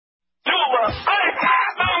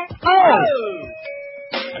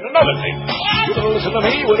And another thing, you would have listened to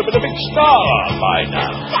me, you would have been a big star by now.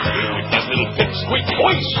 With that little thick, squeak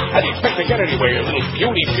voice, how do you expect to get anywhere, you little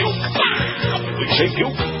puny puke? We say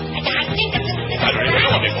puke? I don't even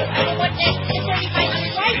know anymore.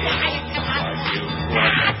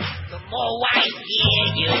 The more I hear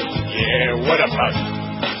you. Yeah, what about?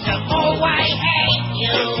 The more I hate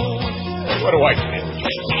you. What do I think?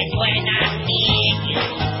 And when I'm near you,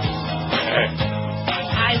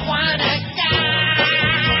 I wanna die.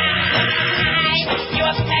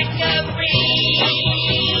 Your peccary,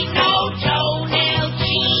 no toenail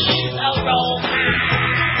cheese aroma.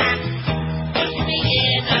 Puts me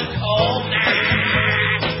in a coma.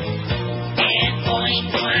 And point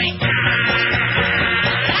my eye.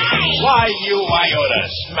 Why, you, I ought to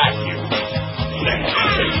smack you.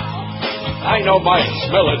 I know my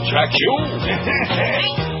smell attracts you.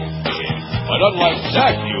 But unlike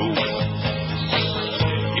Zach, you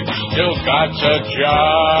still got a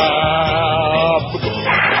job.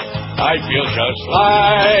 I feel just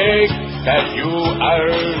like that you are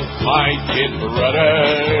my kid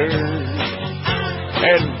brother.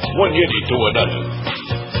 And one you need to another.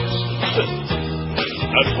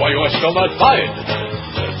 That's why you're still not fired.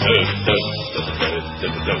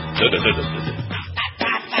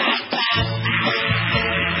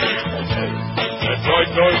 Doy,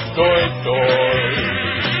 doy, doy, doy.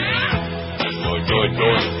 Doy, doy,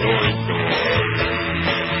 doy, doy, doy.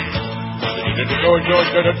 Doy, doy,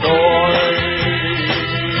 doy, doy.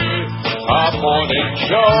 A morning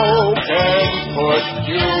show can put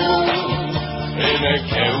you in a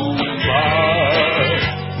coma.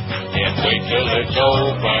 Can't wait till it's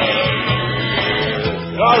over.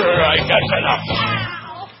 All right, that's enough.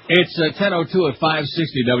 It's 10:02 at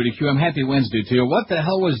 560 WQM. Happy Wednesday to you. What the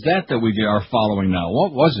hell was that we are following now?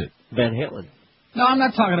 What was it? Van Halen. No, I'm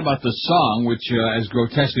not talking about the song, which as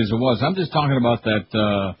grotesque as it was. I'm just talking about that,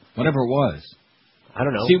 whatever it was. I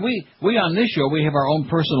don't know. See, we on this show, we have our own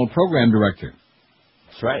personal program director.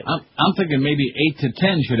 That's right. I'm thinking maybe 8 to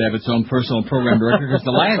 10 should have its own personal program director, because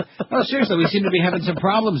no, seriously, we seem to be having some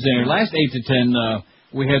problems there. Last 8 to 10,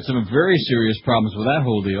 we had some very serious problems with that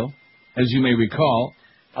whole deal, as you may recall.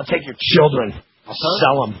 I'll take your children. I'll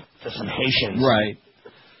sell them to some Haitians. Right.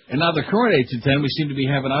 And now the current 8 to 10, we seem to be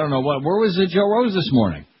having, I don't know what. Where was Joe Rose this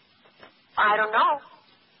morning? I don't know.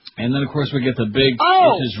 And then, of course, we get the big,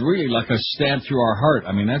 which is really like a stab through our heart.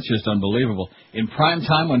 I mean, that's just unbelievable. In prime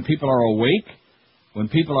time, when people are awake, when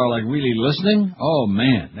people are, like, really listening, oh,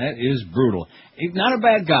 man, that is brutal. He's not a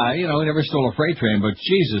bad guy, he never stole a freight train, but,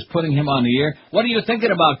 Jesus, putting him on the air. What are you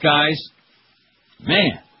thinking about, guys?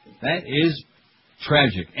 Man, that is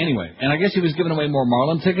tragic. Anyway, and I guess he was giving away more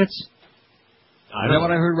Marlin tickets? Is that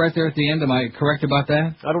what I heard right there at the end? Am I correct about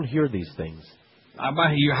that? I don't hear these things.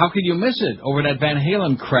 How could you miss it over that Van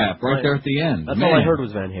Halen crap right there at the end? That's all I heard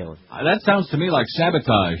was Van Halen. That sounds to me like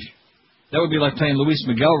sabotage. That would be like playing Luis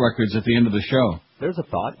Miguel records at the end of the show. There's a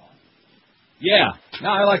thought. Yeah. No,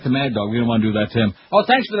 I like the Mad Dog. We don't want to do that to him. Oh,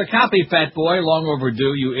 thanks for the copy, fat boy. Long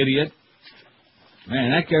overdue, you idiot.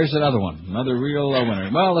 Man, there's another one. Another real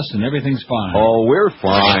winner. Well, listen, everything's fine. Oh, we're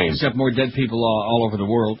fine. Except more dead people all over the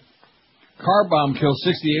world. Car bomb killed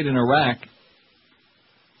 68 in Iraq.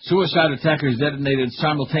 Suicide attackers detonated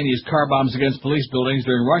simultaneous car bombs against police buildings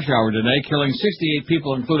during rush hour today, killing 68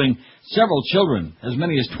 people, including several children, as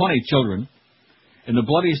many as 20 children. In the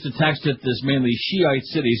bloodiest attacks hit this mainly Shiite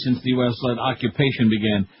city since the U.S.-led occupation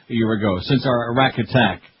began a year ago, since our Iraq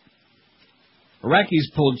attack. Iraqis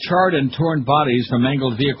pulled charred and torn bodies from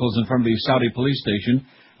mangled vehicles in front of the Saudi police station,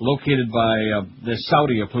 located by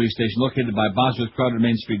Basra's crowded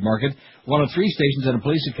Main Street Market. One of 3 stations at a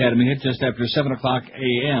police academy hit just after 7 o'clock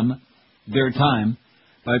a.m., their time,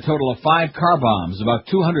 by a total of 5 car bombs. About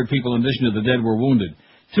 200 people, in addition to the dead, were wounded.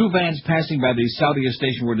 2 vans passing by the Saudi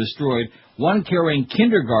station were destroyed, one carrying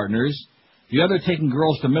kindergartners, the other taking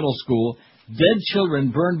girls to middle school. Dead children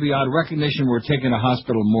burned beyond recognition were taken to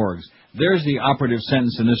hospital morgues. There's the operative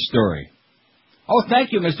sentence in this story. Oh,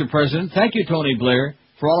 thank you, Mr. President. Thank you, Tony Blair,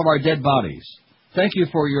 for all of our dead bodies. Thank you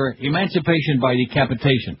for your emancipation by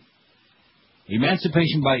decapitation.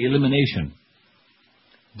 Emancipation by elimination.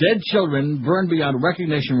 Dead children burned beyond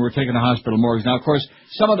recognition were taken to hospital morgues. Now, of course,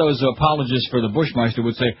 some of those apologists for the Bushmeister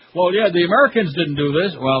would say, well, yeah, the Americans didn't do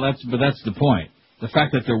this. Well, that's the point. The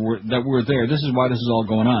fact that we're there. This is why this is all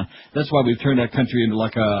going on. That's why we've turned that country into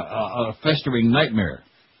like a festering nightmare.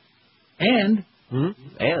 And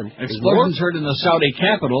explosions heard in the Saudi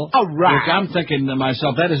capital. All right. Which I'm thinking to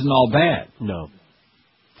myself, that isn't all bad. No.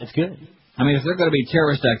 It's good. I mean, if they're going to be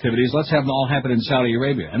terrorist activities, let's have them all happen in Saudi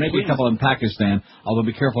Arabia. And maybe a couple in Pakistan, although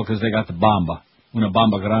be careful because they got the bomba. Una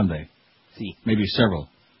bomba grande. See. Maybe several.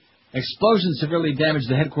 Explosions severely damaged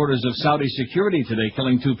the headquarters of Saudi security today,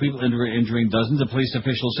 killing 2 people, injuring dozens. A police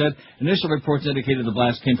official said initial reports indicated the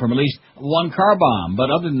blast came from at least 1 car bomb.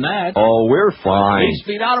 But other than that... Oh, we're fine. He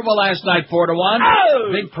speed audible last night, 4-1.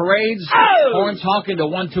 Oh! Big parades. Oh! Horns honking to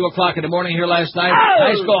 1, 2 o'clock in the morning here last night. Oh!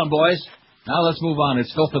 Nice going, boys. Now let's move on.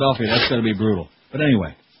 It's Philadelphia. That's going to be brutal. But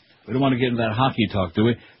anyway, we don't want to get into that hockey talk, do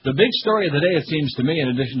we? The big story of the day, it seems to me, in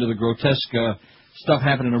addition to the grotesque stuff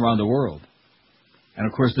happening around the world, and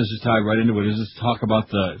of course this is tied right into it, is this talk about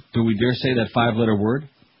do we dare say that 5-letter word?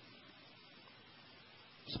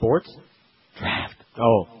 Sports? Draft.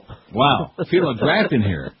 Oh. Wow. I feel a draft in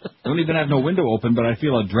here. Don't even have no window open, but I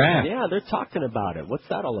feel a draft. Yeah, they're talking about it. What's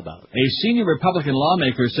that all about? A senior Republican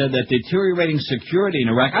lawmaker said that deteriorating security in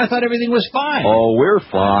Iraq... I thought everything was fine. Oh, we're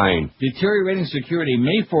fine. Deteriorating security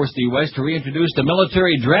may force the U.S. to reintroduce the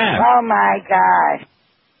military draft. Oh, my God.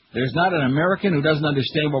 There's not an American who doesn't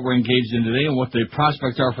understand what we're engaged in today and what the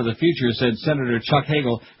prospects are for the future, said Senator Chuck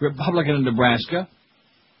Hagel, Republican in Nebraska.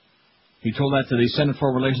 He told that to the Senate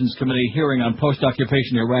Foreign Relations Committee hearing on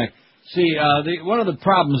post-occupation Iraq. See, one of the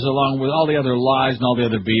problems, along with all the other lies and all the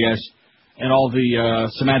other BS and all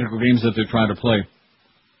the semantical games that they're trying to play,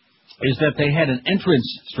 is that they had an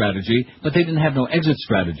entrance strategy, but they didn't have no exit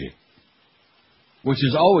strategy, which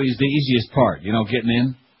is always the easiest part, getting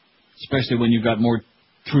in, especially when you've got more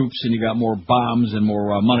troops and you got more bombs and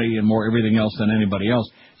more money and more everything else than anybody else.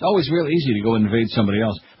 It's always real easy to go and invade somebody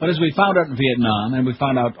else. But as we found out in Vietnam, and we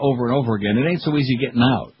found out over and over again, it ain't so easy getting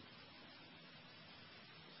out.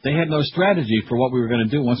 They had no strategy for what we were going to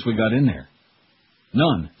do once we got in there.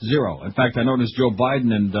 None. Zero. In fact, I noticed Joe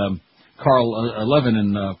Biden and Carl Levin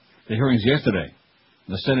in the hearings yesterday.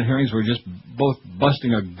 The Senate hearings were just both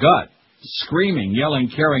busting a gut, screaming,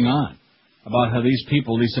 yelling, carrying on about how these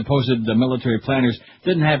people, these supposed military planners,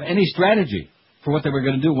 didn't have any strategy for what they were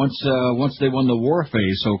going to do once they won the war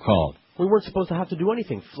phase, so-called. We weren't supposed to have to do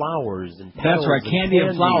anything. Flowers and petals. That's right, candy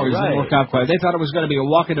and flowers right. Didn't work out quite. They thought it was going to be a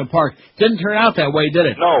walk in the park. Didn't turn out that way, did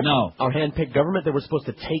it? No. Our hand-picked government they were supposed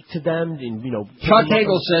to take to them, and Chuck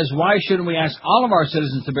Hagel says, why shouldn't we ask all of our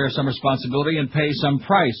citizens to bear some responsibility and pay some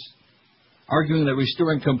price? Arguing that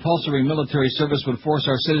restoring compulsory military service would force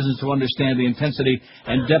our citizens to understand the intensity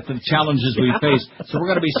and depth of challenges we face. So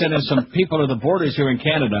we're going to be sending some people to the borders here in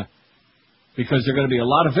Canada, because there are going to be a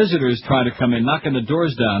lot of visitors trying to come in, knocking the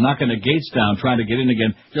doors down, knocking the gates down, trying to get in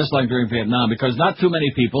again, just like during Vietnam, because not too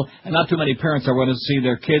many people and not too many parents are going to see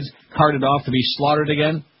their kids carted off to be slaughtered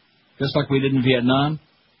again, just like we did in Vietnam.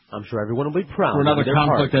 I'm sure everyone will be proud. For another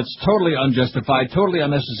conflict that's totally unjustified, totally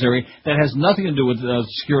unnecessary, that has nothing to do with the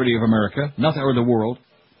security of America, nothing, or the world.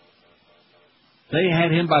 They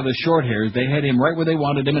had him by the short hairs. They had him right where they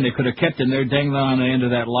wanted him, and they could have kept him there dangling on the end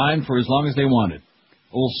of that line for as long as they wanted.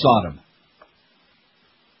 Old Sodom.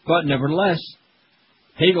 But nevertheless,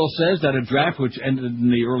 Hagel says that a draft which ended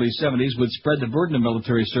in the early 70s would spread the burden of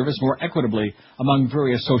military service more equitably among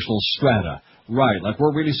various social strata. Right, like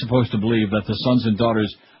we're really supposed to believe that the sons and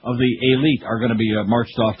daughters of the elite are going to be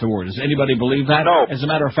marched off to war. Does anybody believe that? No. As a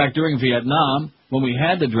matter of fact, during Vietnam, when we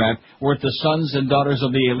had the draft, were it the sons and daughters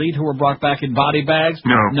of the elite who were brought back in body bags?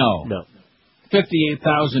 No.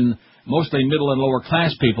 58,000, mostly middle and lower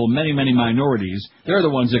class people, many, many minorities, they're the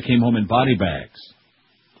ones that came home in body bags.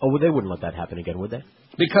 Oh, well, they wouldn't let that happen again, would they?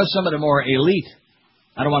 Because some of them are elite.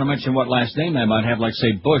 I don't want to mention what last name they might have, like,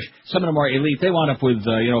 say, Bush. Some of them are elite. They wound up with,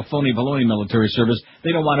 phony baloney military service.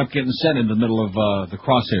 They don't wind up getting sent in the middle of the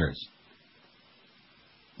crosshairs.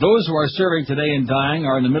 Those who are serving today and dying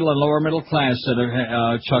are in the middle and lower middle class, said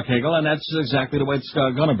Chuck Hagel, and that's exactly the way it's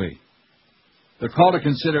going to be. The call to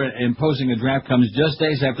consider imposing a draft comes just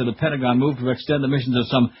days after the Pentagon moved to extend the missions of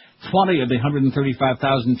some 20 of the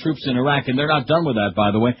 135,000 troops in Iraq, and they're not done with that,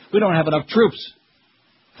 by the way. We don't have enough troops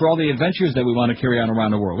for all the adventures that we want to carry on around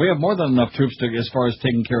the world. We have more than enough troops as far as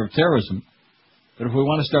taking care of terrorism. But if we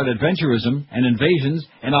want to start adventurism and invasions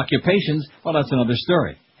and occupations, well, that's another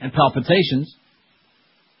story. And palpitations.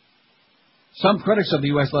 Some critics of the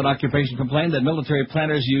U.S.-led occupation complain that military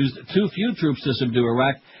planners used too few troops to subdue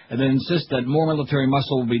Iraq, and then insist that more military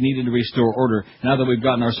muscle will be needed to restore order now that we've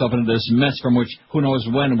gotten ourselves into this mess from which who knows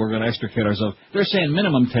when we're going to extricate ourselves. They're saying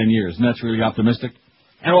minimum 10 years, and that's really optimistic.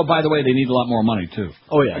 And, oh, by the way, they need a lot more money, too.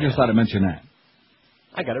 Oh, yeah. I just thought I'd mention that.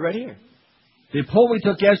 I got it right here. The poll we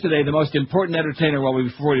took yesterday, the most important entertainer,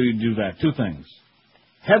 before we do that, two things.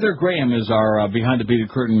 Heather Graham is our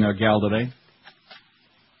behind-the-beaded-curtain gal today.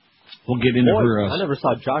 We'll get into her... I never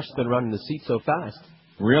saw Josh spin around in the seat so fast.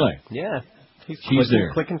 Really? Yeah. She's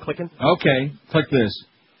there. Clicking. Okay, click this.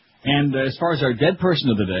 And as far as our dead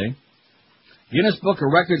person of the day, Guinness Book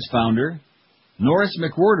of Records founder Norris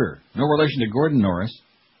McWhirter, no relation to Gordon Norris,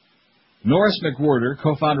 Norris McWhorter,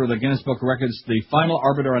 co-founder of the Guinness Book of Records, the final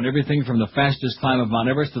arbiter on everything from the fastest climb of Mount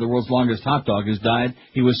Everest to the world's longest hot dog, has died.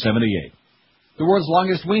 He was 78. The world's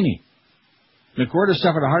longest weenie. McWhorter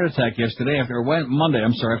suffered a heart attack yesterday after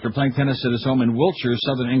playing tennis at his home in Wiltshire,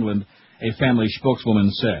 southern England, a family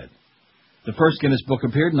spokeswoman said. The first Guinness book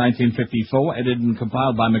appeared in 1954, edited and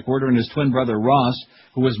compiled by McWhorter and his twin brother Ross,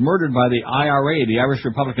 who was murdered by the IRA, the Irish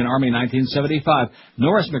Republican Army, in 1975.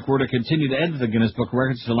 Norris McWhorter continued to edit the Guinness Book of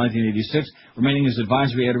Records until 1986, remaining as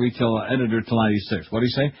advisory editor till 96. What do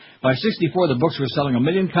you say? By 64, the books were selling 1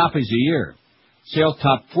 million copies a year. Sales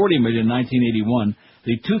topped 40 million in 1981.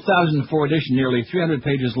 The 2004 edition, nearly 300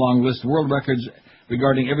 pages long, lists world records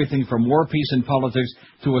regarding everything from war, peace, and politics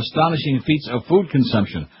to astonishing feats of food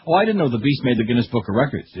consumption. Oh, I didn't know the Beast made the Guinness Book of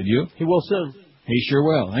Records. Did you? He will soon. He sure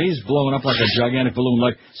will. He's blowing up like a gigantic balloon,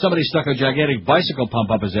 like somebody stuck a gigantic bicycle pump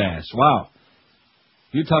up his ass. Wow.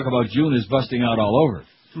 You talk about June is busting out all over.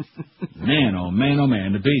 Man, oh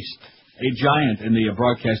man, the Beast. A giant in the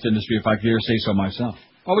broadcast industry, if I dare say so myself.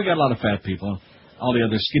 Oh, we got a lot of fat people. All the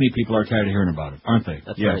other skinny people are tired of hearing about it, aren't they?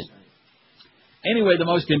 That's right. Anyway, the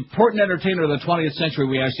most important entertainer of the 20th century,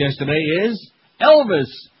 we asked yesterday, is Elvis.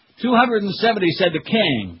 270, said the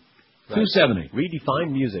King. Right. 270.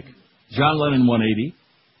 Redefine music. John Lennon, 180.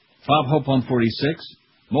 Bob Hope, 146.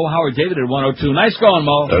 Mo Howard David at 102. Nice going,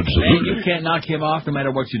 Mo. Absolutely. Man, you can't knock him off no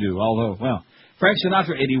matter what you do. Although, well, Frank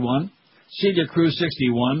Sinatra, 81. Celia Cruz,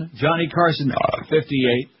 61. Johnny Carson,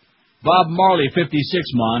 58. Bob Marley,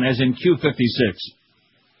 56, Mon, as in Q56.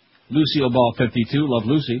 Lucille Ball, 52. Love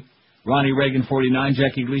Lucy. Ronnie Reagan, 49.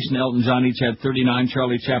 Jackie Gleason, Elton John each had 39.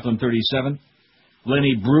 Charlie Chaplin, 37.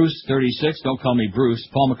 Lenny Bruce, 36. Don't call me Bruce.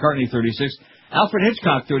 Paul McCartney, 36. Alfred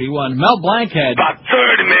Hitchcock, 31. Mel Blanc had... About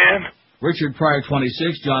 30, man. Richard Pryor,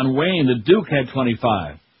 26. John Wayne, the Duke, had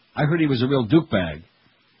 25. I heard he was a real Duke bag.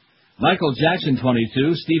 Michael Jackson,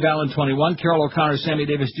 22. Steve Allen, 21. Carol O'Connor, Sammy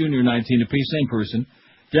Davis Jr., 19 apiece. Same person.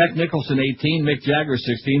 Jack Nicholson, 18. Mick Jagger,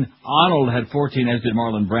 16. Arnold had 14, as did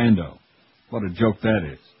Marlon Brando. What a joke that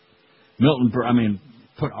is.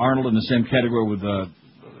 Put Arnold in the same category with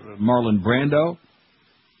Marlon Brando.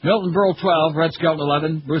 Milton Berle, 12. Red Skelton,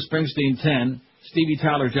 11. Bruce Springsteen, 10. Stevie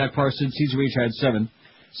Tyler, Jack Parsons, Caesar each had 7.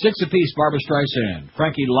 6 apiece, Barbra Streisand.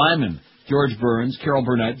 Frankie Lyman, George Burns, Carol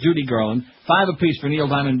Burnett, Judy Garland. 5 apiece for Neil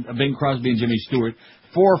Diamond, Bing Crosby, and Jimmy Stewart.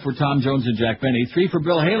 4 for Tom Jones and Jack Benny. 3 for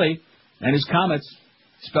Bill Haley and his Comets.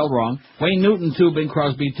 Spelled wrong. Wayne Newton, 2. Bing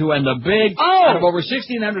Crosby, 2. And the big, out of over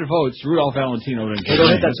 1,600 votes, Rudolph Valentino. Hey, don't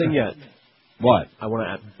hit that thing yet. What? I want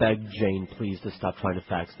to beg Jane, please, to stop trying to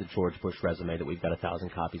fax the George Bush resume that we've got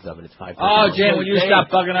 1,000 copies of, and it's 5. Oh, Jane, will you stop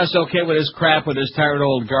bugging us, okay, with this crap, with this tired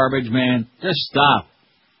old garbage, man? Just stop.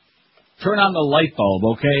 Turn on the light bulb,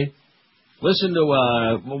 okay? Listen to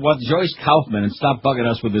what Joyce Kaufman and stop bugging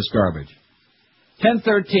us with this garbage.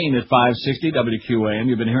 1013 at 560 WQAM.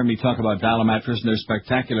 You've been hearing me talk about Dial a Mattress and their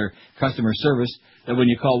spectacular customer service. That when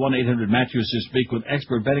you call 1-800-MATTRESS to speak with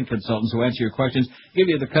expert betting consultants who answer your questions, give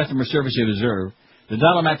you the customer service you deserve. The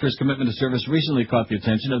Dial a Mattress commitment to service recently caught the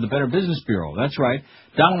attention of the Better Business Bureau. That's right.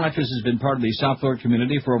 Dial a Mattress has been part of the South Florida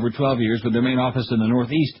community for over 12 years with their main office in the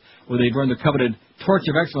Northeast, where they've earned the coveted Torch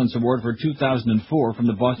of Excellence Award for 2004 from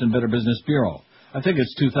the Boston Better Business Bureau. I think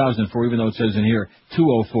it's 2004, even though it says in here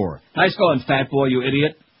 204. Nice going, fat boy, you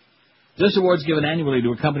idiot. This award's given annually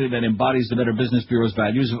to a company that embodies the Better Business Bureau's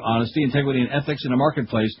values of honesty, integrity, and ethics in the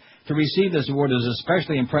marketplace. To receive this award is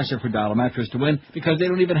especially impressive for Dial a Mattress to win because they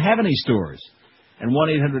don't even have any stores. And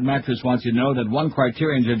 1-800-MATTRESS wants you to know that one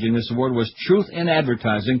criterion judging this award was truth in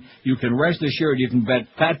advertising. You can rest assured you can bet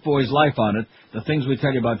Fat Boy's life on it. The things we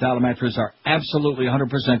tell you about Dial a Mattress are absolutely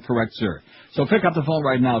 100% correct, sir. So pick up the phone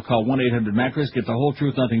right now. Call 1-800-MATTRESS. Get the whole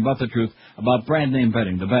truth, nothing but the truth about brand name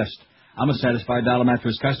betting, the best. I'm a satisfied Dial a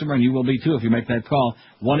Mattress customer, and you will be too if you make that call.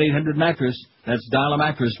 1-800-MATTRESS. That's Dial a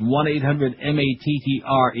Mattress.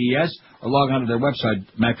 1-800-MATTRES. Or log on to their website,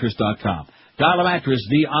 mattress.com. Dial a Mattress,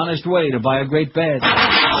 the honest way to buy a great bed. We're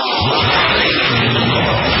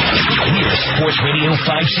Sports Radio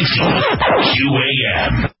 560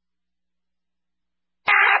 QAM.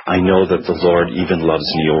 I know that the Lord even loves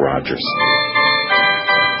Neil Rogers.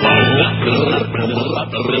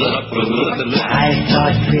 I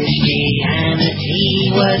thought Christianity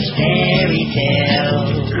was fairy tale.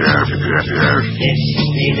 This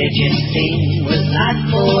religious thing was not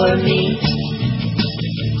for me.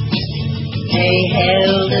 They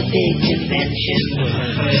held a big convention.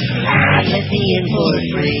 I let me in for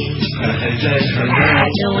free. I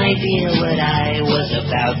had no idea what I was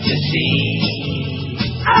about to see.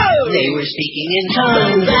 Oh! They were speaking in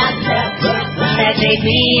tongues that made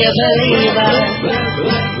me a believer.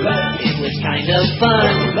 It was kind of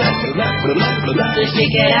fun to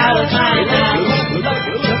stick it out of my mouth,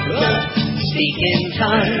 speak in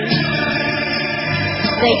tongues.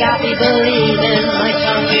 They got me believing my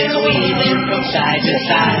tongue is weaving from side to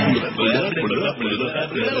side.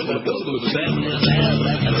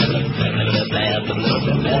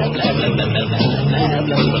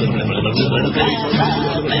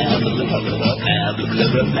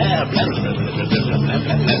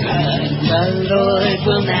 The Lord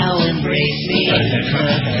will now embrace me.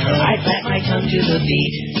 I clap my tongue to the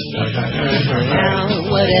beat. Now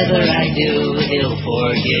whatever I do, He'll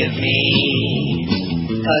forgive me.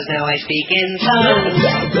 'Cause now I speak in tongues.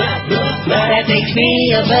 That makes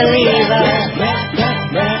me a believer.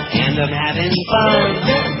 And I'm having fun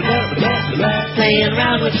playing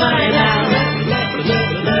around with my mouth.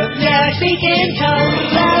 Yeah, I speak in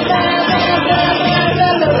tongues.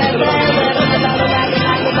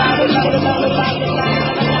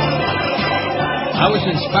 I was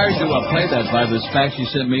inspired to play that by this fax you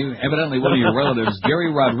sent me. Evidently one of your relatives,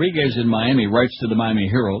 Gary Rodriguez in Miami, writes to the Miami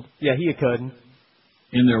Herald. Yeah, he could.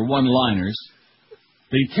 In their one-liners,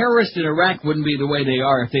 the terrorists in Iraq wouldn't be the way they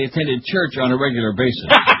are if they attended church on a regular basis.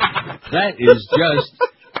 That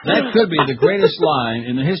could be the greatest line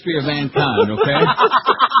in the history of mankind, okay?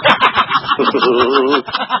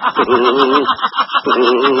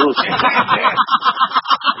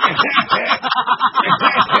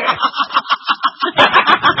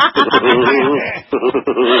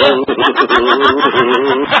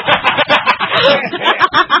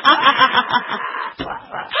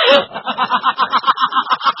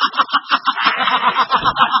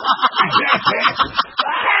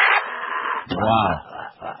 Wow.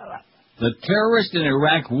 The terrorists in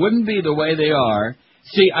Iraq wouldn't be the way they are.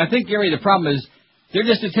 See, I think, Gary, the problem is they're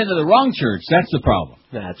just attending the wrong church. That's the problem.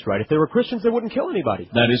 That's right. If they were Christians, they wouldn't kill anybody.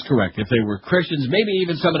 That is correct. If they were Christians, maybe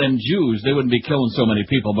even some of them Jews, they wouldn't be killing so many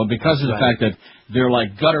people. But because of the fact that they're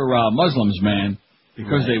like gutter Muslims, man,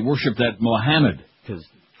 because they worship that Muhammad. Because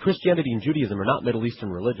Christianity and Judaism are not Middle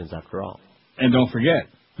Eastern religions, after all. And don't forget,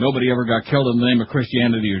 nobody ever got killed in the name of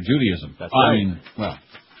Christianity or Judaism. That's right. I mean, well,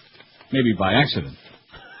 maybe by accident.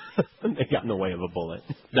 They got in the way of a bullet.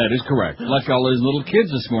 That is correct. Like all those little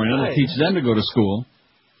kids this morning, I'll teach them to go to school.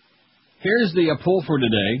 Here's the poll for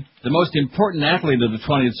today. The most important athlete of the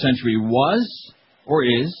 20th century was, or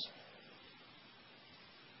is.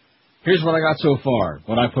 Here's what I got so far,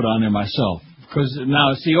 what I put on there myself. Because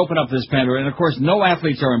now, see, open up this Pandora, and of course, no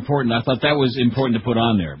athletes are important. I thought that was important to put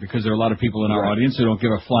on there, because there are a lot of people in our audience who don't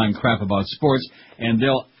give a flying crap about sports, and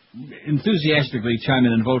they'll enthusiastically chime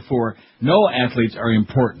in and vote for no athletes are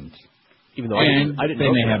important. Even though and I didn't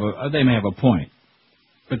they may have a point.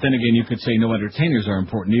 But then again, you could say no entertainers are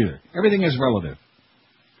important either. Everything is relative.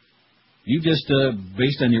 You just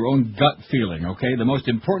based on your own gut feeling, okay? The most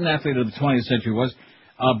important athlete of the 20th century was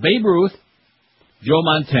Babe Ruth, Joe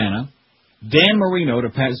Montana, Dan Marino to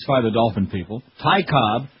pacify the Dolphin people, Ty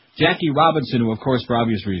Cobb, Jackie Robinson, who of course for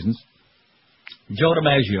obvious reasons, Joe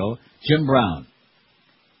DiMaggio, Jim Brown.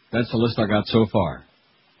 That's the list I got so far.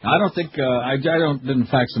 I don't think didn't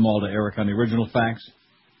fax them all to Eric on the original fax.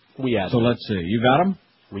 We had. So let's see. You got them?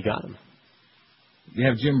 We got them. You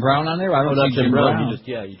have Jim Brown on there? I don't see Jim Brown.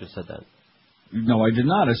 You just said that. No, I did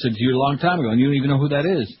not. I said to you a long time ago, and you don't even know who that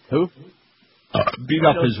is. Who? Beat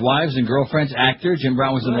up his wives and girlfriends. Actor. Jim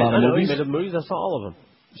Brown was in a lot of movies. He made movies. I saw all of them.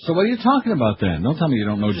 So what are you talking about then? Don't tell me you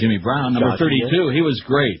don't know Jimmy Brown. Number 32. He was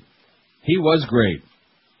great. He was great.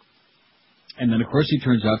 And then, of course, he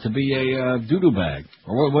turns out to be a doo-doo bag.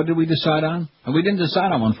 Or what did we decide on? And we didn't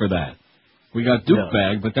decide on one for that. We got Duke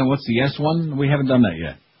bag, but then what's the S one? We haven't done that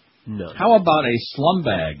yet. No. How about a slum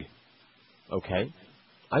bag? Okay.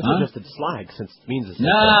 I suggested slag, since it means the same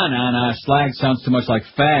No. Slag sounds too much like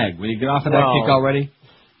fag. Will you get off of that kick already?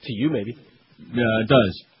 To you, maybe. Yeah, it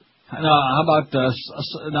does. No, how about,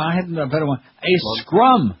 I had a better one. A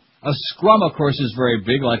scrum. A scrum, of course, is very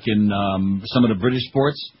big, like in some of the British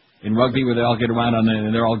sports. In rugby, where they all get around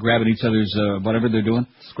and they're all grabbing each other's whatever they're doing.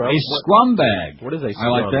 Scrum? A scrum bag. What is a scrum?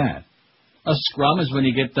 I like that. A scrum is when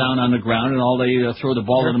you get down on the ground and all they throw the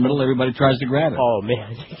ball in the middle, everybody tries to grab it. Oh,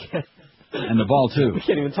 man. And the ball, too. We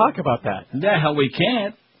can't even talk about that. The hell we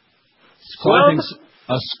can't. Scrum? So I think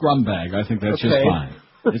a scrum bag. I think that's just fine.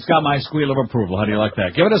 It's got my squeal of approval. How do you like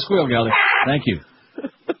that? Give it a squeal, Gally. Thank you.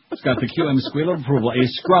 It's got the QM squeal of approval. A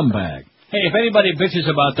scrum bag. Hey, if anybody bitches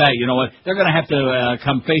about that, you know what? They're going to have to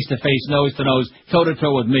come face-to-face, nose-to-nose,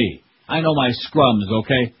 toe-to-toe with me. I know my scrums,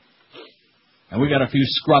 okay? And we got a few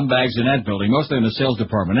scrum bags in that building, mostly in the sales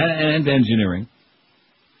department and engineering.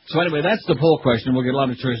 So anyway, that's the poll question. We'll get a lot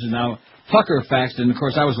of choices now. Tucker faxed, and of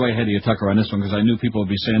course I was way ahead of you, Tucker, on this one, because I knew people would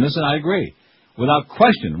be saying this, and I agree. Without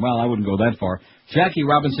question, well, I wouldn't go that far, Jackie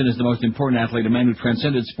Robinson is the most important athlete, a man who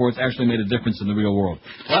transcended sports, actually made a difference in the real world.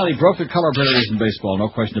 Well, he broke the color barriers in baseball, no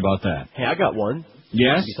question about that. Hey, I got one.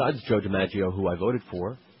 Yes? Besides Joe DiMaggio, who I voted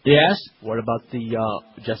for. Yes? What about the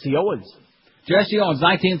Jesse Owens? Jesse Owens,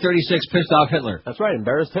 1936, pissed off Hitler. That's right,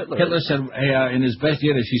 embarrassed Hitler. Hitler said, in his best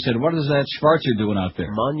Yiddish, he said, what is that Schwarzer doing out there?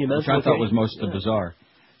 Monumental. Which I thought was most bizarre.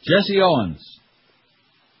 Jesse Owens,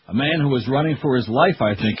 a man who was running for his life,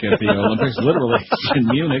 I think, at the Olympics, literally, in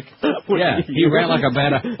Munich. Yeah, he ran like a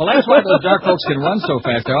bad... Well, that's why those dark folks can run so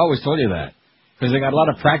fast. I always told you that. Because they got a lot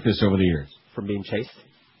of practice over the years. From being chased?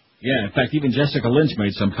 Yeah, in fact, even Jessica Lynch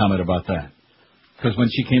made some comment about that. Because when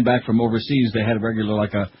she came back from overseas, they had a regular,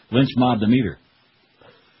 like a lynch mob to meet her.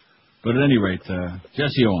 But at any rate,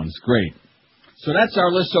 Jesse Owens, great. So that's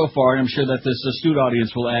our list so far, and I'm sure that this astute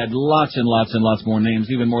audience will add lots and lots and lots more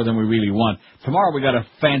names, even more than we really want. Tomorrow we got a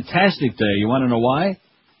fantastic day. You want to know why?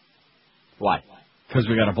 Why? Because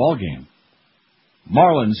we got a ball game.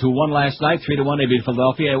 Marlins, who won last night, 3-1, they beat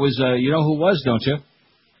Philadelphia. It was, you know who was, don't you?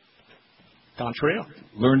 Dontrell.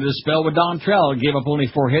 Learned to spell with Dontrell. Gave up only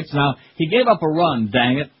 4 hits. Now, he gave up a run,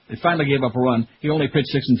 dang it. He finally gave up a run. He only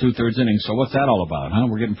pitched 6 2/3 innings, so what's that all about, huh?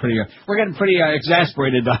 We're getting pretty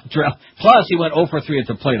exasperated, Dontrell. Plus, he went 0 for 3 at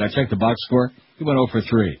the plate. I checked the box score. He went 0 for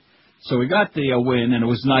 3. So we got the win, and it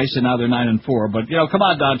was nice, and now they're 9-4. But, come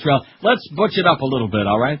on, Dontrell. Let's butch it up a little bit,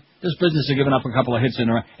 all right? This business of giving up a couple of hits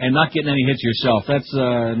and not getting any hits yourself, that's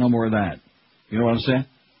no more of that. You know what I'm saying?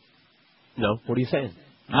 No. What are you saying?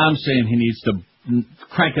 I'm saying he needs to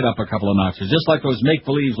crank it up a couple of notches, just like those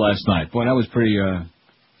make-believes last night. Boy, that was pretty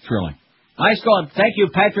thrilling. Nice going. Thank you,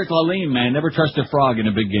 Patrick Lalime, man. Never trust a frog in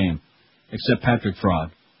a big game, except Patrick Frog.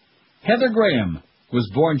 Heather Graham was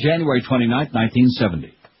born January 29th,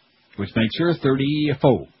 1970, which makes her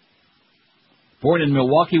 34. Born in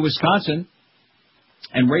Milwaukee, Wisconsin,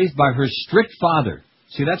 and raised by her strict father.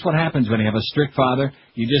 See, that's what happens when you have a strict father.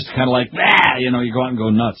 You just kind of like, you go out and go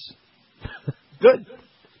nuts. Good.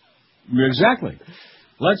 Exactly.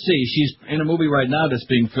 Let's see. She's in a movie right now that's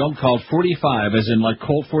being filmed called 45, as in like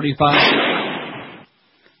Colt 45.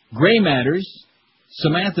 Gray Matters,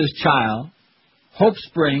 Samantha's Child, Hope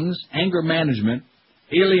Springs, Anger Management,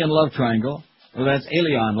 Alien Love Triangle, that's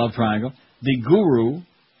Alien Love Triangle, The Guru,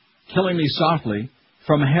 Killing Me Softly,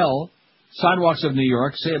 From Hell, Sidewalks of New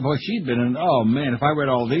York. Say, boy, she'd been in, oh man, if I read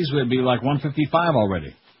all these, we'd be like 155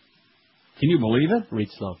 already. Can you believe it? Read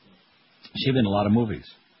slow. She'd been in a lot of movies.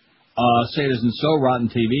 Say It Isn't So, Rotten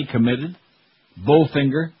TV, Committed,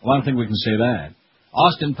 Bowfinger. Well, I don't think we can say that.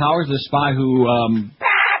 Austin Powers, the spy who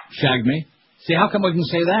shagged me. See, how come we can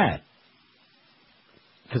say that?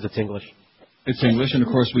 Because it's English. It's English, and of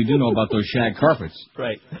course we do know about those shag carpets.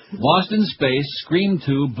 Right. Lost in Space, Scream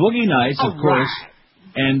 2, Boogie Nights, of course,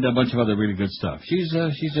 and a bunch of other really good stuff. She's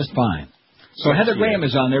just fine. So Heather Graham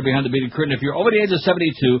is on there behind the beaded curtain. If you're over the age of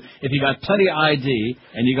 72, if you got plenty of ID,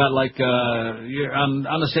 and you got you're on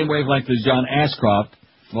the same wavelength as John Ashcroft,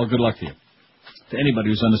 well, good luck to you. To anybody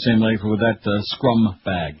who's on the same wavelength with that scrum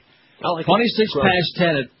bag. I like 26 past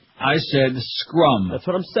 10, I said scrum. That's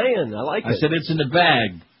what I'm saying. I like it. I said it's in the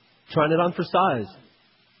bag. Trying it on for size.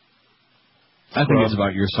 I think it's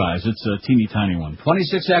about your size. It's a teeny tiny one.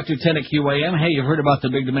 26 after 10 at QAM. Hey, you've heard about the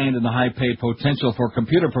big demand and the high pay potential for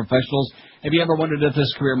computer professionals. Have you ever wondered if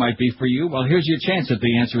this career might be for you? Well, here's your chance if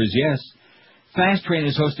the answer is yes. Fast Train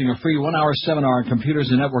is hosting a free 1-hour seminar on computers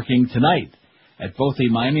and networking tonight at both the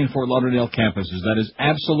Miami and Fort Lauderdale campuses. That is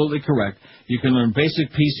absolutely correct. You can learn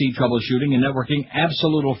basic PC troubleshooting and networking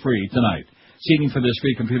absolutely free tonight. Seating for this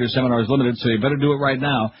free computer seminar is limited, so you better do it right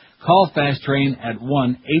now. Call Fast Train at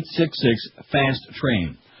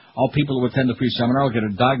 1-866-FAST-TRAIN. All people who attend the free seminar will get a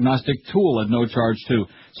diagnostic tool at no charge, too.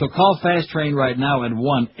 So call Fast Train right now at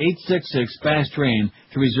 1-866-FAST-TRAIN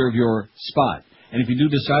to reserve your spot. And if you do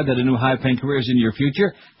decide that a new high-paying career is in your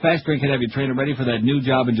future, Fast Train can have you trained ready for that new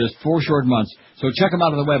job in just 4 short months. So check them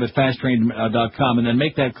out on the web at fasttrain.com and then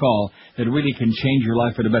make that call that really can change your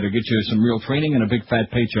life for the better. Get you some real training and a big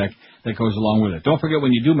fat paycheck that goes along with it. Don't forget,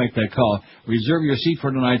 when you do make that call, reserve your seat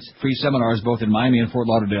for tonight's free seminars both in Miami and Fort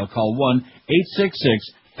Lauderdale. Call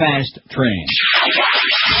 1-866-FAST-TRAIN.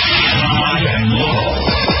 High and low.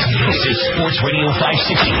 This is Sports Radio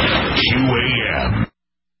 560 QAM.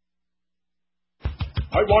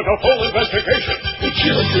 I want a full investigation. The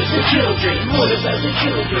children. What about the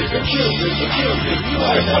children? The children.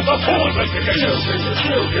 I want a full investigation. The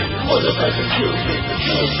children. What about the children? The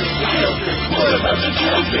children. What about the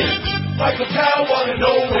children? Michael Cow wanna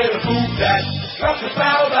know where the food's at. Drops a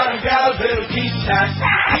foul out of gals that'll keep that.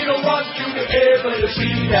 He don't want you to ever to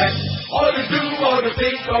see that. All to do, all to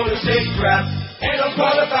think, all to say crap. And I'm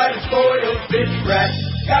qualified to spoil bitch rat.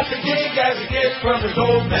 Got the gig as a gift from his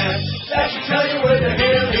old man. That should tell you where the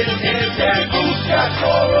hell his head's at. Who's got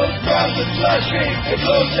corals, drops of slushy? They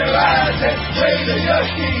close their eyes and play the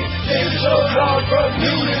yushy. They're so long from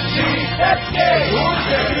nudity. That's gay. Who's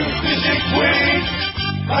their new physics queen?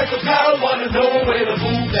 Michael Powell wanna know where to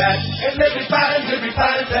move at. And every finds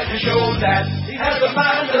that to show that he has the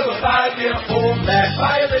mind of a 5-year-old lad.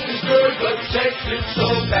 Violence is good, but sex is so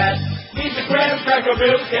bad. Needs a graham cracker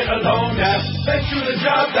milk and a long nap. Thanks to the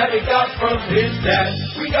job that he got from his dad.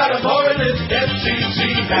 We got a moralist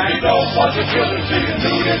FCC. Now you don't want to kill it to your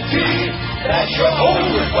nudity. That's your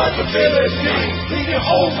own responsibility. Leave your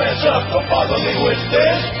whole mess up or bother me with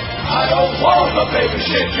this. I don't want to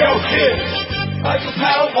babysit your kid. Michael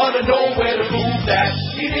Powell wanna know where to move that.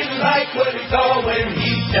 He didn't like what he saw when he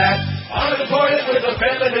sat on the toilet with a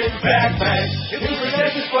feminine backpack. If you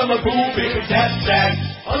protect us from a boob, it could tap sack.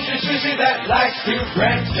 Unctuous sissy that likes to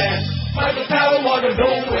grandstand. Michael Powell wanna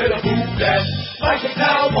know where to move that. Michael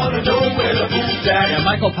Powell wanna know where to move that. Yeah,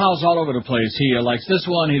 Michael Powell's all over the place. He likes this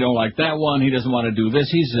one, he don't like that one, he doesn't want to do this.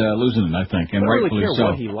 He's losing it, I think, and rightfully really care so.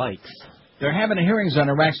 what he likes. They're having hearings on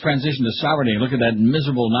Iraq's transition to sovereignty. Look at that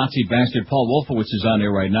miserable Nazi bastard Paul Wolfowitz is on there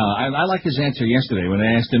right now. I like his answer yesterday when they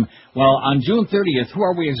asked him, well, on June 30th, who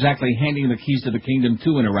are we exactly handing the keys to the kingdom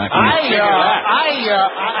to in Iraq?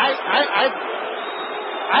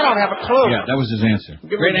 I don't have a clue. Yeah, that was his answer.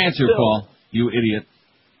 Great answer, Paul, you idiot.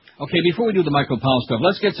 Okay, before we do the Michael Powell stuff,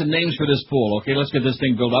 let's get some names for this pool, okay? Let's get this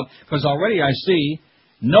thing built up, because already I see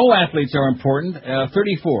no athletes are important,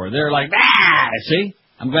 34. They're like, see?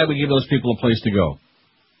 I'm glad we give those people a place to go.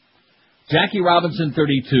 Jackie Robinson,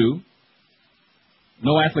 32.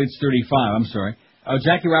 No athletes, 35, I'm sorry.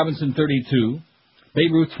 Jackie Robinson, 32.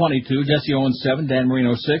 Babe Ruth, 22. Jesse Owens, 7. Dan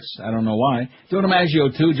Marino, 6. I don't know why. Joe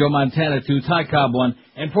DiMaggio, 2. Joe Montana, 2. Ty Cobb, 1.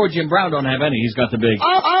 And poor Jim Brown don't have any. He's got the big.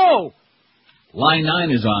 Oh! Line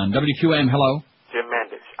 9 is on. WQAM, hello. Jim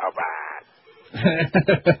Mendes, all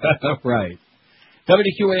right. Right.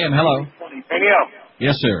 WQAM, hello. Hey, Neil.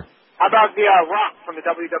 Yes, sir. How about the Rock from the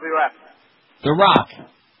WWF? The Rock.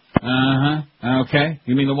 Uh-huh. Okay.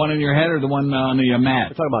 You mean the one in your head or the one on the mat?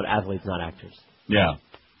 We're talking about athletes, not actors. Yeah.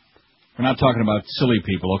 We're not talking about silly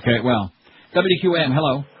people, okay? Well, WQAM,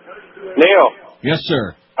 hello. Neil. Yes,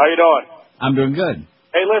 sir. How you doing? I'm doing good.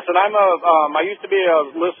 Hey, listen, I used to be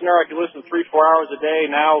a listener. I could listen 3-4 hours a day.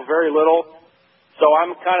 Now, very little. So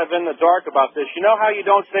I'm kind of in the dark about this. You know how you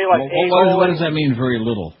don't say, like, what does that mean, very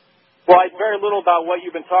little? Well, very little about what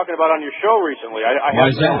you've been talking about on your show recently. I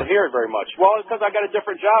haven't been able to hear it very much. Well, it's because I got a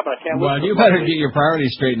different job and I can't listen. Well, you better get your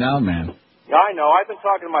priorities straightened out, man. I know. I've been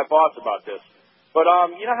talking to my boss about this. But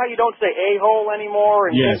you know how you don't say a-hole anymore?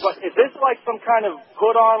 And yes. Is this like some kind of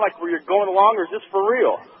put on, like where you're going along, or is this for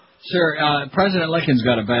real? Sir, President Lincoln's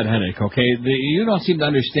got a bad headache, okay? You don't seem to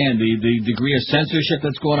understand the degree of censorship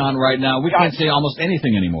that's going on right now. We can't say almost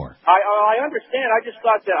anything anymore. I understand. I just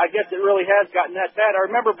thought that, I guess it really has gotten that bad. I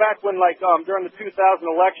remember back when, like, during the 2000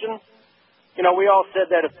 election, you know, we all said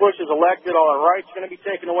that if Bush is elected, all our rights are going to be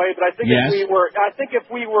taken away. But I think if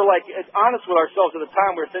we were like honest with ourselves at the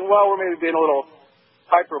time, we were saying, well, we're maybe being a little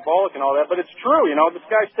hyperbolic and all that, but it's true. You know, this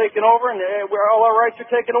guy's taking over, and all our rights are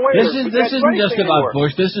taken away. This isn't just about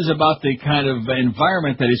Bush. This is about the kind of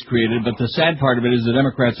environment that he's created. But the sad part of it is the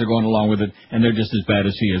Democrats are going along with it, and they're just as bad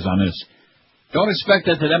as he is on this. Don't expect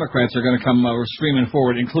that the Democrats are going to come screaming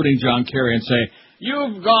forward, including John Kerry, and say,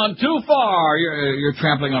 "You've gone too far. You're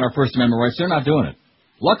trampling on our First Amendment rights." They're not doing it.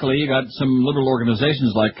 Luckily, you got some liberal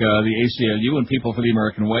organizations like the ACLU and People for the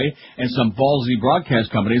American Way, and some ballsy broadcast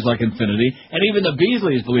companies like Infinity, and even the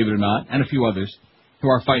Beasleys, believe it or not, and a few others, who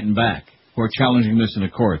are fighting back, who are challenging this in the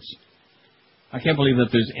courts. I can't believe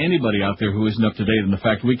that there's anybody out there who isn't up to date on the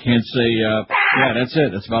fact we can't say, yeah, that's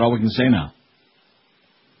it. That's about all we can say now.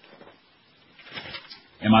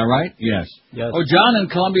 Am I right? Yes. Oh, John in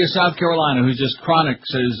Columbia, South Carolina, who's just chronic,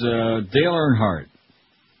 says Dale Earnhardt.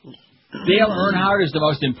 Dale Earnhardt is the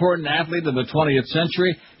most important athlete of the 20th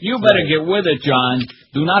century. You better get with it, John.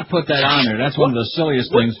 Do not put that on there. That's one of the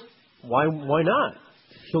silliest things. Why not?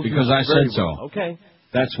 Because I said so. Okay.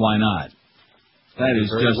 That's why not. That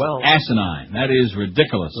is just asinine. That is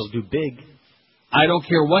ridiculous. He'll do big. I don't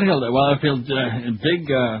care what he'll do. Well, if he'll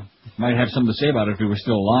big, might have something to say about it if he were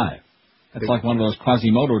still alive. That's like one of those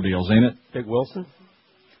Quasimodo deals, ain't it? Big Wilson?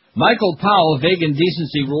 Michael Powell, vague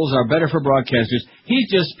indecency rules are better for broadcasters.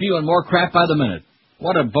 He's just spewing more crap by the minute.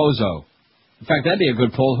 What a bozo. In fact, that'd be a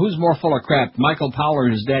good poll. Who's more full of crap, Michael Powell or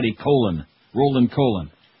his daddy, Roland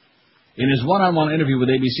Colin? In his one-on-one interview with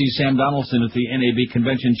ABC's Sam Donaldson at the NAB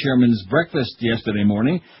convention chairman's breakfast yesterday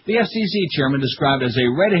morning, the FCC chairman described as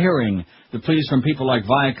a red herring the pleas from people like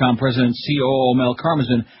Viacom President COO Mel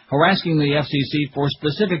Karmazin harassing the FCC for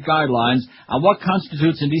specific guidelines on what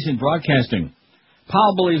constitutes indecent broadcasting.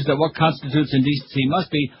 Powell believes that what constitutes indecency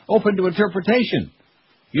must be open to interpretation.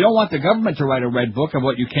 You don't want the government to write a red book of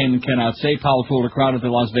what you can and cannot say, Powell told a crowd at the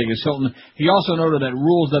Las Vegas Hilton. He also noted that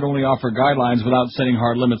rules that only offer guidelines without setting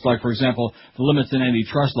hard limits, like, for example, the limits in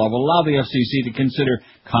antitrust law, will allow the FCC to consider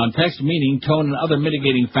context, meaning, tone, and other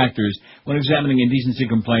mitigating factors when examining indecency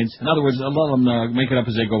complaints. In other words, let them make it up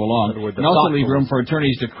as they go along, and also leave room for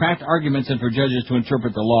attorneys to craft arguments and for judges to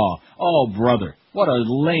interpret the law. Oh, brother, what a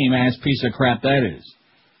lame-ass piece of crap that is.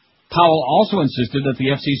 Powell also insisted that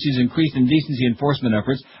the FCC's increased indecency enforcement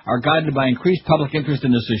efforts are guided by increased public interest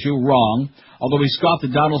in this issue. Wrong. Although he scoffed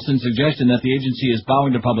at Donaldson's suggestion that the agency is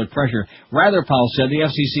bowing to public pressure. Rather, Powell said the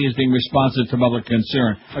FCC is being responsive to public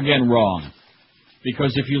concern. Again, wrong.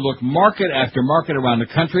 Because if you look market after market around the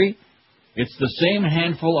country, it's the same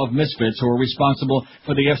handful of misfits who are responsible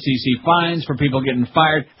for the FCC fines, for people getting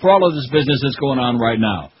fired, for all of this business that's going on right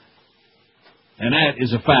now. And that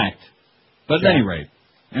is a fact. But at any rate,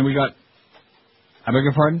 and we got, I beg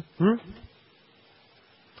your pardon?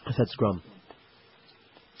 I said scrum.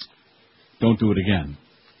 Don't do it again.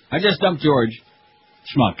 I just dumped George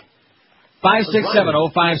Schmuck.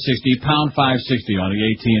 5670560, pound 560 on the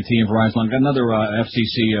AT&T and Verizon line. Got another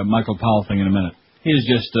FCC Michael Powell thing in a minute. He is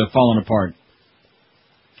just falling apart.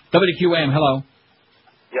 WQAM, hello.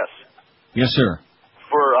 Yes. Yes, sir.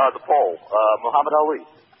 For the poll, Muhammad Ali.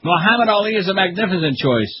 Muhammad Ali is a magnificent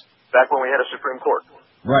choice. Back when we had a Supreme Court.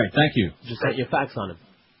 Right, thank you. Just set your facts on him.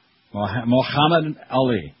 Muhammad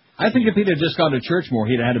Ali. I think if he'd have just gone to church more,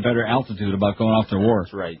 he'd have had a better altitude about going off to war.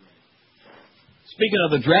 That's right. Speaking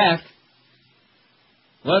of the draft,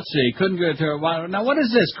 let's see, couldn't get through. Now, what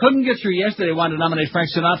is this? Couldn't get through yesterday, wanted to nominate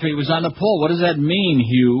Frank Sinatra. He was on the poll. What does that mean,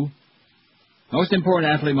 Hugh? Most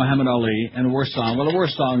important athlete, Muhammad Ali, and the worst song. Well, the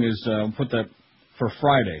worst song is, put that for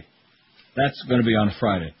Friday. That's going to be on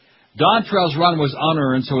Friday. Dontrell's run was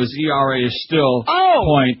unearned, so his ERA is still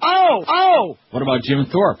point. What about Jim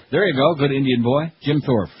Thorpe? There you go. Good Indian boy. Jim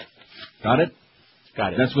Thorpe. Got it?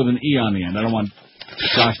 Got it. That's with an E on the end. I don't want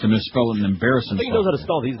Josh to misspell it and embarrass himself. I think he knows how to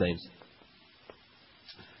spell these names.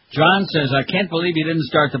 John says, I can't believe he didn't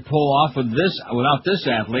start the poll off with without this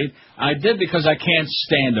athlete. I did because I can't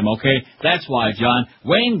stand him, okay? That's why, John.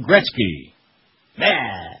 Wayne Gretzky.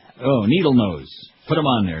 Oh, needle nose. Put him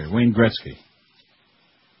on there, Wayne Gretzky.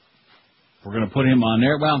 We're going to put him on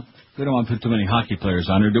there. Well, we don't want to put too many hockey players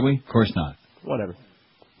on there, do we? Of course not. Whatever.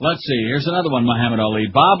 Let's see. Here's another one, Muhammad Ali.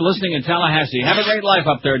 Bob, listening in Tallahassee. Have a great life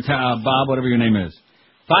up there, Bob, whatever your name is.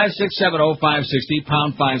 5670560,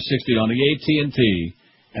 pound 560 on the AT&T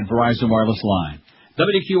and Verizon Wireless line.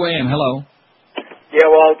 WQAM, hello. Yeah,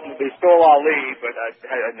 well, they stole Ali, but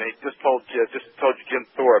they just told you Jim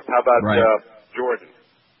Thorpe. How about Jordan?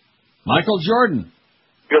 Michael Jordan.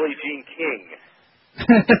 Billie Jean King.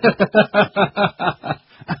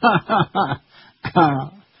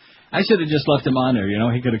 I should have just left him on there. You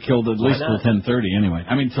know, he could have killed at least till 10:30 anyway.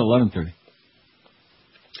 I mean, till 11:30.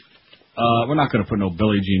 We're not going to put no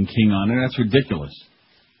Billie Jean King on there. That's ridiculous.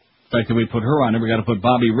 In fact, if we put her on there, we got to put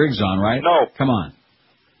Bobby Riggs on, right? No. Come on.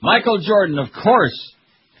 Michael Jordan, of course.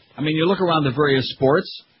 I mean, you look around the various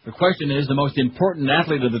sports. The question is the most important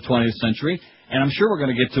athlete of the 20th century. And I'm sure we're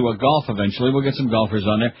going to get to a golf eventually. We'll get some golfers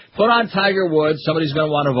on there. Put on Tiger Woods. Somebody's going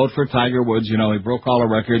to want to vote for Tiger Woods. You know, he broke all the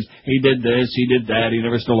records. He did this. He did that. He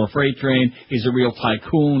never stole a freight train. He's a real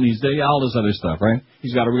tycoon. He's all this other stuff, right?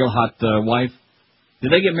 He's got a real hot wife.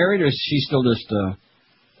 Did they get married, or is she still just... I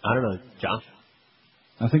don't know. Josh?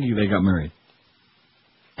 I think they got married.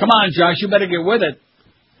 Come on, Josh. You better get with it.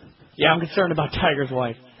 Yeah, I'm concerned about Tiger's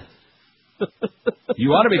wife.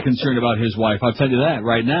 You ought to be concerned about his wife. I'll tell you that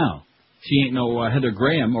right now. She ain't no Heather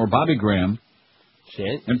Graham or Bobby Graham. She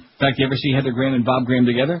ain't? In fact, you ever see Heather Graham and Bob Graham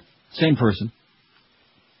together? Same person.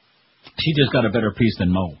 She just got a better piece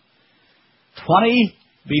than Mo. 20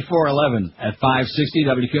 before 11 at 560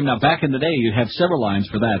 WQM. Now, back in the day, you'd have several lines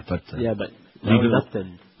for that, but... leave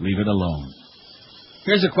it alone.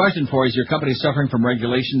 Here's a question for you. Is your company suffering from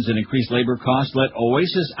regulations and increased labor costs? Let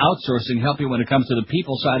Oasis Outsourcing help you when it comes to the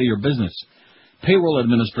people side of your business. Payroll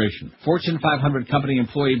administration, Fortune 500 company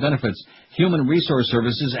employee benefits, human resource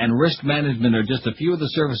services, and risk management are just a few of the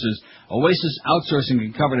services Oasis Outsourcing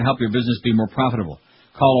can cover to help your business be more profitable.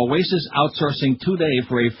 Call Oasis Outsourcing today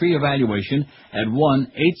for a free evaluation at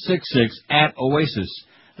 1-866-OASIS.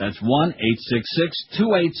 That's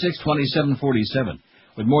 1-866-286-2747.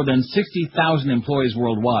 With more than 60,000 employees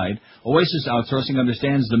worldwide, Oasis Outsourcing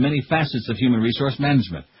understands the many facets of human resource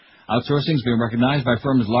management. Outsourcing is being recognized by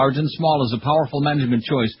firms large and small as a powerful management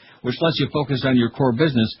choice, which lets you focus on your core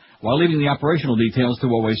business while leaving the operational details to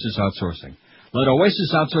Oasis Outsourcing. Let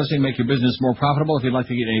Oasis Outsourcing make your business more profitable. If you'd like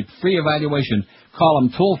to get a free evaluation, call them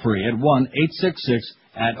toll-free at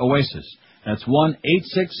 1-866-OASIS. That's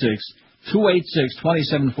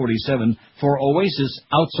 1-866-286-2747 for Oasis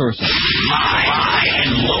Outsourcing. Live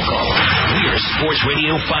and local. We're Sports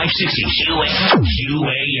Radio 560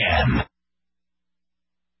 QAM.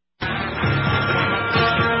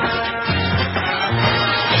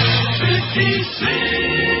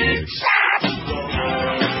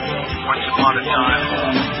 Once upon a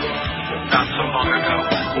time, not so long ago.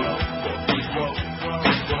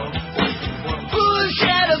 Bush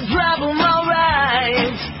had a problem,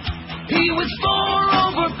 alright. He was 4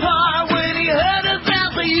 over par when he heard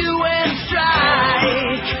about the UN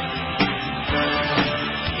strike.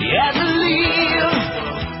 He had to leave.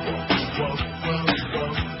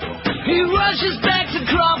 He rushes back to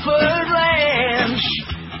Crawford Ranch.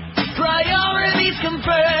 Priorities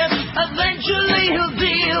conferred. Eventually he'll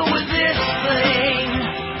deal with this thing.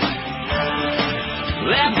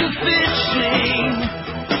 After fishing,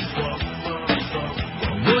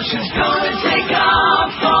 Bush is gonna take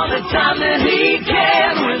off all the time that he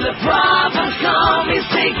can. When the problems come, he's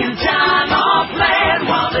taking time off land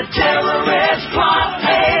while the terrorists plot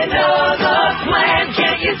another plan.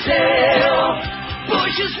 Can't you tell?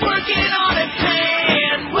 Bush is working on a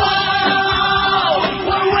plan. Whoa,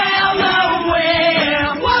 we're well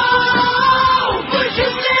aware. Whoa, Bush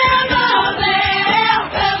is never there.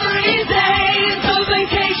 Every day's a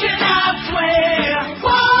vacation, I swear.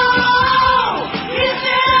 Whoa, he's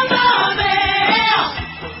never there.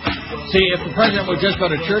 See, if the president would just go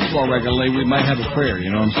to church more regularly, we might have a prayer,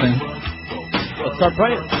 you know what I'm saying? Let's start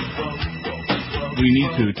praying. We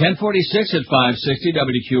need to. 1046 at 560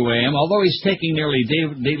 WQAM. Although he's taking nearly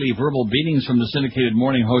daily verbal beatings from the syndicated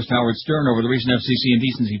morning host Howard Stern over the recent FCC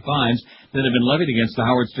indecency fines that have been levied against the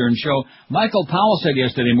Howard Stern show, Michael Powell said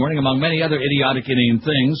yesterday morning, among many other idiotic, inane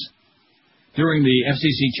things, during the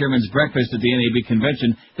FCC chairman's breakfast at the NAB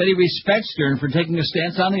convention, that he respects Stern for taking a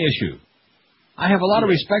stance on the issue. I have a lot of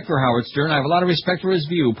respect for Howard Stern. I have a lot of respect for his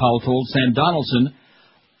view, Powell told Sam Donaldson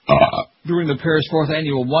during the pair's 4th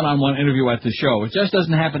annual one-on-one interview at the show. It just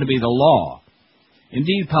doesn't happen to be the law.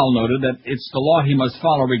 Indeed, Powell noted that it's the law he must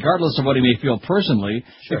follow regardless of what he may feel personally,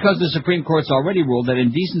 because the Supreme Court's already ruled that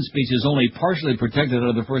indecent speech is only partially protected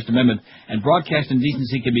under the First Amendment and broadcast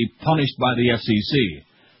indecency can be punished by the FCC.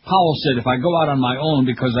 Powell said, if I go out on my own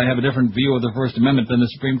because I have a different view of the First Amendment than the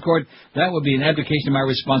Supreme Court, that would be an abdication of my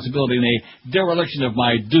responsibility and a dereliction of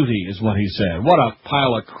my duty, is what he said. What a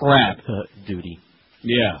pile of crap. Duty.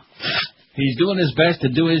 Yeah. He's doing his best to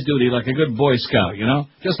do his duty like a good Boy Scout, you know?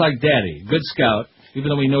 Just like Daddy, good Scout, even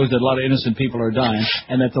though he knows that a lot of innocent people are dying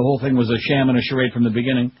and that the whole thing was a sham and a charade from the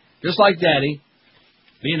beginning. Just like Daddy,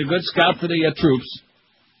 being a good Scout for the troops.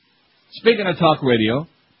 Speaking of talk radio,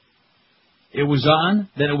 it was on,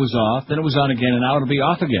 then it was off, then it was on again, and now it'll be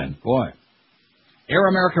off again. Boy. Air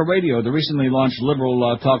America Radio, the recently launched liberal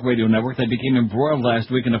talk radio network that became embroiled last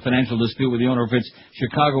week in a financial dispute with the owner of its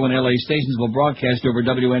Chicago and L.A. stations, will broadcast over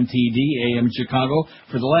WNTD AM in Chicago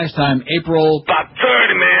for the last time April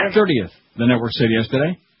 30th, the network said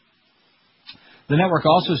yesterday. The network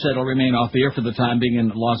also said it'll remain off the air for the time being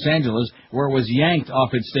in Los Angeles, where it was yanked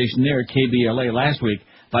off its station there, KBLA, last week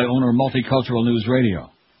by owner Multicultural News Radio.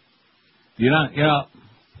 You know,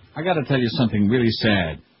 I got to tell you something really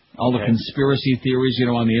sad. All the conspiracy theories, you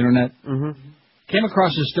know, on the Internet. Came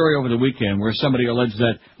across a story over the weekend where somebody alleged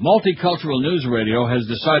that Multicultural News Radio has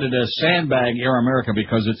decided to sandbag Air America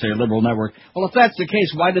because it's a liberal network. Well, if that's the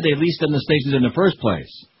case, why did they lease them the stations in the first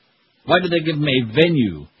place? Why did they give them a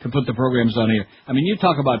venue to put the programs on here? I mean, you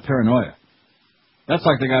talk about paranoia. That's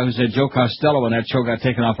like the guy who said Joe Costello and that show got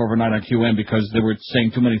taken off overnight on QM because they were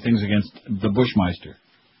saying too many things against the Bushmeister.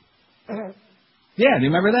 Yeah, do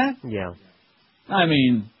you remember that? Yeah. I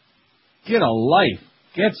mean, get a life.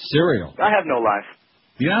 Get serial. I have no life.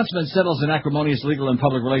 The announcement settles an acrimonious legal and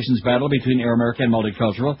public relations battle between Air America and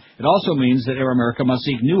Multicultural. It also means that Air America must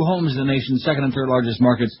seek new homes in the nation's second and third largest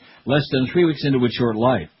markets less than 3 weeks into its short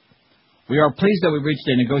life. We are pleased that we've reached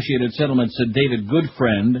a negotiated settlement, said David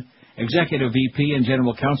Goodfriend, Executive VP and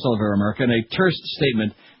General Counsel of Air America, in a terse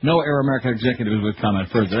statement. No Air America executives would comment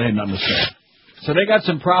further. They had nothing to say. So they got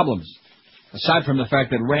some problems. Aside from the fact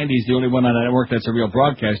that Randy's the only one on the network that's a real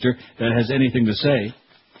broadcaster that has anything to say.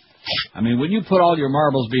 I mean, when you put all your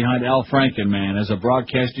marbles behind Al Franken, man, as a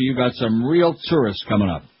broadcaster, you got some real tourists coming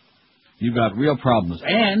up. You got real problems.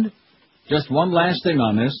 And Just one last thing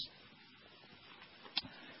on this.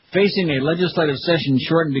 Facing a legislative session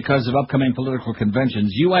shortened because of upcoming political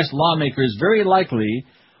conventions, U.S. lawmakers very likely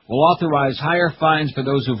will authorize higher fines for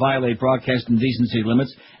those who violate broadcast indecency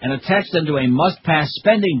limits and attach them to a must-pass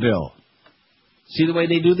spending bill. See the way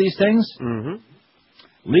they do these things? Mm-hmm.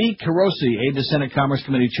 Lee Carosi, aide to Senate Commerce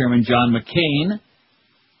Committee Chairman John McCain,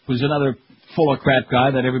 who's another full of crap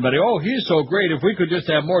guy that everybody, he's so great, if we could just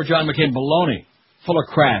have more John McCain baloney, full of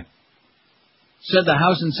crap, said the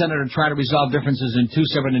House and Senate are trying to resolve differences in two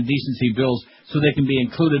separate indecency bills so they can be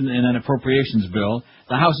included in an appropriations bill.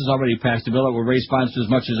 The House has already passed a bill that will raise fines to as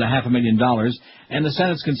much as $500,000, and the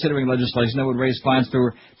Senate's considering legislation that would raise fines to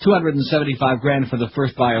 $275,000 for the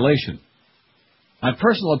first violation. My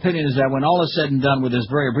personal opinion is that when all is said and done with this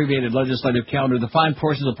very abbreviated legislative calendar, the fine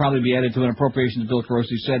portions will probably be added to an appropriations bill,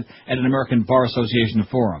 Carosi said at an American Bar Association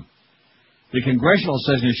forum. The congressional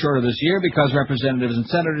session is shorter this year because representatives and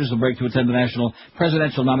senators will break to attend the national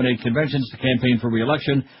presidential nominating conventions to campaign for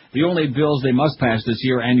re-election. The only bills they must pass this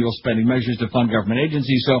year are annual spending measures to fund government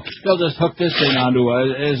agencies, so they'll just hook this thing onto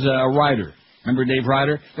as a rider. Remember Dave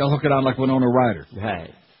Ryder? They'll hook it on like Winona Ryder.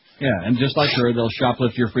 Right. Yeah, and just like her, they'll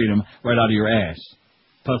shoplift your freedom right out of your ass.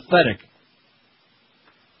 Pathetic.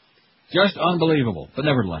 Just unbelievable, but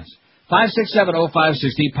nevertheless.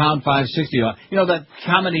 5670560, pound 560. You know that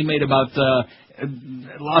comment he made about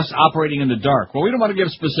us operating in the dark. Well, we don't want to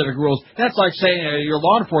give specific rules. That's like saying your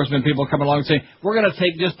law enforcement people come along and say, we're going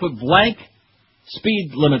to just put blank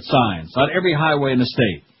speed limit signs on every highway in the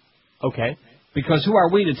state. Okay. Because who are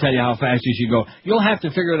we to tell you how fast you should go? You'll have to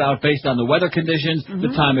figure it out based on the weather conditions, the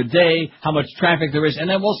time of day, how much traffic there is, and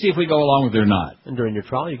then we'll see if we go along with it or not. And during your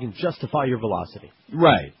trial, you can justify your velocity.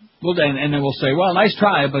 Right. Well, and then we'll say, well, nice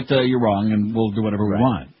try, but you're wrong, and we'll do whatever we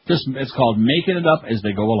want. It's called making it up as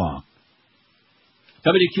they go along.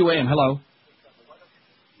 WQAM, hello.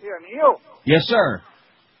 Yeah, Neil. Yes, sir.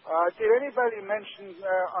 Did anybody mention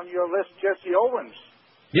on your list Jesse Owens?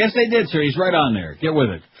 Yes, they did, sir. He's right on there. Get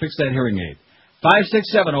with it. Fix that hearing aid.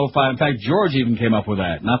 56705. In fact, George even came up with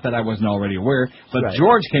that. Not that I wasn't already aware, but right.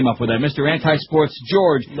 George came up with that. Mr. Anti-Sports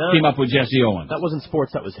George came up with Jesse Owens. That wasn't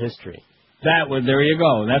sports, that was history. There you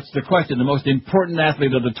go. That's the question. The most important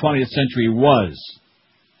athlete of the 20th century was.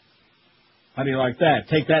 How do you like that?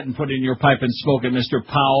 Take that and put it in your pipe and smoke it, Mr.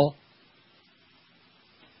 Powell.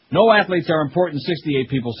 No athletes are important. 68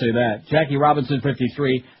 people say that. Jackie Robinson,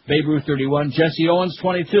 53. Babe Ruth, 31. Jesse Owens,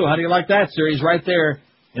 22. How do you like that, sir? He's right there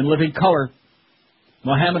in living color.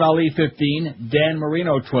 Muhammad Ali, 15. Dan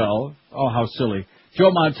Marino, 12. Oh, how silly. Joe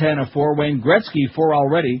Montana, 4. Wayne Gretzky, 4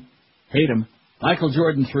 already. Hate him. Michael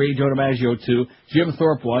Jordan, 3. Joe DiMaggio, 2. Jim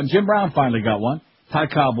Thorpe, 1. Jim Brown finally got 1. Ty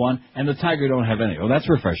Cobb, 1. And the Tiger don't have any. Oh, that's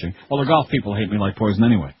refreshing. Well, the golf people hate me like poison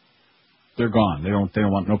anyway. They're gone. They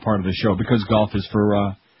don't want no part of the show because golf is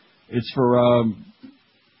for,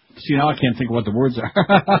 see, now I can't think of what the words are.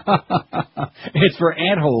 It's for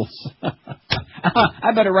antholes.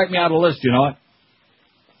 I better write me out a list, you know what?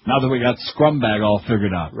 Now that we got Scrumbag all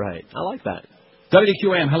figured out. Right. I like that.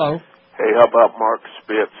 WQAM, hello. Hey, how about Mark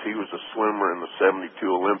Spitz? He was a swimmer in the 72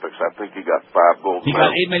 Olympics. I think he got 5 gold medals. He got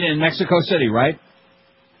 $8 million in Mexico City, right?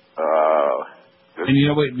 And you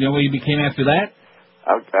know what he became after that?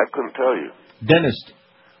 I couldn't tell you. Dentist.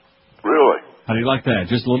 Really? How do you like that?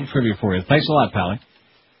 Just a little trivia for you. Thanks a lot, Pally.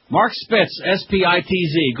 Mark Spitz,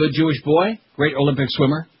 S-P-I-T-Z, good Jewish boy, great Olympic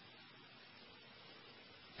swimmer.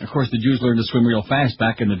 Of course, the Jews learned to swim real fast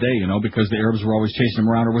back in the day, you know, because the Arabs were always chasing them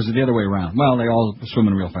around, or was it the other way around? Well, they all were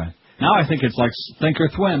swimming real fast. Now I think it's like stink or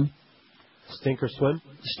swim. Stink or swim?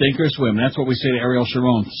 Stink or swim. That's what we say to Ariel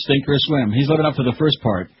Sharon. Stink or swim. He's living up to the first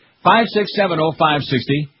part.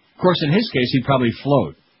 5670560. Of course, in his case, he'd probably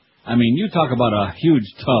float. I mean, you talk about a huge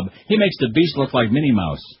tub. He makes the beast look like Minnie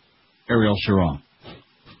Mouse, Ariel Sharon.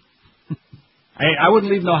 Hey, I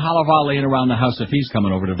wouldn't leave no halava laying around the house if he's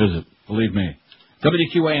coming over to visit. Believe me.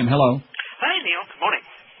 WQAM, hello. Hi, Neil. Good morning.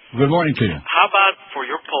 Good morning to you. How about for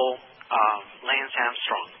your poll, Lance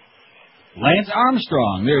Armstrong? Lance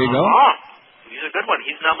Armstrong. There you go. He's a good one.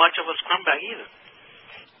 He's not much of a scrumbag either.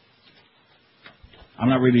 I'm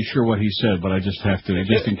not really sure what he said, but I just have to,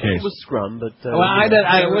 just in case. It was scrum, but...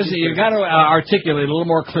 you got to articulate a little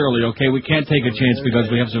more clearly, okay? We can't take a chance because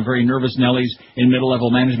we have some very nervous Nellies in middle-level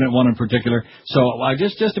management, one in particular. So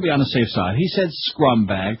just to be on the safe side, he said scrum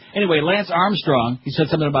bag. Anyway, Lance Armstrong, he said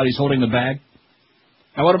something about he's holding the bag.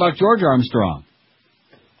 And what about George Armstrong?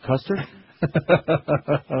 Custard?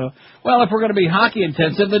 Well, if we're going to be hockey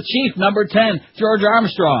intensive, the Chief, number 10, George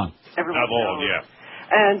Armstrong. Everyone knows. Yeah.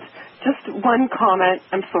 And... just one comment,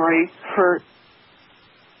 I'm sorry,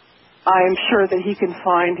 I am sure that he can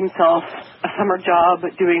find himself a summer job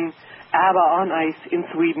doing ABBA on Ice in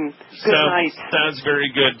Sweden. Good night. Sounds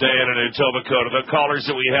very good, Diana and Etobicoke. The callers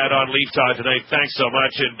that we had on Leaf Time tonight, thanks so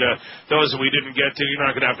much. And those that we didn't get to, you're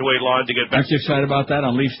not going to have to wait long to get back. Aren't you excited about that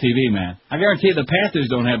on Leafs TV, man? I guarantee the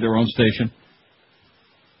Panthers don't have their own station.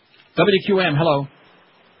 WQM, hello.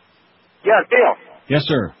 Yeah, Dale. Yes,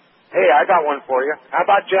 sir. Hey, I got one for you. How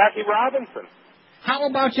about Jackie Robinson? How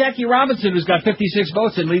about Jackie Robinson, who's got 56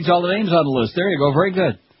 votes and leads all the names on the list? There you go. Very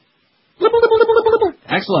good.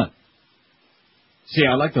 Excellent. See,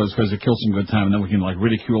 I like those because it kills some good time, and then we can, like,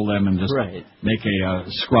 ridicule them and just make a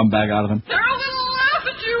scrum bag out of them. They're all going to laugh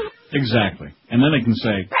at you. Exactly. And then they can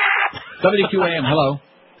say, WQAM, hello.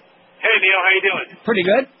 Hey, Neil, how you doing? Pretty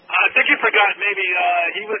good. I think you forgot maybe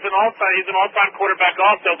he was an all-time. He's an all-time quarterback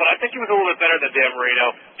also, but I think he was a little bit better than Dan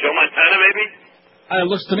Marino. Joe Montana, maybe? It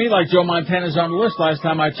looks to me like Joe Montana's on the list last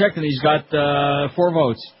time I checked, and he's got 4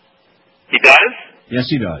 votes. He does? Yes,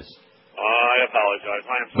 he does. I apologize.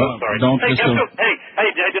 I am so sorry. Don't hey, just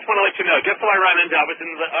I just want to let you know. Guess what I ran into?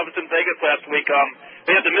 I was in Vegas last week.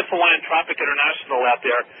 They had the Miss Hawaiian Tropic International out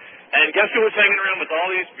there, and guess who was hanging around with all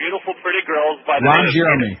these beautiful, pretty girls by the Ron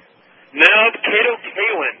Jeremy. No, Kato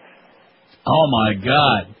Kalin. Oh my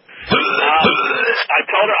God. I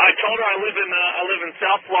told her I live in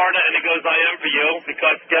South Florida, and he goes, I am for you,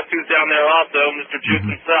 because guess who's down there also, Mr. Juice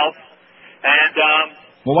himself. And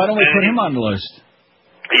well, why don't we put him on the list?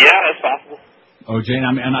 Yeah, that's possible. O.J.,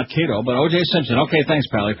 I'm not Cato, but O.J. Simpson. Okay, thanks,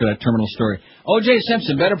 Pally, for that terminal story. O.J.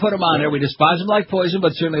 Simpson, better put him on there. We despise him like poison,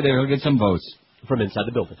 but certainly he'll get some votes. From inside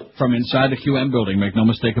the building. From inside the QM building, make no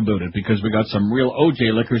mistake about it, because we got some real O.J.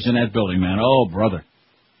 liquors in that building, man. Oh, brother.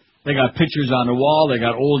 They got pictures on the wall. They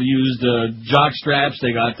got old used jock straps.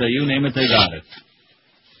 They got, you name it, they got it.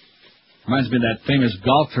 Reminds me of that famous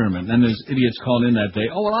golf tournament. And there's idiots calling in that day.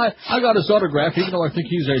 Oh, well, I got his autograph, even though I think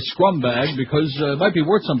he's a scrum bag, because it might be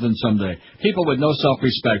worth something someday. People with no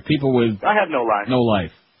self-respect. People with... I have no life. No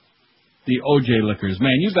life. The O.J. liquors.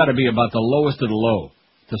 Man, you've got to be about the lowest of the low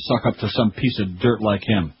to suck up to some piece of dirt like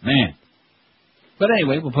him. Man. But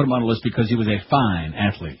anyway, we'll put him on the list because he was a fine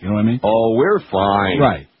athlete. You know what I mean? Oh, we're fine.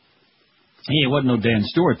 Right. He wasn't no Dan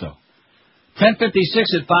Stewart, though. 10:56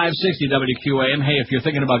 at 560 WQAM. Hey, if you're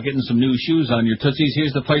thinking about getting some new shoes on your Tootsies,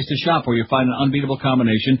 here's the place to shop where you find an unbeatable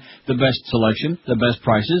combination, the best selection, the best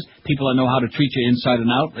prices, people that know how to treat you inside and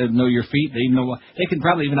out, that know your feet. They can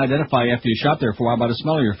probably even identify after you shop there for a while by the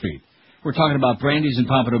smell of your feet. We're talking about Brandy's and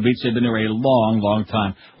Pompano Beach. They've been there a long, long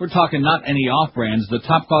time. We're talking not any off-brands, the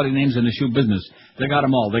top-quality names in the shoe business. They got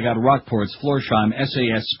them all. They got Rockports, Florsheim,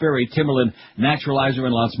 SAS, Sperry, Timberland, Naturalizer,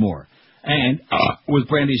 and lots more. And with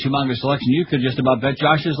Brandy's humongous selection, you could just about bet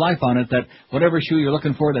Josh's life on it that whatever shoe you're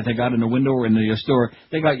looking for that they got in the window or in the store,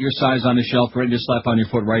 they got your size on the shelf ready to slap on your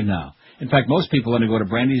foot right now. In fact, most people, when they go to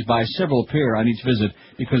Brandy's, buy several pair on each visit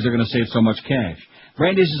because they're going to save so much cash.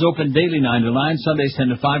 Brandy's is open daily 9 to 9, Sundays 10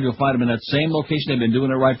 to 5. You'll find them in that same location. They've been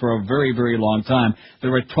doing it right for a very, very long time.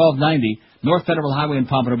 They're at 1290 North Federal Highway in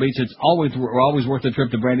Pompano Beach. It's always worth a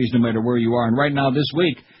trip to Brandy's no matter where you are. And right now, this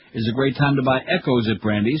week, is a great time to buy Echoes at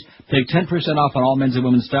Brandy's. Take 10% off on all men's and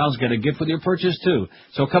women's styles. Get a gift with your purchase, too.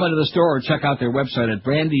 So come into the store or check out their website at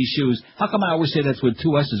Brandy's Shoes. How come I always say that's with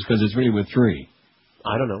 2 S's? Because it's really with 3.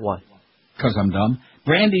 I don't know why. Because I'm dumb.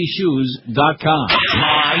 BrandyShoes.com.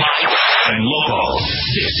 Live and local.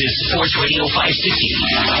 This is Sports Radio 560.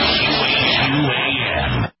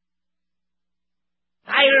 QAM.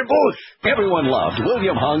 Iron Bush. Everyone loved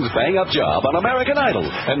William Hung's bang-up job on American Idol.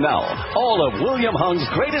 And now, all of William Hung's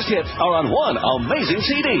greatest hits are on one amazing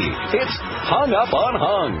CD. It's Hung Up on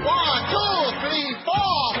Hung. 1, 2, 3,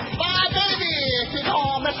 4, my baby. She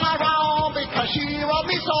don't mess around because she wrote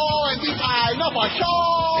me so, and this I know for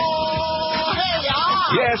sure. Hey,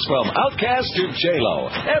 Yes, from Outkast to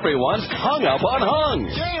J-Lo, everyone's hung up on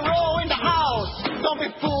Hung. J-Lo in the house. Don't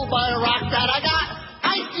be fooled by a rock that I got.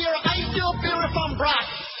 I still feel it from Brock.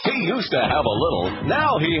 He used to have a little,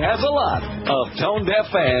 now he has a lot of tone-deaf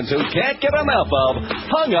fans who can't get enough of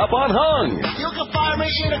Hung Up on Hung. You can find me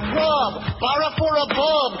in a club, borrow for a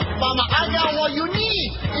bub. Mama, I got what you need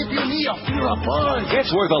if you need a few of fun. It's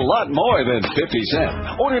worth a lot more than 50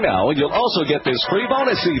 cents. Order now and you'll also get this free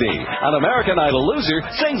bonus CD. An American Idol loser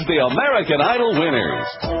sings the American Idol winners.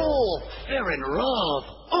 Oh, they're in love.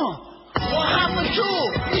 What happened to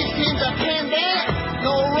these independent?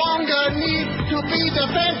 No longer need to be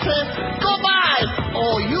defensive. Goodbye.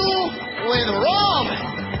 Oh, you went wrong.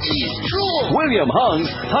 It's true. William Hung's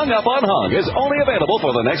Hung Up on Hung is only available for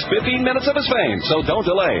the next 15 minutes of his fame, so don't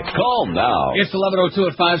delay. Call now. It's 11:02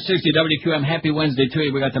 at 560 WQM. Happy Wednesday to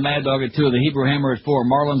you. We got the Mad Dog at 2, the Hebrew Hammer at 4,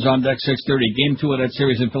 Marlins on deck 6:30. Game 2 of that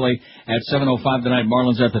series in Philly at 7:05 tonight.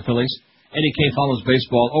 Marlins at the Phillies. Eddie K follows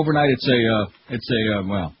baseball. Overnight, it's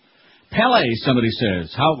a Pele, somebody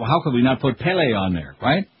says. How could we not put Pele on there,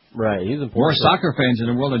 right? Right, he's important. More soccer fans in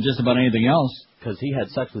the world than just about anything else. Because he had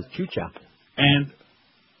sex with Chucha.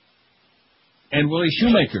 And Willie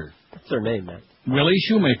Shoemaker. What's their name, man? Willie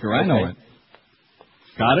Shoemaker, I know it.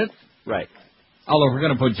 Got it? Right. Although if we're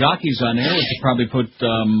going to put jockeys on there, we should probably put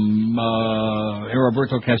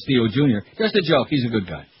Roberto Castillo Jr. Just a joke, he's a good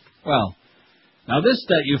guy. Well, now this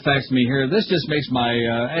that you faxed me here, this just makes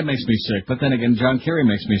it makes me sick. But then again, John Kerry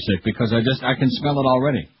makes me sick because I can smell it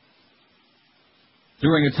already.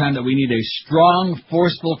 During a time that we need a strong,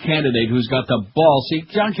 forceful candidate who's got the balls. See,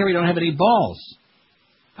 John Kerry don't have any balls.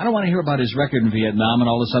 I don't want to hear about his record in Vietnam and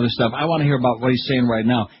all this other stuff. I want to hear about what he's saying right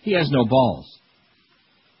now. He has no balls.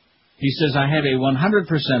 He says, I have a 100%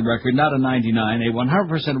 record, not a 99, a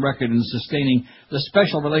 100% record in sustaining the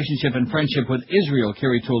special relationship and friendship with Israel,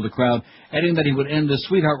 Kerry told the crowd, adding that he would end the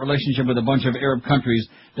sweetheart relationship with a bunch of Arab countries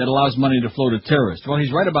that allows money to flow to terrorists. Well,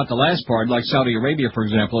 he's right about the last part, like Saudi Arabia, for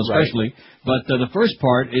example, especially. Right. But the first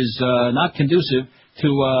part is not conducive to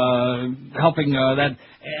helping that.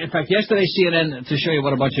 In fact, yesterday CNN, to show you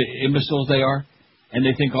what a bunch of imbeciles they are, and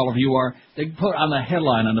they think all of you are, they put on the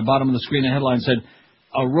headline, on the bottom of the screen, the headline said,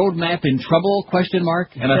 a roadmap in trouble, ?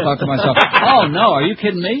 And I thought to myself, oh, no, are you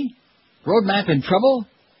kidding me? Roadmap in trouble?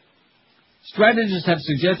 Strategists have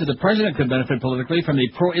suggested the president could benefit politically from the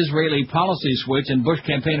pro-Israeli policy switch, and Bush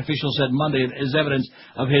campaign officials said Monday it is evidence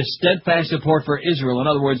of his steadfast support for Israel. In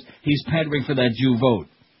other words, he's pandering for that Jew vote.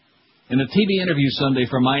 In a TV interview Sunday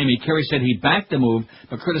from Miami, Kerry said he backed the move,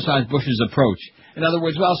 but criticized Bush's approach. In other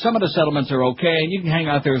words, well, some of the settlements are okay, and you can hang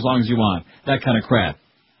out there as long as you want. That kind of crap.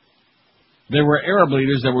 There were Arab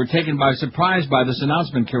leaders that were taken by surprise by this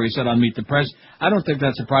announcement, Kerry said on Meet the Press. I don't think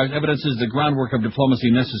that surprise evidences the groundwork of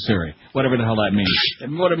diplomacy necessary, whatever the hell that means.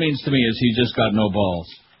 And what it means to me is he's just got no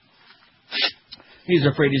balls. He's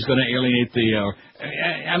afraid he's going to alienate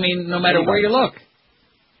no matter where you look.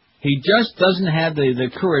 He just doesn't have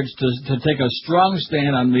the courage to take a strong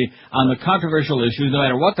stand on the controversial issues, no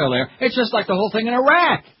matter what they're there. It's just like the whole thing in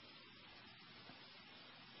Iraq.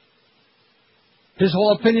 His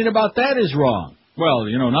whole opinion about that is wrong. Well,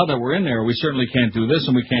 now that we're in there, we certainly can't do this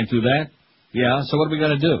and we can't do that. Yeah, so what are we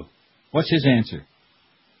going to do? What's his answer?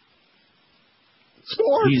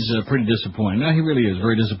 Sports. He's pretty disappointed. No, he really is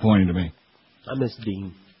very disappointing to me. I miss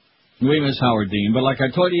Dean. We miss Howard Dean. But like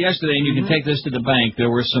I told you yesterday, and you can take this to the bank,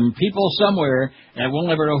 there were some people somewhere, and we'll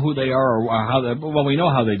never know who they are or how we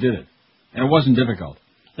know how they did it. And it wasn't difficult.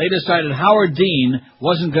 They decided Howard Dean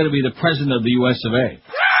wasn't going to be the president of the U.S. of A.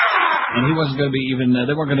 And he wasn't going to be even,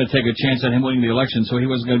 they weren't going to take a chance on him winning the election, so he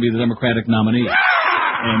wasn't going to be the Democratic nominee.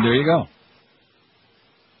 And there you go.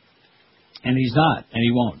 And he's not, and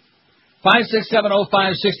he won't.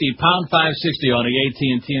 5670560, pound 560 on the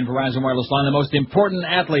AT&T and Verizon Wireless line. The most important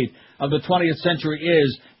athlete of the 20th century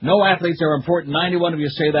is, no athletes are important. 91 of you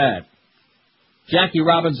say that. Jackie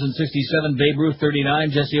Robinson, 67, Babe Ruth,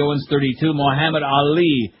 39, Jesse Owens, 32, Muhammad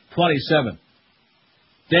Ali, 27.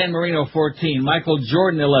 Dan Marino, 14. Michael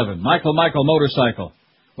Jordan, 11. Michael Motorcycle.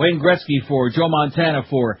 Wayne Gretzky, 4. Joe Montana,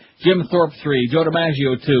 4. Jim Thorpe, 3. Joe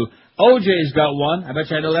DiMaggio, 2. OJ's got 1. I bet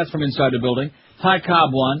you I know that's from inside the building. Ty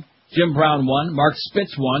Cobb, 1. Jim Brown, 1. Mark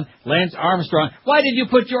Spitz, 1. Lance Armstrong. Why did you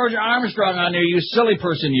put George Armstrong on there, you silly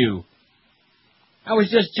person, you? I was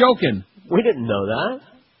just joking. We didn't know that.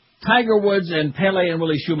 Tiger Woods and Pele and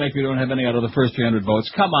Willie Shoemaker don't have any out of the first 300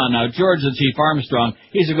 votes. Come on now, George the Chief Armstrong,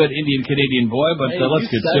 he's a good Indian-Canadian boy, but let's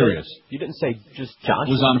get serious. You didn't say just Josh.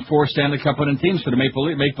 Was on 4 Stanley Cup winning teams for the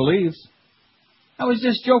make-believes. I was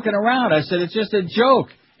just joking around. I said, it's just a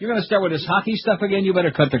joke. You're going to start with this hockey stuff again? You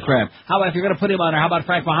better cut the crap. How about if you're going to put him on there, how about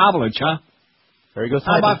Frank Mahovlich, huh? There he goes.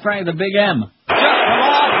 How about Frank, the Big M? Just come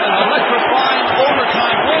off an electrifying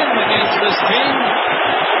overtime win against this team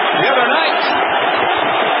the other night.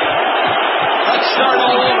 Let's start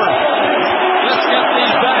all over. Let's get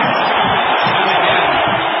these back. And again,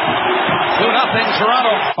 2-0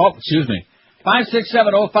 Toronto. Oh, excuse me.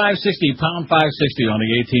 5670560, pound 560 on the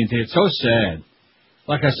AT&T. It's so sad.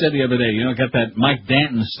 Like I said the other day, got that Mike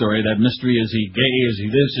Danton story, that mystery, is he gay, is he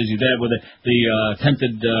this, is he that, with the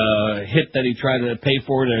attempted hit that he tried to pay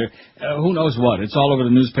for, who knows what. It's all over the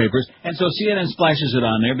newspapers. And so CNN splashes it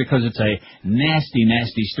on there because it's a nasty,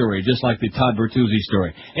 nasty story, just like the Todd Bertuzzi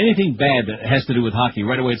story. Anything bad that has to do with hockey,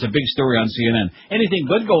 right away it's a big story on CNN. Anything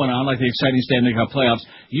good going on, like the exciting Stanley Cup playoffs,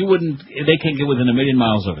 they can't get within a million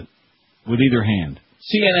miles of it with either hand.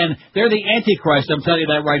 CNN, they're the Antichrist, I'm telling you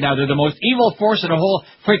that right now. They're the most evil force in the whole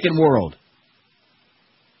freaking world.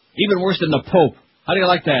 Even worse than the Pope. How do you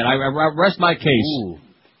like that? I rest my case. Ooh.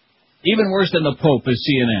 Even worse than the Pope is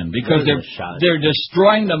CNN, because they're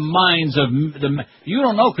destroying the minds of the... You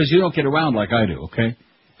don't know because you don't get around like I do, okay?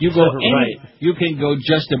 You go Right. You can go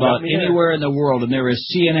just about anywhere in the world, and there is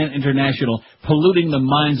CNN International polluting the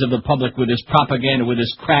minds of the public with this propaganda, with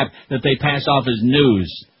this crap that they pass off as news.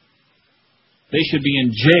 They should be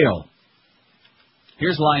in jail.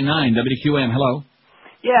 Here's line 9, WQM. Hello.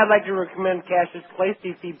 Yeah, I'd like to recommend Cash's Place.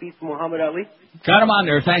 DC beats Muhammad Ali. Got him on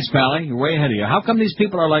there. Thanks, Pally. You're way ahead of you. How come these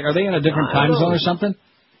people are they in a different time zone or something?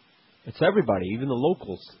 It's everybody, even the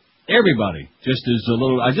locals. Everybody. Just as a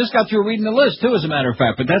little. I just got through reading the list, too, as a matter of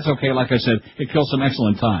fact. But that's okay. Like I said, it kills some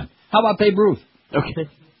excellent time. How about Babe Ruth? Okay.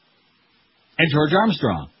 And George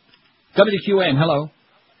Armstrong. WQAM, hello.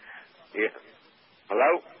 Yeah.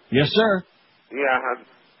 Hello? Yes, sir. Yeah, I'd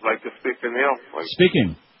like to speak to Neil.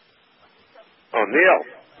 Speaking. Oh, Neil.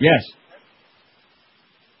 Yes.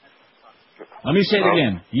 Let me say it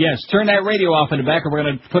again. Yes. Turn that radio off in the back, or we're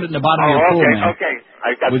going to put it in the bottom of your pool, man. Okay.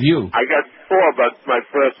 With you. I got 4, but my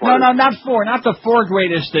first one. No, not 4. Not the 4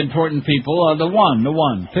 greatest important people. The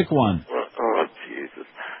one. Pick one. Oh, Jesus.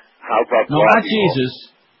 How about No, Bobby not Jesus.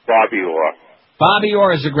 Bobby Orr. Bobby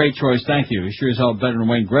Orr is a great choice. Thank you. He sure as hell better than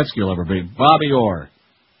Wayne Gretzky will ever be. Bobby Orr.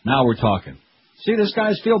 Now we're talking. See, this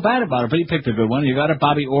guy's feel bad about it, but he picked a good one. You got it,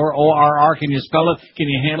 Bobby Orr, O-R-R. Can you spell it? Can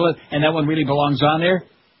you handle it? And that one really belongs on there?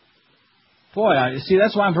 Boy, see,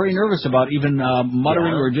 that's why I'm very nervous about even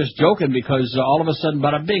muttering or just joking, because all of a sudden,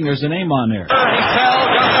 bada bing, there's a name on there. He fell,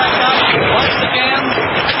 got back up once again.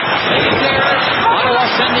 He's there. Ottawa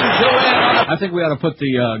sending 2 in. I think we ought to put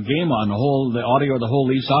the game on, the audio of the whole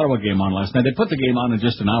Leafs Ottawa game on last night. They put the game on in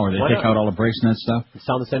just an hour. They take out all the breaks and that stuff. It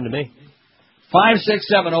sounded the same to me.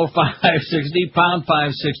 5670560, pound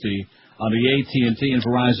 560 on the AT&T and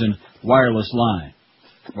Verizon wireless line.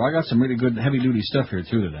 Well, I got some really good heavy-duty stuff here,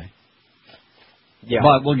 too, today. Yeah.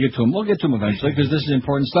 But we'll get to them. We'll get to them eventually, because this is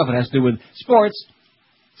important stuff. It has to do with sports.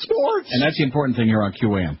 And that's the important thing here on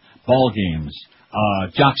QAM. Ball games,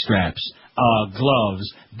 jock straps,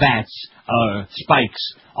 gloves, bats,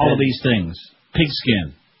 spikes, all of these things.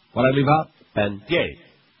 Pigskin. What did I leave out? Ben. Gay.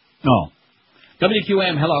 No.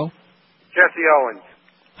 WQAM, hello. Jesse Owens.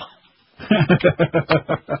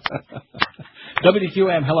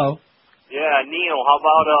 WQAM, hello. Yeah, Neil, how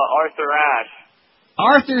about Arthur Ashe?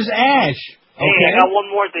 Arthur's Ashe. Hey, Okay. I got one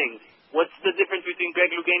more thing. What's the difference between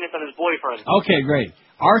Greg Louganis and his boyfriend? Okay, great.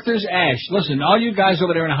 Arthur's Ashe. Listen, all you guys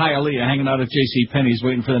over there in Hialeah hanging out at J.C. Penney's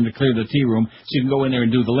waiting for them to clear the tea room so you can go in there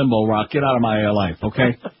and do the limbo rock. Get out of my life,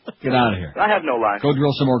 okay? Get out of here. I have no life. Go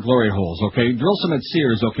drill some more glory holes, okay? Drill some at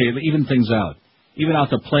Sears, okay? Even things out. Even out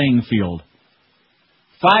the playing field.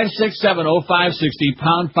 5670560,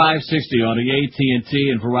 pound 560 on the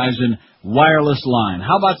AT&T and Verizon wireless line.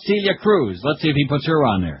 How about Celia Cruz? Let's see if he puts her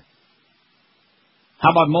on there.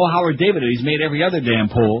 How about Mo Howard David? He's made every other damn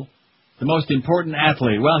poll. The most important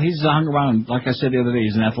athlete. Well, he's hung around, like I said the other day,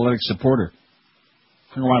 he's an athletic supporter.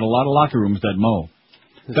 Hung around a lot of locker rooms, that Mo.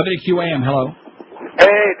 WQAM, hello.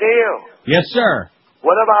 Hey, Neil. Yes, sir.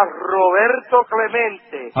 What about Roberto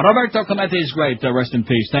Clemente? Roberto Clemente is great. Rest in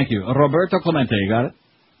peace. Thank you. Roberto Clemente, you got it?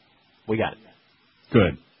 We got it.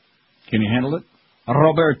 Good. Can you handle it?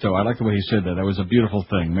 Roberto. I like the way he said that. That was a beautiful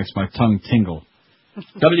thing. Makes my tongue tingle.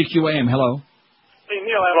 WQAM, hello. Hey,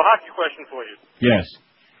 Neil, I have a hockey question for you. Yes.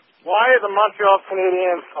 Why are the Montreal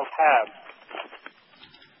Canadiens of Habs?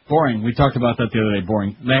 Boring. We talked about that the other day.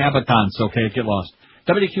 Boring. Les Habitants. Okay, get lost.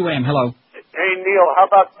 WQAM, hello. Hey, Neil, how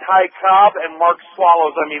about Ty Cobb and Mark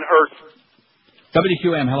Swallows, Earth?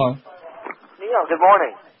 WQAM, hello. Neil, good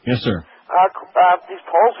morning. Yes, sir. These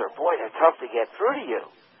polls are, they're tough to get through to you.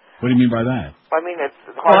 What do you mean by that? I mean, it's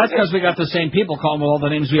hard. Well, that's because we got the same people calling with all the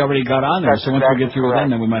names we already got on there. That's So once we get through with correct.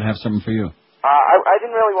 them, then we might have something for you. I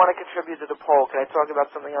didn't really want to contribute to the poll. Can I talk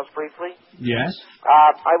about something else briefly? Yes?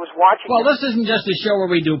 I was watching... Well, this isn't just a show where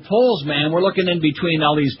we do polls, man. We're looking in between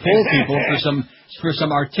all these poll people for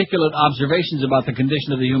some articulate observations about the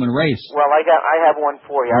condition of the human race. Well, I have one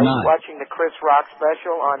for you. Or I was not. watching the Chris Rock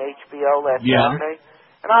special on HBO last Yeah. Saturday,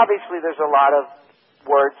 and obviously there's a lot of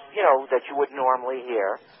words, that you wouldn't normally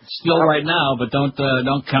hear. Still right now, but don't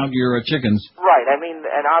count your chickens. Right. I mean,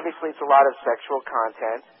 and obviously it's a lot of sexual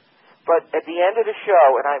content. But at the end of the show,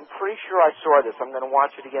 and I'm pretty sure I saw this, I'm going to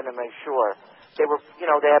watch it again to make sure, they were,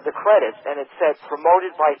 they had the credits, and it said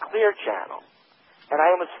promoted by Clear Channel. And I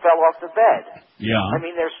almost fell off the bed. Yeah. I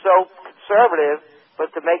mean, they're so conservative, but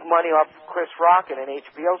to make money off Chris Rock in an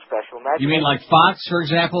HBO special. Imagine You mean like Fox, for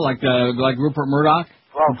example, like Rupert Murdoch?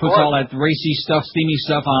 Well, who puts all that racy stuff, steamy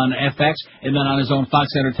stuff on FX, and then on his own Fox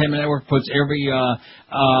Entertainment Network puts every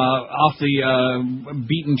off the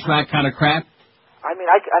beaten track kind of crap. I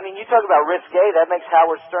mean, you talk about risque. That makes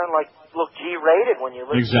Howard Stern look G-rated when you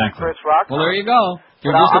listen to Chris Rock. Well, there you go.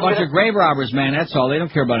 They're just a bunch of grave robbers, man. That's all. They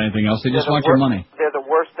don't care about anything else. They just want your money. They're the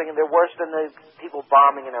worst thinking they're worse than the people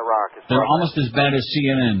bombing in Iraq. They're almost as bad as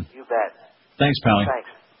CNN. You bet. Thanks, Pally. Thanks.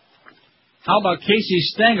 How about Casey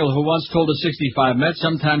Stengel, who once told a 65 Mets,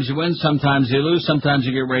 sometimes you win, sometimes you lose, sometimes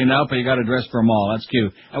you get rained out, but you got to dress for them all. That's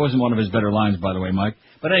cute. That wasn't one of his better lines, by the way, Mike.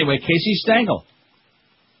 But anyway, Casey Stengel.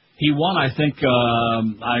 He won, I think,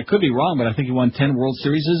 I could be wrong, but I think he won 10 World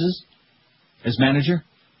Series as manager.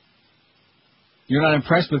 You're not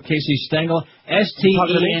impressed with Casey Stengel?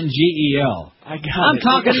 Stengel. I'm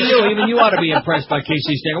talking to you. Even you ought to be impressed by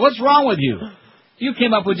Casey Stengel. What's wrong with you? You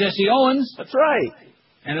came up with Jesse Owens. That's right.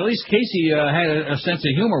 And at least Casey had a sense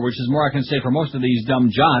of humor, which is more I can say for most of these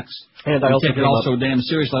dumb jocks. And I also take it all so damn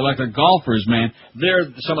seriously, like the golfers, man. They're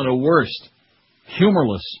some of the worst.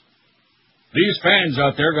 Humorless. These fans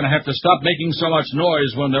out there are going to have to stop making so much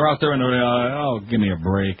noise when they're out there and oh, give me a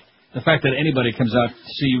break. The fact that anybody comes out to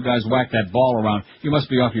see you guys whack that ball around, you must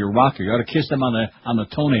be off your rocker. You ought to kiss them on the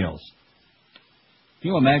toenails.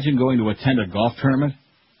 Can you imagine going to attend a golf tournament?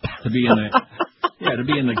 To be in the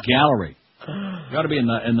gallery. You ought to be in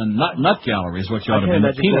the nut gallery is what you ought to be in.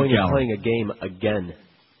 The peanut gallery. Playing a game again.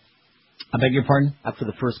 I beg your pardon? After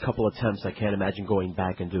the first couple attempts, I can't imagine going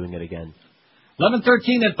back and doing it again.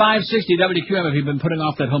 11:13 at 560 WQM. Have you been putting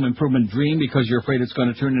off that home improvement dream because you're afraid it's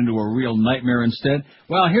going to turn into a real nightmare instead?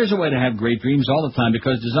 Well, here's a way to have great dreams all the time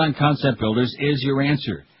because Design Concept Builders is your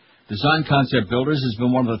answer. Design Concept Builders has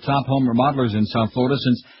been one of the top home remodelers in South Florida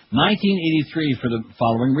since 1983 for the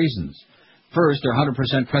following reasons. First, their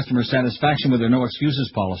 100% customer satisfaction with their no excuses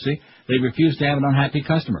policy. They refuse to have an unhappy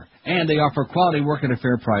customer. And they offer quality work at a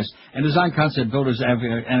fair price. And Design Concept Builders have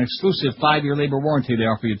an exclusive 5-year labor warranty they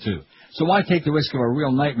offer you too. So why take the risk of a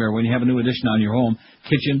real nightmare when you have a new addition on your home,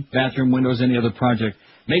 kitchen, bathroom, windows, any other project?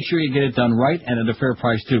 Make sure you get it done right and at a fair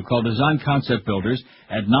price too. Call Design Concept Builders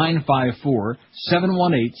at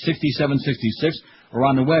 954-718-6766 or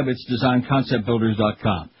on the web it's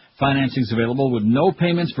designconceptbuilders.com. Financing's available with no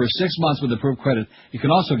payments for 6 months with approved credit. You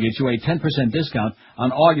can also get you a 10% discount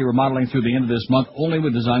on all your remodeling through the end of this month only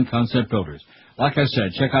with Design Concept Builders. Like I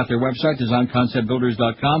said, check out their website,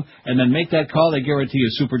 designconceptbuilders.com, and then make that call. They guarantee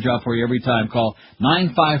a super job for you every time. Call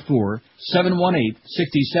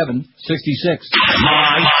 954-718-6766.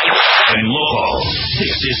 Live and local. This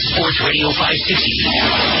is Sports Radio 560.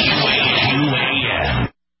 QAM.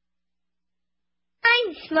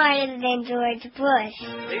 I'm smarter than George Bush.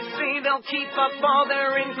 They say they'll keep up all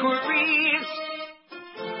their inquiries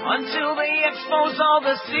until they expose all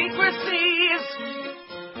the secrecies.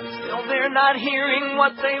 Still, they're not hearing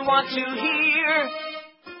what they want to hear,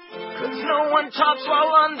 'cause no one talks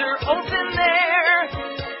while under oath in there.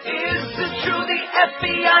 Is it true the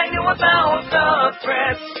FBI knew about the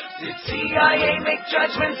threats? Did CIA make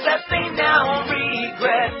judgments that they now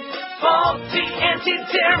regret? Faulty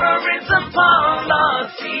anti-terrorism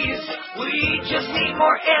policies. We just need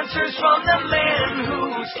more answers from the man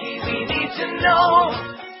who's key. We need to know.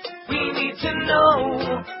 We need to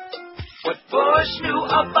know. What Bush knew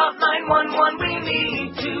about 911, we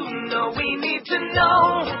need to know. We need to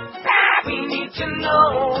know. We need to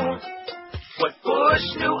know. What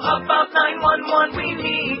Bush knew about 911, we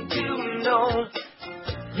need to know.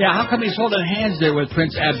 Yeah, how come he's holding hands there with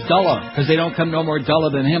Prince Abdullah? Because they don't come no more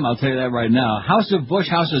duller than him, I'll tell you that right now. House of Bush,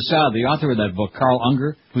 House of Saud, the author of that book, Carl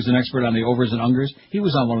Unger, who's an expert on the overs and unders, he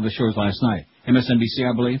was on one of the shows last night. MSNBC,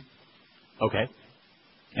 I believe. Okay.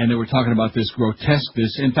 And they were talking about this grotesque,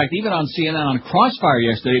 in fact, even on CNN, on Crossfire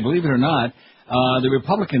yesterday, believe it or not, the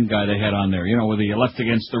Republican guy they had on there, you know, with the left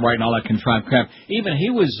against the right and all that contrived crap, even he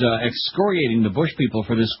was excoriating the Bush people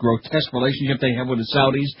for this grotesque relationship they have with the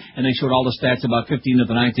Saudis, and they showed all the stats about 15 of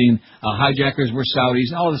the 19 hijackers were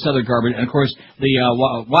Saudis, and all this other garbage, and of course, the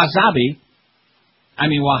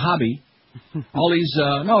Wahhabi, all these,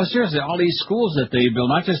 no, seriously, all these schools that they build,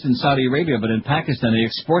 not just in Saudi Arabia, but in Pakistan, they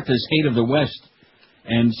export this hate of the West.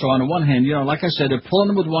 And so on the one hand, you know, like I said, they're pulling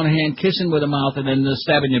them with one hand, kissing with the mouth, and then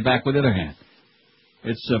stabbing you back with the other hand.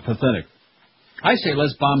 It's pathetic. I say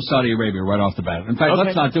let's bomb Saudi Arabia right off the bat. In fact,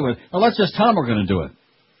 let's not do it. Well, let's just tell them we're going to do it.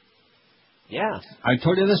 Yeah. I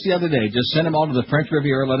told you this the other day. Just send them all to the French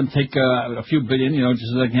Riviera, let them take a few billion, you know, just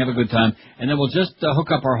so they can have a good time, and then we'll just hook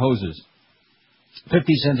up our hoses.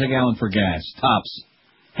 50 cents a gallon for gas, tops.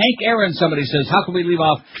 Hank Aaron, somebody says, how can we leave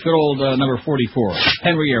off good old number 44?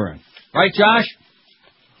 Henry Aaron. Right, Josh?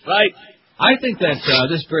 Right. I think that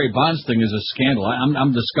this Barry Bonds thing is a scandal.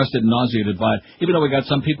 I'm disgusted and nauseated by it. Even though we got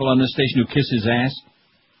some people on this station who kiss his ass.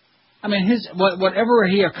 I mean, whatever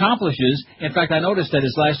he accomplishes. In fact, I noticed that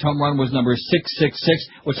his last home run was number 666,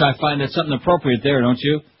 which I find that's something appropriate there, don't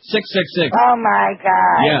you? 666. Oh my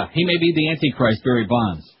God. Yeah, he may be the Antichrist, Barry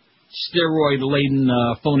Bonds. Steroid-laden,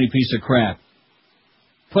 phony piece of crap.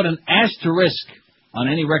 Put an asterisk on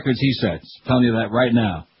any records he sets. I'm telling you that right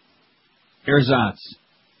now. Ersatz.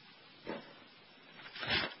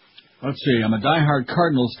 Let's see, I'm a diehard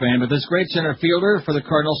Cardinals fan, but this great center fielder for the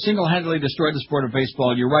Cardinals single-handedly destroyed the sport of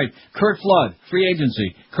baseball. You're right. Curt Flood, free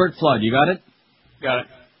agency. Curt Flood, you got it? Got it.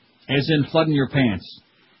 As in flooding your pants.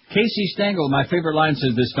 Casey Stengel, my favorite line,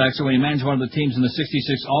 says this fact, so when he managed one of the teams in the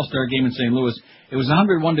 66 All-Star game in St. Louis, it was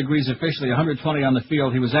 101 degrees officially, 120 on the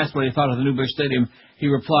field. He was asked what he thought of the new Busch Stadium. He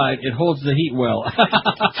replied, it holds the heat well.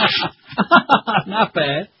 Not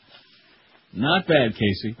bad. Not bad,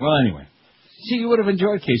 Casey. Well, anyway. See, you would have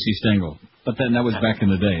enjoyed Casey Stengel, but then that was back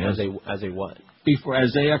in the day. As a what? Before,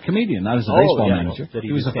 as a comedian, not as a baseball manager.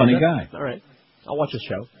 He was a funny guy. All right. I'll watch his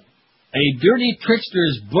show. A dirty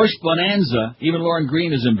trickster's Bush bonanza. Even Lauren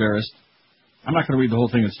Green is embarrassed. I'm not going to read the whole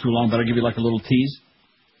thing. It's too long, but I'll give you like a little tease.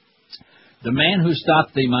 The man who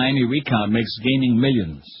stopped the Miami recount makes gaming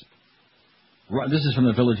millions. This is from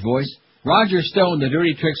the Village Voice. Roger Stone, the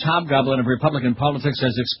dirty tricks hobgoblin of Republican politics,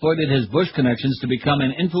 has exploited his Bush connections to become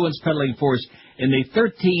an influence-peddling force in the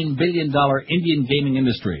 $13 billion Indian gaming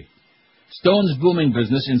industry. Stone's booming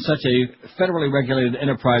business in such a federally regulated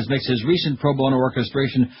enterprise makes his recent pro bono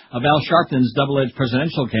orchestration of Al Sharpton's double-edged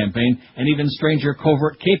presidential campaign an even stranger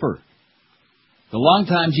covert caper. The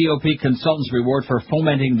longtime GOP consultant's reward for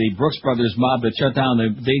fomenting the Brooks Brothers mob that shut down the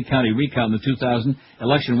Dade County recount in the 2000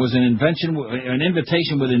 election was an invitation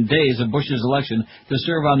within days of Bush's election to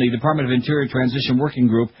serve on the Department of Interior Transition Working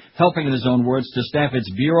Group, helping, in his own words, to staff its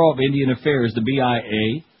Bureau of Indian Affairs, the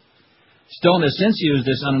BIA. Stone has since used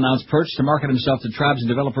this unannounced perch to market himself to tribes and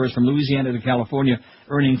developers from Louisiana to California,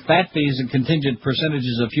 earning fat fees and contingent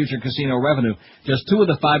percentages of future casino revenue. Just 2 of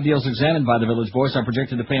the 5 deals examined by the Village Voice are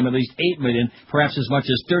projected to pay him at least $8 million, perhaps as much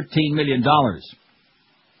as $13 million.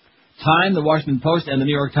 Time, the Washington Post, and the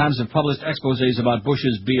New York Times have published exposés about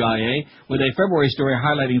Bush's BIA, with a February story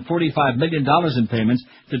highlighting $45 million in payments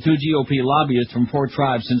to 2 GOP lobbyists from 4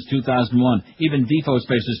 tribes since 2001. Even Defoe's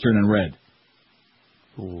face is turning red.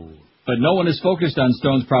 Ooh. But no one is focused on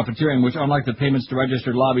Stone's profiteering, which, unlike the payments to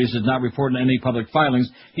registered lobbyists, is not reported in any public filings.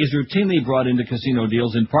 He is routinely brought into casino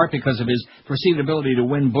deals, in part because of his perceived ability to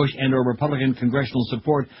win Bush and or Republican congressional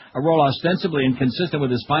support, a role ostensibly inconsistent with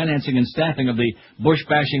his financing and staffing of the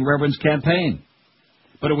Bush-bashing Reverend's campaign.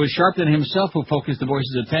 But it was Sharpton himself who focused the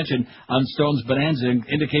Voice's attention on Stone's bonanza,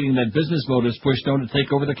 indicating that business motives pushed Stone to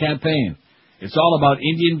take over the campaign. It's all about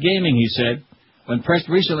Indian gaming, he said. When pressed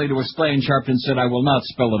recently to explain, Sharpton said, I will not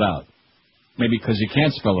spell it out. Maybe because he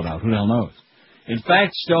can't spell it out. Who the hell knows? In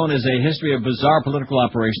fact, Stone has a history of bizarre political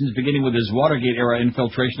operations, beginning with his Watergate-era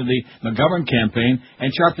infiltration of the McGovern campaign,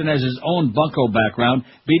 and Sharpton has his own bunco background,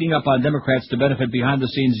 beating up on Democrats to benefit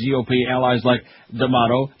behind-the-scenes GOP allies like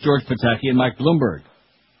D'Amato, George Pataki, and Mike Bloomberg.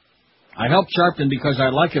 I helped Sharpton because I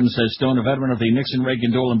like him, says Stone, a veteran of the Nixon,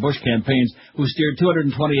 Reagan, Dole, and Bush campaigns, who steered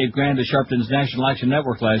 $228,000 to Sharpton's National Action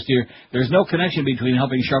Network last year. There's no connection between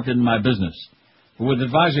helping Sharpton and my business. With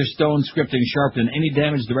advisor Stone scripting Sharpton, any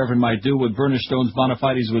damage the Reverend might do would burnish Stone's bona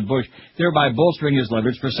fides with Bush, thereby bolstering his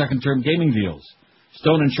leverage for second-term gaming deals.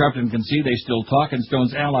 Stone and Sharpton concede they still talk, and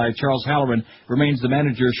Stone's ally, Charles Halloran, remains the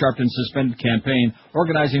manager of Sharpton's suspended campaign,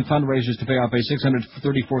 organizing fundraisers to pay off a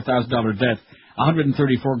 $634,000 debt,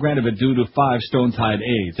 $134,000 of it due to 5 Stone-tied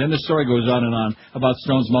aides. And the story goes on and on about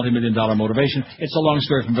Stone's multi-million-dollar motivation. It's a long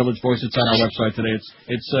story from Village Voice. It's on our website today.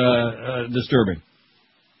 It's disturbing.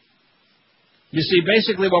 You see,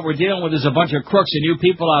 basically what we're dealing with is a bunch of crooks, and you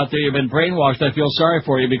people out there, you've been brainwashed. I feel sorry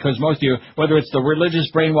for you, because most of you, whether it's the religious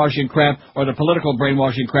brainwashing crap or the political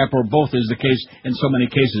brainwashing crap, or both is the case in so many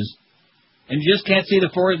cases. And you just can't see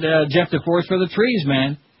Jeff the forest for the trees,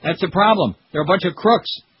 man. That's the problem. They're a bunch of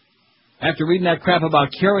crooks. After reading that crap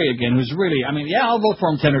about Kerry again, who's really, I'll vote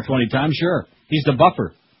for him 10 or 20 times, sure. He's the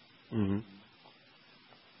buffer. Mm-hmm.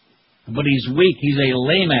 But he's weak. He's a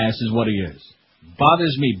lame ass is what he is.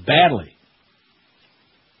 Bothers me badly.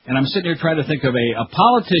 And I'm sitting here trying to think of a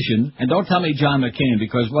politician, and don't tell me John McCain,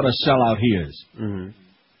 because what a sellout he is. Mm-hmm.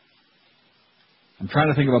 I'm trying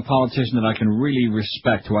to think of a politician that I can really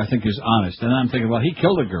respect, who I think is honest. And I'm thinking, well, he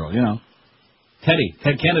killed a girl, Ted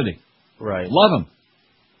Kennedy. Right. Love him.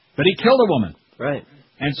 But he killed a woman. Right.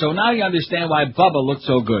 And so now you understand why Bubba looked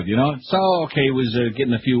so good, So, okay, he was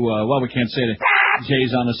getting a few, we can't say the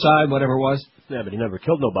J's on the side, whatever it was. Yeah, but he never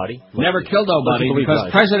killed nobody. Never killed nobody, because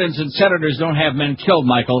presidents and senators don't have men killed,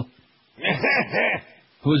 Michael.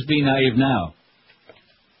 Who's being naive now?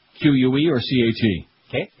 QUE or CHE?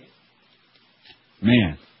 Okay.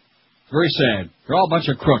 Man, very sad. They're all a bunch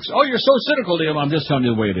of crooks. Oh, you're so cynical, Liam. I'm just telling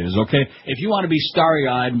you the way it is, okay? If you want to be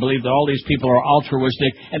starry-eyed and believe that all these people are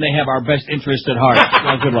altruistic and they have our best interest at heart,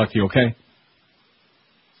 well, good luck to you, okay?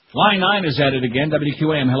 Line 9 is at it again.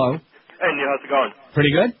 WQAM, hello. Hey, Neil, How's it going?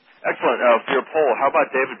 Pretty good. Excellent. For your poll, how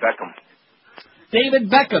about David Beckham?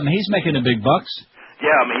 David Beckham, he's making the big bucks.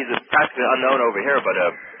 Yeah, I mean, he's practically unknown over here, but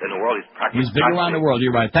in the world, he's practically... He's big around the world,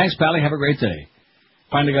 you're right. Thanks, Pally. Have a great day.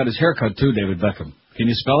 Finally got his haircut, too, David Beckham. Can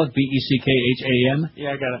you spell it? B-E-C-K-H-A-M?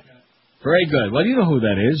 Yeah, I got it. Very good. Well, you know who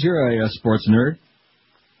that is. You're a sports nerd.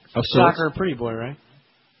 Of sorts. Soccer pretty boy, right?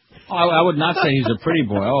 Oh, I would not say he's a pretty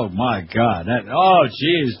boy. Oh, my God.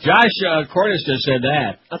 Jeez. Josh Cordes just said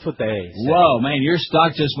that. That's what they said. Whoa, man, your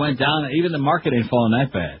stock just went down. Even the market ain't falling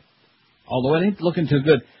that bad. Although it ain't looking too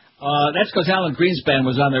good. That's because Alan Greenspan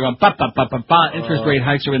was on there going, ba, ba, ba, ba, ba. Interest rate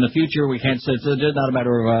hikes are in the future. We can't say it's just not a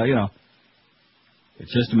matter of,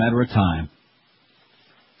 it's just a matter of time.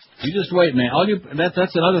 You just wait, man.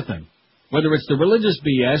 That's another thing. Whether it's the religious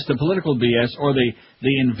BS, the political BS, or the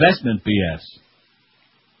investment BS.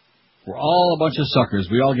 We're all a bunch of suckers.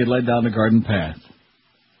 We all get led down the garden path.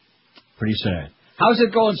 Pretty sad. How's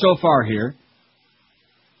it going so far here?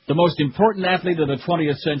 The most important athlete of the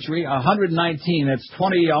 20th century, 119. That's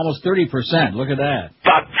 20, almost 30%. Look at that.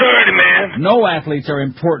 About 30, man. No athletes are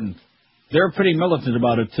important. They're pretty militant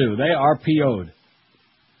about it, too. They are PO'd.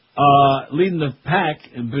 Leading the pack,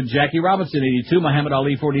 Jackie Robinson, 82. Muhammad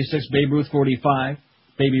Ali, 46. Babe Ruth, 45.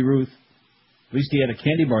 Baby Ruth. At least he had a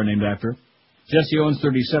candy bar named after. Jesse Owens,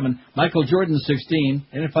 37. Michael Jordan, 16.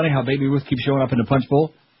 Isn't it funny how Baby Ruth keeps showing up in the punch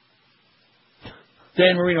bowl?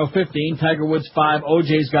 Dan Marino, 15. Tiger Woods, 5.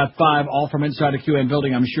 OJ's got 5, all from inside the QM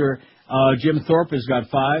building, I'm sure. Jim Thorpe has got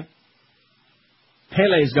 5.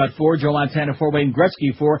 Pele's got 4. Joe Montana, 4. Wayne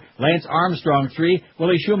Gretzky, 4. Lance Armstrong, 3.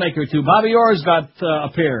 Willie Shoemaker, 2. Bobby Orr's got a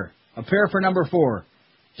pair. A pair for number 4.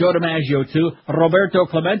 Joe DiMaggio, 2. Roberto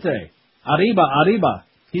Clemente. Arriba.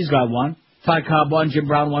 He's got 1. Ty Cobb, 1. Jim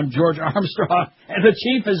Brown, 1. George Armstrong. And the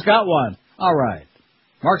Chief has got 1. All right.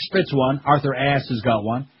 Mark Spitz, 1. Arthur Ashe has got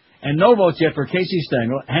 1. And no votes yet for Casey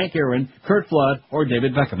Stengel, Hank Aaron, Kurt Flood, or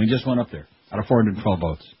David Beckham. He just went up there out of 412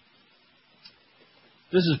 votes.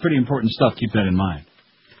 This is pretty important stuff. Keep that in mind.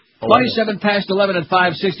 27 past 11 at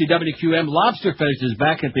 560 WQM. Lobster Fest is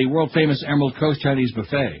back at the world-famous Emerald Coast Chinese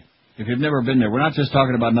Buffet. If you've never been there, we're not just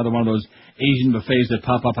talking about another one of those Asian buffets that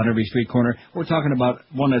pop up on every street corner. We're talking about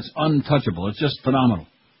one that's untouchable. It's just phenomenal.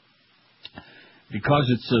 Because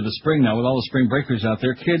it's the spring now, with all the spring breakers out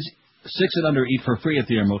there, kids 6 and under eat for free at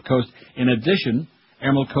the Emerald Coast. In addition,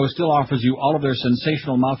 Emerald Coast still offers you all of their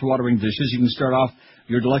sensational mouth-watering dishes. You can start off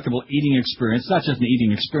your delectable eating experience. It's not just an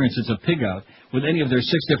eating experience, it's a pig out with any of their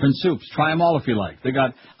 6 different soups. Try them all if you like. They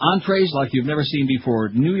got entrees like you've never seen before.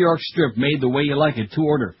 New York strip made the way you like it, to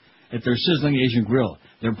order at their sizzling Asian grill.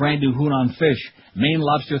 Their brand new Hunan fish, Maine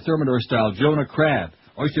lobster thermidor style, Jonah crab,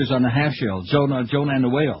 oysters on the half shell, Jonah and the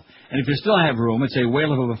whale. And if you still have room, it's a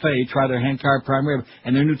whale of a buffet. Try their hand-carved prime rib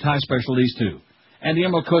and their new Thai specialties, too. And the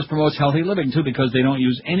Emerald Coast promotes healthy living, too, because they don't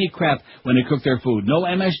use any crap when they cook their food. No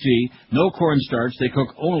MSG, no cornstarch. They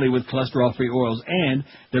cook only with cholesterol-free oils. And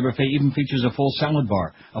their buffet even features a full salad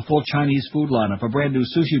bar, a full Chinese food lineup, a brand new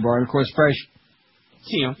sushi bar, and, of course, fresh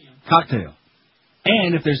cocktail.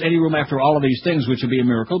 And if there's any room after all of these things, which would be a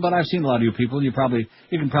miracle, but I've seen a lot of you people, you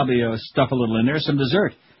can probably stuff a little in there, some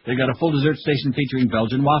dessert. They got a full dessert station featuring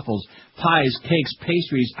Belgian waffles, pies, cakes,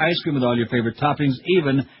 pastries, ice cream with all your favorite toppings,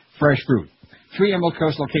 even fresh fruit. 3 Emerald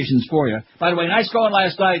Coast locations for you. By the way, nice going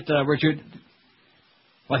last night, Richard.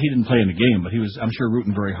 Well, he didn't play in the game, but he was, I'm sure,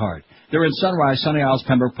 rooting very hard. They're in Sunrise, Sunny Isles,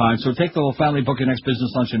 Pembroke Pines, so take the whole family, book your next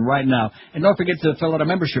business luncheon right now. And don't forget to fill out a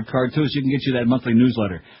membership card, too, so you can get you that monthly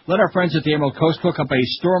newsletter. Let our friends at the Emerald Coast cook up a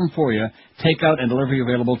storm for you. Takeout and delivery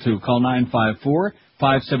available, too. Call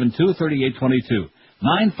 954-572-3822.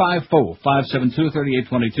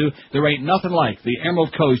 954-572-3822. There ain't nothing like the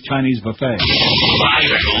Emerald Coast Chinese Buffet. Live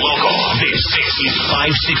and local. This is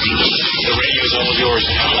 560. The radio's all yours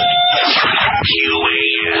now.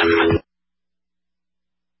 QAM.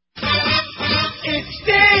 It's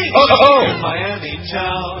Dave in Miami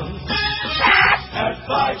town at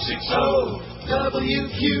 560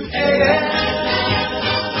 WQAM.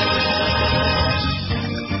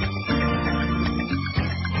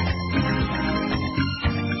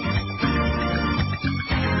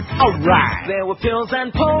 Alright. There were pills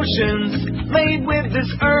and potions made with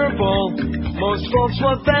this herbal. Most folks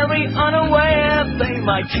were very unaware they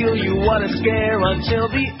might kill you. What a scare until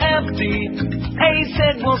the FDA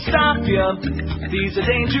said will stop you. These are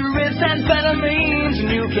dangerous amphetamines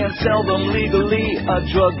and you can't sell them legally. A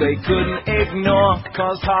drug they couldn't ignore,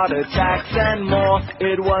 caused heart attacks and more.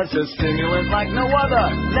 It was a stimulant like no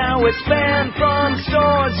other. Now it's banned from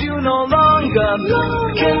stores. You no longer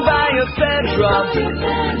can buy a Fedra.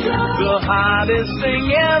 The hottest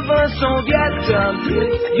thing ever sold yet done.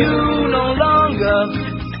 You no longer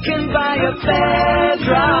can buy a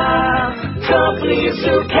Fedra. Companies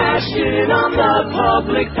who cashed in on the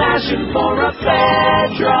public passion for a fair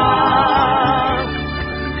drop.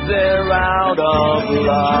 They're out of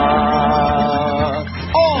luck.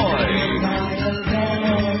 Oi!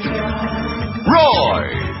 Roy!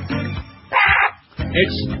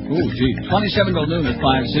 It's, 27 till noon at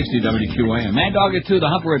 560 WQAM. Mad Dog at 2, the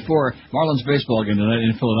Humper at 4. Marlins baseball game tonight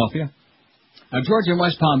in Philadelphia. George in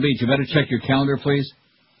West Palm Beach, you better check your calendar, please.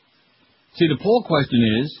 See, the poll question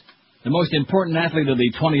is, the most important athlete of the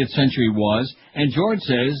 20th century was, and George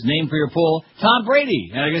says, name for your poll, Tom Brady.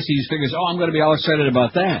 And I guess he figures, I'm going to be all excited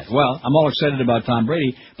about that. Well, I'm all excited about Tom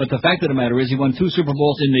Brady, but the fact of the matter is he won 2 Super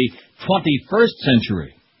Bowls in the 21st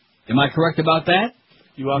century. Am I correct about that?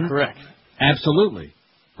 You are correct. Absolutely.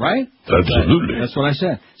 Right? Absolutely. That's what I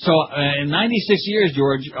said. So, in 96 years,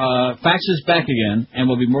 George, fax is back again, and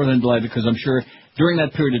we'll be more than delighted because I'm sure during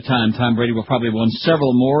that period of time, Tom Brady will probably have won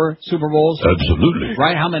several more Super Bowls. Absolutely.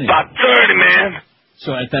 Right? How many? About 30, man.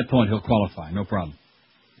 So at that point, he'll qualify. No problem.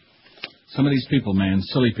 Some of these people, man,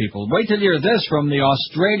 silly people. Wait till you hear this from the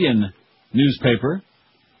Australian newspaper.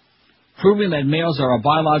 Proving that males are a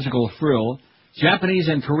biological frill, Japanese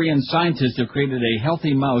and Korean scientists have created a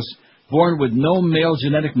healthy mouse born with no male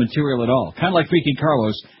genetic material at all. Kind of like Freaky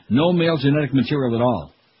Carlos, no male genetic material at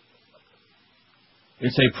all.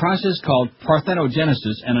 It's a process called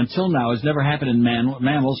parthenogenesis, and until now has never happened in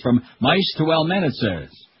mammals from mice to men, it says.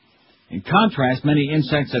 In contrast, many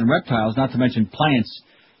insects and reptiles, not to mention plants,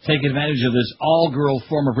 take advantage of this all-girl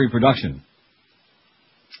form of reproduction.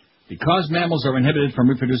 Because mammals are inhibited from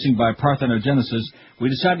reproducing by parthenogenesis, we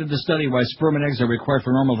decided to study why sperm and eggs are required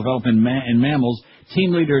for normal development in mammals.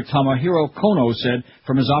 Team leader Tomohiro Kono said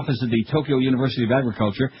from his office at the Tokyo University of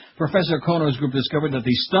Agriculture. Professor Kono's group discovered that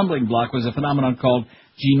the stumbling block was a phenomenon called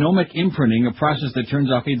genomic imprinting, a process that turns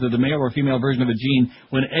off either the male or female version of a gene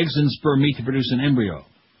when eggs and sperm meet to produce an embryo.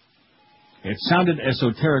 It sounded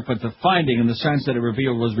esoteric, but the finding and the science that it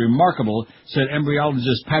revealed was remarkable, said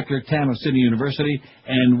embryologist Patrick Tam of Sydney University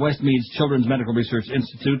and Westmead's Children's Medical Research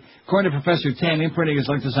Institute. According to Professor Tam, imprinting is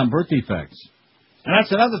linked to some birth defects. And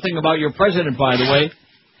that's another thing about your president, by the way.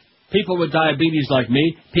 People with diabetes like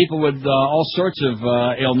me, people with all sorts of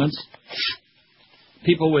ailments,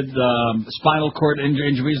 people with spinal cord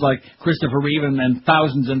injuries like Christopher Reeve and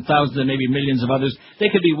thousands and maybe millions of others, they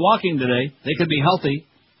could be walking today, they could be healthy.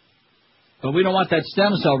 But we don't want that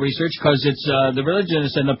stem cell research because it's the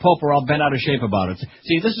religionists and the Pope are all bent out of shape about it.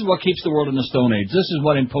 See, this is what keeps the world in the Stone Age. This is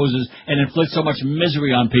what imposes and inflicts so much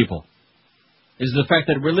misery on people, is the fact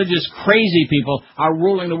that religious, crazy people are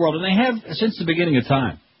ruling the world. And they have since the beginning of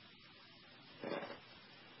time.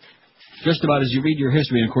 Just about as you read your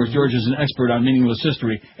history, and of course George is an expert on meaningless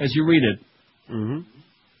history, as you read it. Mm-hmm.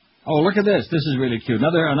 Oh, look at this. This is really cute.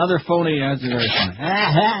 Another phony. That's very funny.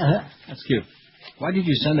 That's cute. Why did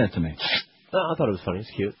you send that to me? I thought it was funny.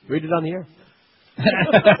 It's cute. Read it on the air.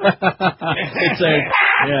 It's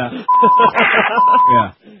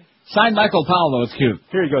yeah. Signed Michael Powell, though. It's cute.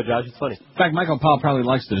 Here you go, Josh. It's funny. In fact, Michael Powell probably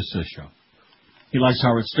likes this show. He likes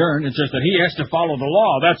Howard Stern. It's just that he has to follow the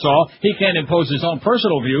law. That's all. He can't impose his own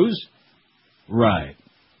personal views. Right.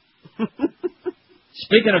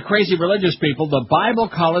 Speaking of crazy religious people, the Bible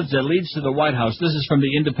college that leads to the White House. This is from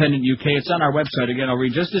the Independent UK. It's on our website. Again, I'll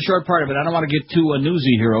read just a short part of it. I don't want to get too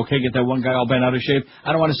newsy here, okay? Get that one guy all bent out of shape.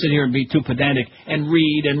 I don't want to sit here and be too pedantic and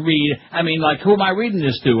read. I mean, like, who am I reading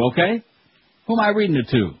this to, okay? Who am I reading it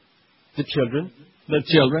to? The children. The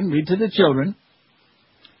children. Read to the children.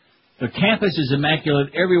 The campus is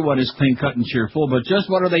immaculate. Everyone is clean-cut and cheerful. But just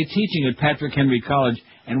what are they teaching at Patrick Henry College?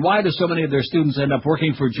 And why do so many of their students end up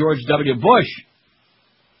working for George W. Bush?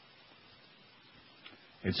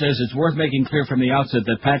 It says it's worth making clear from the outset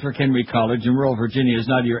that Patrick Henry College in rural Virginia is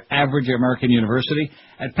not your average American university.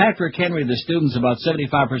 At Patrick Henry, the students, about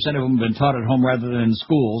 75% of whom have been taught at home rather than in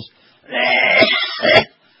schools,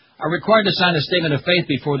 are required to sign a statement of faith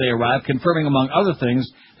before they arrive, confirming, among other things,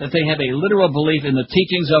 that they have a literal belief in the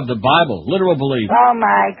teachings of the Bible. Literal belief. Oh,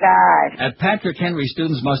 my God. At Patrick Henry,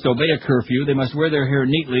 students must obey a curfew, they must wear their hair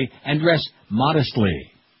neatly, and dress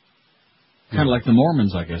modestly. Kind of like the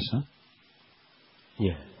Mormons, I guess, huh?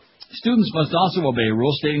 Yeah. Students must also obey a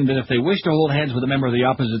rule stating that if they wish to hold hands with a member of the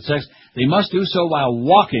opposite sex, they must do so while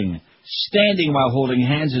walking. Standing while holding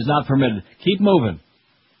hands is not permitted. Keep moving.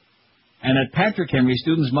 And at Patrick Henry,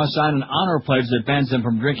 students must sign an honor pledge that bans them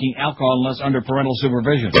from drinking alcohol unless under parental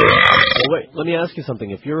supervision. Oh, wait, let me ask you something.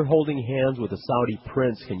 If you're holding hands with a Saudi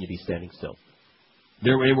prince, can you be standing still?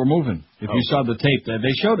 They were moving. If you saw the tape,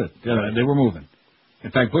 they showed it. They were moving. In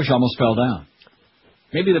fact, Bush almost fell down.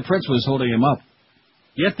 Maybe the prince was holding him up.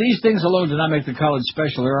 Yet these things alone do not make the college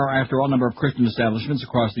special. There are, after all, a number of Christian establishments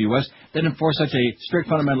across the U.S. that enforce such a strict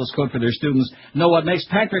fundamentalist code for their students. No, what makes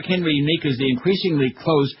Patrick Henry unique is the increasingly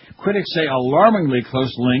close, critics say alarmingly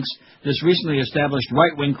close links this recently established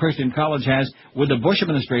right-wing Christian college has with the Bush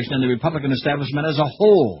administration and the Republican establishment as a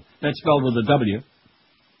whole. That's spelled with a W,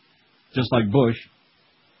 just like Bush.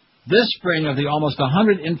 This spring, of the almost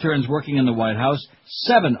 100 interns working in the White House,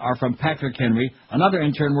 7 are from Patrick Henry. Another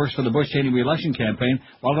intern works for the Bush-Cheney re-election campaign,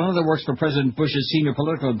 while another works for President Bush's senior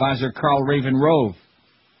political advisor, Karl Raven Rove.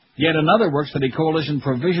 Yet another works for the Coalition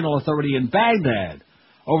Provisional Authority in Baghdad.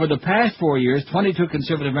 Over the past 4 years, 22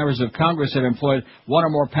 conservative members of Congress have employed one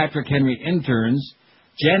or more Patrick Henry interns.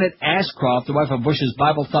 Janet Ashcroft, the wife of Bush's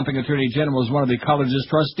Bible-thumping Attorney General, is one of the college's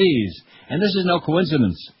trustees. And this is no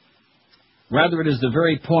coincidence. Rather, it is the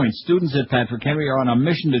very point. Students at Patrick Henry are on a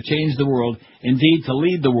mission to change the world, indeed to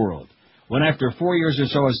lead the world. When after 4 years or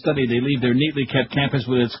so of study they leave their neatly kept campus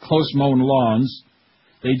with its close-mown lawns,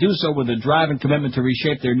 they do so with a drive and commitment to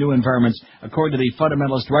reshape their new environments according to the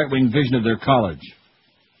fundamentalist right-wing vision of their college.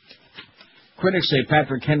 Critics say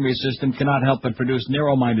Patrick Henry's system cannot help but produce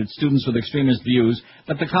narrow-minded students with extremist views,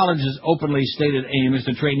 but the college's openly stated aim is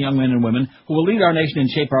to train young men and women who will lead our nation and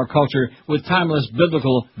shape our culture with timeless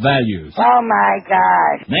biblical values. Oh, my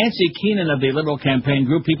God. Nancy Keenan of the Liberal Campaign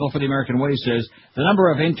Group People for the American Way says, the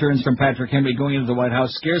number of interns from Patrick Henry going into the White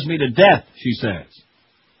House scares me to death, she says.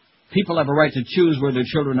 People have a right to choose where their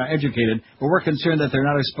children are educated, but we're concerned that they're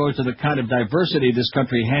not exposed to the kind of diversity this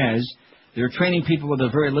country has. They're training people with a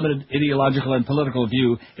very limited ideological and political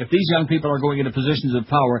view. If these young people are going into positions of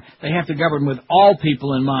power, they have to govern with all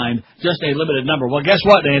people in mind, just a limited number. Well, guess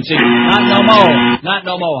what, Nancy? Not no more. Not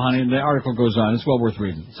no more, honey. The article goes on. It's well worth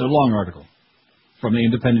reading. It's a long article from the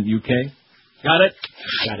Independent UK. Got it?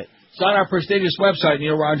 Got it. It's on our prestigious website,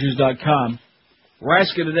 neilrogers.com. We're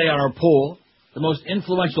asking today on our poll, the most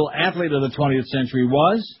influential athlete of the 20th century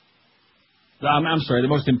was... I'm sorry, the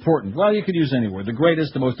most important. Well, you could use any word. The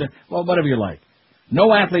greatest, the most... Well, whatever you like.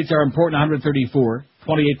 No athletes are important, 134,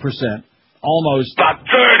 28%. Almost. About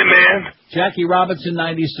 30, man. Jackie Robinson,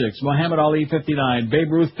 96. Muhammad Ali, 59.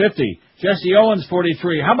 Babe Ruth, 50. Jesse Owens,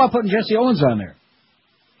 43. How about putting Jesse Owens on there?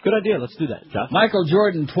 Good idea. Let's do that, Josh. Michael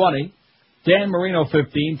Jordan, 20. Dan Marino,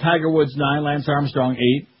 15. Tiger Woods, 9. Lance Armstrong,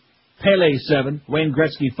 8. Pele, 7. Wayne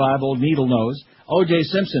Gretzky, 5. Old Needle Nose. O.J.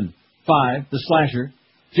 Simpson, 5. The Slasher.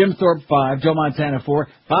 Jim Thorpe, 5. Joe Montana, 4.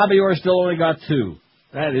 Bobby Orr still only got 2.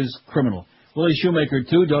 That is criminal. Willie Shoemaker,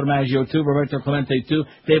 2. Joe DiMaggio, 2. Roberto Clemente, 2.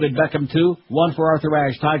 David Beckham, 2. 1 for Arthur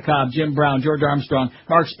Ashe. Ty Cobb, Jim Brown, George Armstrong,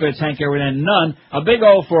 Mark Spitz, Hank Aaron, and none. A big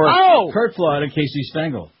O for Kurt Flood and Casey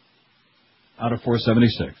Stengel. Out of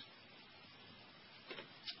 476.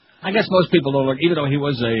 I guess most people don't look, even though he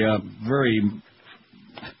was a very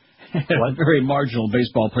marginal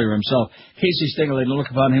baseball player himself, Casey Stengel, they don't look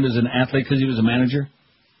upon him as an athlete because he was a manager.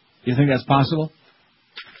 Do you think that's possible?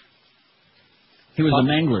 He was a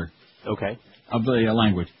mangler. Okay. Of the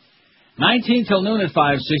language. 19 till noon at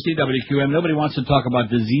 560 WQM. Nobody wants to talk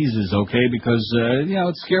about diseases, okay, because,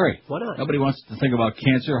 it's scary. Why not? Nobody wants to think about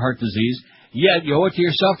cancer, heart disease. Yet you owe it to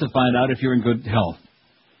yourself to find out if you're in good health.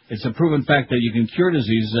 It's a proven fact that you can cure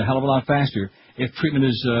diseases a hell of a lot faster if treatment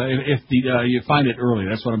is, you find it early.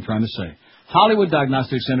 That's what I'm trying to say. Hollywood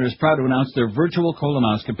Diagnostic Center is proud to announce their virtual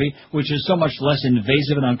colonoscopy, which is so much less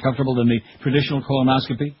invasive and uncomfortable than the traditional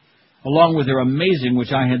colonoscopy, along with their amazing,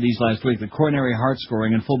 which I had these last week, the coronary heart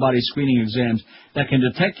scoring and full-body screening exams that can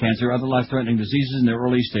detect cancer or other life-threatening diseases in their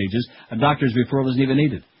early stages. A doctor's referral isn't even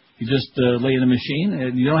needed. You just lay in the machine,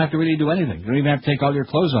 and you don't have to really do anything. You don't even have to take all your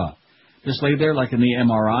clothes off. Just lay there like in the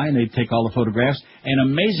MRI, and they take all the photographs, and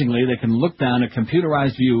amazingly, they can look down a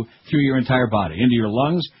computerized view through your entire body, into your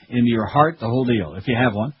lungs, into your heart, the whole deal, if you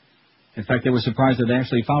have one. In fact, they were surprised that they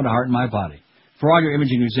actually found a heart in my body. For all your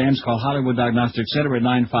imaging exams, call Hollywood Diagnostic Center at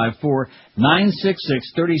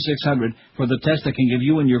 954-966-3600 for the test that can give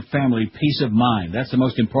you and your family peace of mind. That's the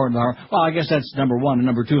most important. Well, I guess that's number one. And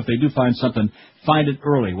number two, if they do find something, find it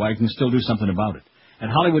early while you can still do something about it. At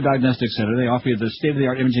Hollywood Diagnostic Center, they offer you the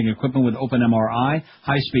state-of-the-art imaging equipment with open MRI,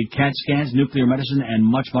 high-speed CAT scans, nuclear medicine, and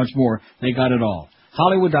much, much more. They got it all.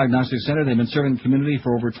 Hollywood Diagnostic Center, they've been serving the community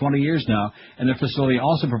for over 20 years now, and their facility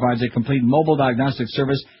also provides a complete mobile diagnostic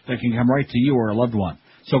service that can come right to you or a loved one.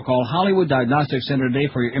 So call Hollywood Diagnostic Center today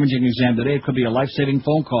for your imaging exam today. It could be a life-saving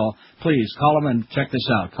phone call. Please, call them and check this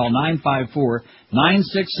out. Call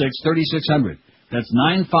 954-966-3600. That's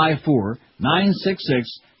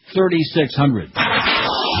 954-966-3600.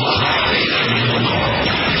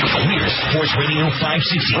 We're Sports Radio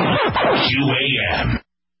 560 QAM.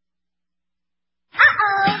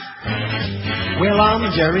 Well,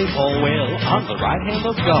 I'm Jerry Falwell on the right hand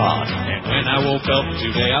of God, and When I woke up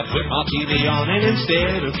today, I put my TV on, and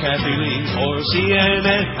instead of Kathy Lee or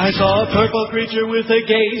CNN, I saw a purple creature with a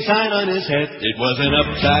gay sign on his head. It was an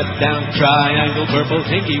upside-down triangle, purple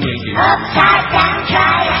tinky winky. Upside-down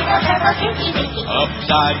triangle, purple tinky winky.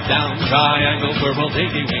 Upside-down triangle, purple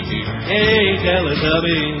tinky winky. Hey,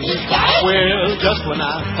 Teletubbies. Well, just when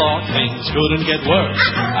I thought things couldn't get worse,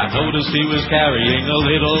 I noticed he was carrying a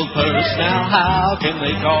little purse. Now, how can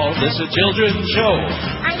they call this a children's show?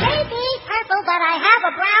 I may be purple, but I have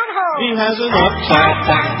a brown hole. He has an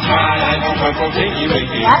upside-down triangle, purple tinky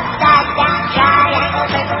winky. Upside-down triangle,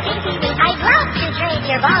 purple tinky winky. I'd love to trade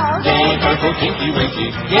your balls. Yay, purple tinky winky.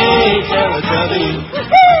 Yay, Teletubbies.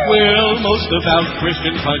 Well, most about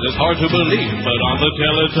Christian Science is hard to believe, but on the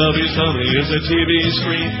Teletubbies tummy is a TV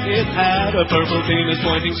screen. It had a purple penis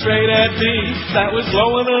pointing straight at me that was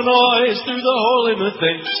blowing a noise through the hole in the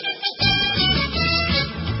thing.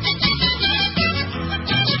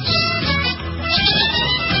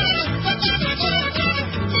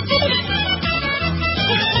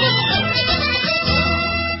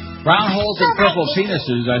 Brown holes and purple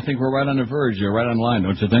penises, I think we're right on the verge. You're right on the line,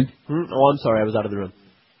 don't you think? Oh, I'm sorry. I was out of the room.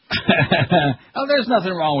 Oh, there's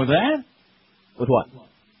nothing wrong with that. With what?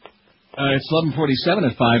 It's 11:47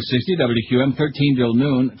 at 560 WQM, 13 till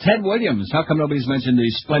noon. Ted Williams. How come nobody's mentioned the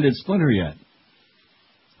Splendid Splinter yet?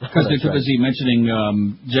 Because they're too busy mentioning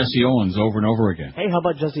Jesse Owens over and over again. Hey, how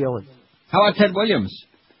about Jesse Owens? How about Ted Williams?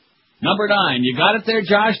 Number 9. You got it there,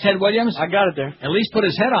 Josh? Ted Williams? I got it there. At least put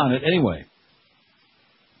his head on it anyway.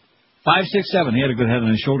 567. He had a good head on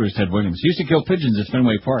his shoulders, Ted Williams. He used to kill pigeons at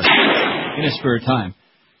Fenway Park in his spare time.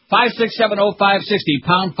 5670560,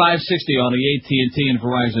 pound 560 on the AT&T and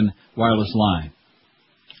Verizon wireless line.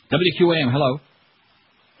 WQAM, hello.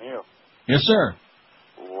 Neil. Yes, sir.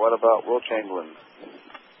 What about Will Chamberlain?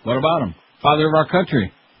 What about him? Father of our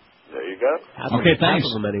country. There you go. Okay, thanks.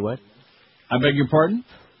 Half of them anyway. I beg your pardon?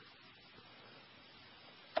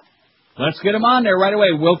 Let's get him on there right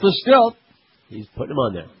away. Wilt the Stilt. He's putting him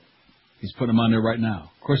on there. He's putting him on there right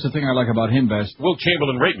now. Of course, the thing I like about him best, Will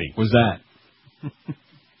Chamberlain rate me? Was that.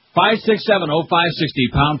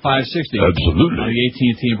 5670560, pound 560. Absolutely. On the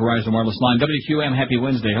AT&T and Verizon wireless line. WQM, happy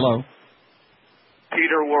Wednesday. Hello.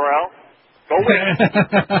 Peter Worrell. Go win.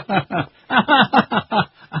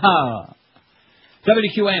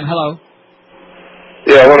 WQM, hello.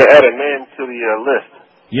 Yeah, I want to add a name to the list.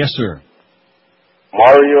 Yes, sir.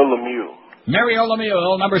 Mario Lemieux. Mario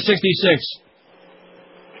Lemieux, number 66.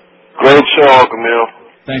 Great show, Uncle Neil.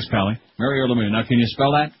 Thanks, Pally. Mario Lemieux. Now, can you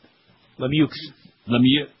spell that? Lemieux.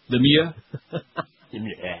 Lemieux.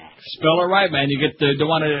 Spell it right, man. You don't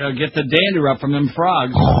want to get the dander up from them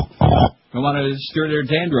frogs. Don't want to stir their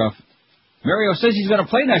dandruff. Mario says he's going to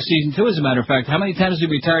play next season, too, as a matter of fact. How many times has he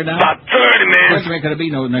retired now? About 30, man. There ain't going to be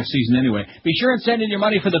no next season anyway. Be sure and send in your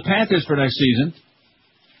money for the Panthers for next season.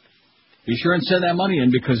 Be sure and send that money in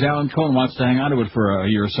because Alan Cohn wants to hang on to it for a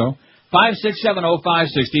year or so.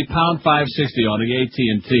 5670560, pound 560 on the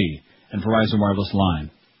AT&T and Verizon wireless line.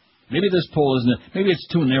 Maybe this poll isn't. Maybe it's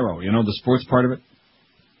too narrow. You know, the sports part of it.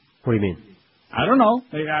 What do you mean? I don't know.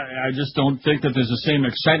 I just don't think that there's the same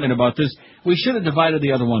excitement about this. We should have divided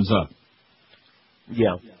the other ones up.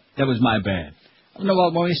 Yeah. That was my bad. No,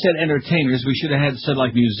 well, when we said entertainers, we should have said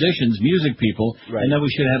like musicians, music people, right. And then we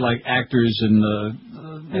should have had like actors and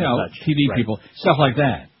TV people, stuff like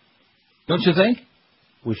that. Don't you think?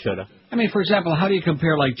 We should have. I mean, for example, how do you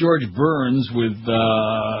compare like George Burns with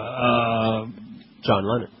John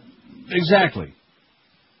Lennon? Exactly.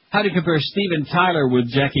 How do you compare Steven Tyler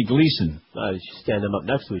with Jackie Gleason? You stand them up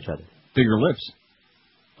next to each other. Bigger lips.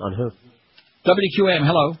 On who? WQAM,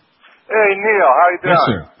 hello. Hey, Neil, how you doing? Yes,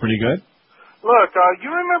 sir. Pretty good. Look,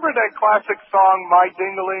 you remember that classic song, My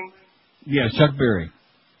Ding-a-Ling? Yeah, Chuck Berry.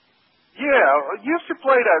 Yeah, used to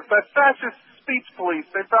play that, but fascist speech police,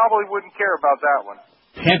 they probably wouldn't care about that one.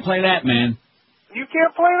 Can't play that, man. You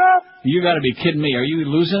can't play that? You got to be kidding me. Are you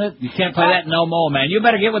losing it? You can't play that no more, man. You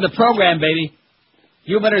better get with the program, baby.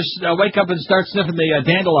 You better wake up and start sniffing the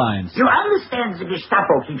dandelions. You understand the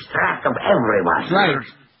Gestapo keeps track of everyone. That's right.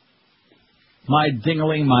 My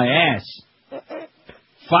dingling, my ass.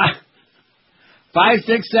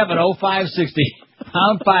 5670560,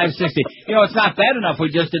 pound 560. You know, it's not bad enough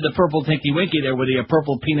we just did the purple tinky winky there with the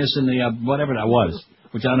purple penis and the whatever that was,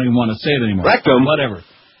 which I don't even want to say it anymore. Rectum. Whatever.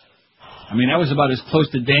 I mean, that was about as close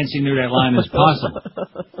to dancing near that line as possible.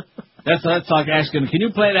 That's like asking, can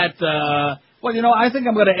you play that, well, you know, I think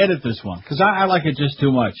I'm going to edit this one, because I like it just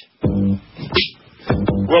too much. Roll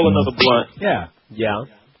another blunt. Yeah. Yeah.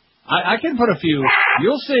 I can put a few.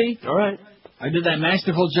 You'll see. All right. I did that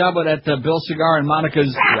masterful job with that Bill Cigar and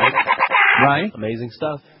Monica's. Right. Amazing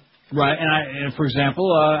stuff. Right, and for example,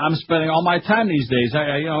 I'm spending all my time these days.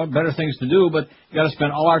 Better things to do, but you got to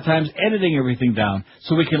spend all our time editing everything down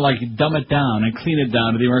so we can dumb it down and clean it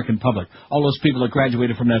down to the American public. All those people that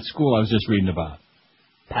graduated from that school I was just reading about.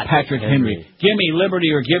 Patrick Henry. Give me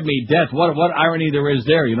liberty or give me death. What irony there is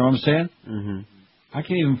there? You know what I'm saying? Mm-hmm. I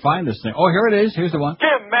can't even find this thing. Oh, here it is. Here's the one.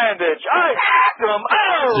 Jim Mandich, I hacked him.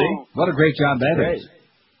 Oh! See? What a great job that is.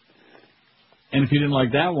 And if you didn't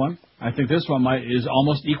like that one, I think this one is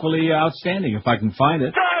almost equally outstanding, if I can find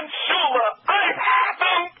it. Don Shula, I hacked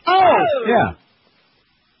him. Oh! Yeah.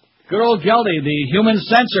 Good old Geldy, the human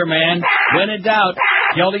censor, man. When in doubt,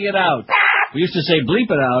 Geldy it out. We used to say bleep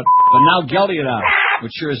it out, but now Geldy it out.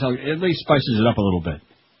 Which sure as hell, at least spices it up a little bit.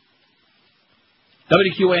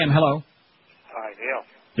 WQAM, hello. Hi, Neil.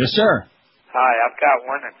 Yes, sir. Hi, I've got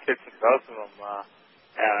one that fits in both of them.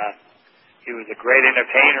 He was a great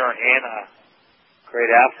entertainer and a great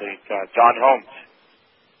athlete, John Holmes.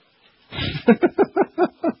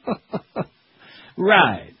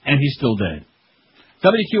 Right, and he's still dead.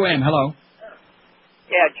 WQAM, hello.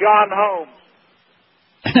 Yeah, John Holmes.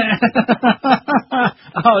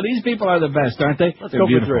 Oh, these people are the best, aren't they? Let's They're go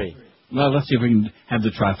beautiful. for 3. Well, let's see if we can have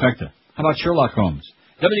the trifecta. How about Sherlock Holmes?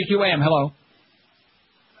 WQAM, hello.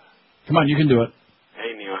 Come on, you can do it.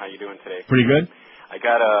 Hey, Neil, how you doing today? Pretty good. I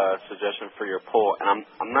got a suggestion for your poll, and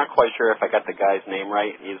I'm not quite sure if I got the guy's name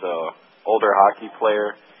right. He's a older hockey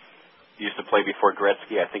player. He used to play before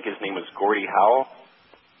Gretzky. I think his name was Gordie Howe.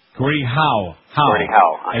 Gordie Howe. Gordie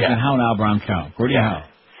Howe. As in Howe now, Brown Cow. Gordie Howe.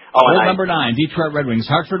 Oh, Old number 9, Detroit Red Wings,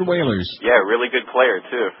 Hartford Whalers. Yeah, really good player,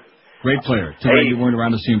 too. Great player. Too bad you weren't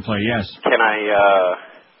around to see him play, yes. Can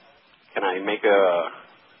I make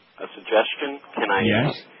a suggestion?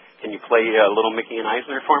 Yes. Can you play Little Mickey and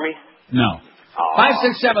Eisner for me? No.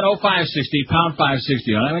 5670560, pound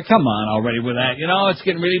 560. I mean, come on already with that. You know, it's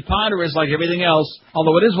getting really ponderous like everything else,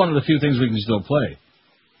 although it is one of the few things we can still play.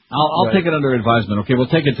 I'll take it under advisement. Okay,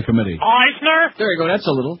 we'll take it to committee. Eisner? There you go. That's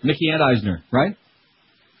a little. Mickey and Eisner, right?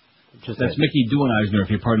 That's Mickey doing Eisner, if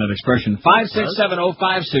you pardon that expression.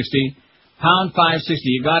 5670560, pound 560.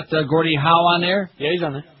 You got Gordie Howe on there? Yeah, he's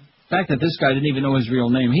on there. The fact that this guy didn't even know his real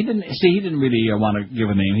name. He didn't really want to give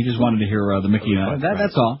a name. He just wanted to hear the Mickey.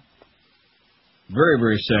 That's all. Very,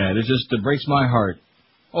 very sad. It just breaks my heart.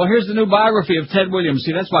 Oh, here's the new biography of Ted Williams.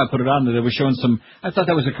 See, that's why I put it on there. They were showing some. I thought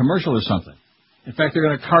that was a commercial or something. In fact, they're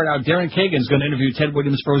going to cart out. Darren Kagan's going to interview Ted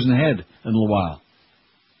Williams' frozen head in a little while.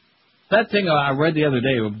 That thing I read the other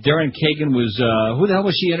day, Darren Kagan was, who the hell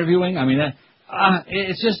was she interviewing? I mean,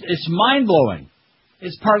 it's mind-blowing.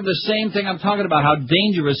 It's part of the same thing I'm talking about, how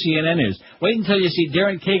dangerous CNN is. Wait until you see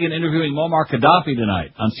Darren Kagan interviewing Muammar Gaddafi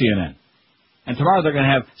tonight on CNN. And tomorrow they're going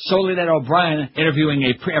to have Soledad O'Brien interviewing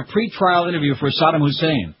a pre-trial interview for Saddam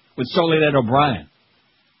Hussein with Soledad O'Brien.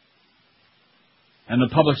 And the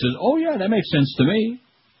public says, oh, yeah, that makes sense to me.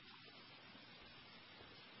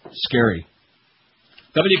 Scary.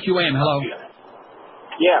 WQAM, hello.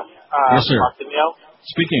 Yes. Yes, sir. Dr. Neil?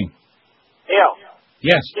 Speaking. Neil.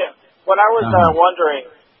 Yes. Yeah. What I was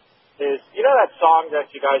wondering is, you know that song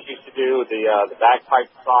that you guys used to do, the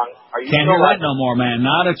bagpipe song? Are you Can't hear that no more, man.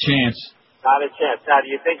 Not a chance. Not a chance. Now,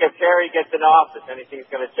 do you think if Terry gets in office,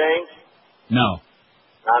 anything's going to change? No.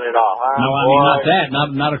 Not at all. No, I mean, not that.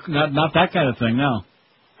 Not that kind of thing, no.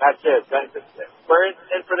 That's it. We're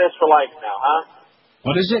in for this for life now, huh?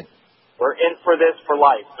 What is it? We're in for this for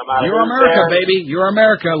life, no matter You're America, baby. You're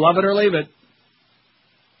America. Love it or leave it.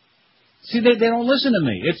 See, they don't listen to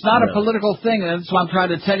me. It's not a political thing. That's what I'm trying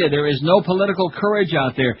to tell you. There is no political courage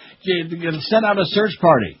out there. Send out a search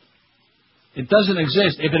party. It doesn't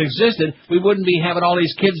exist. If it existed, we wouldn't be having all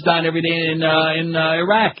these kids dying every day in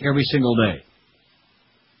Iraq every single day.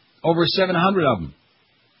 Over 700 of them.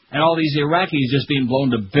 And all these Iraqis just being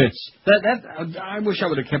blown to bits. I wish I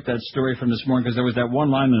would have kept that story from this morning, because there was that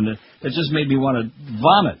one line in it that just made me want to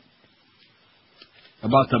vomit.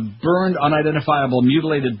 About the burned, unidentifiable,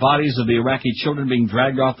 mutilated bodies of the Iraqi children being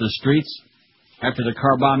dragged off the streets after the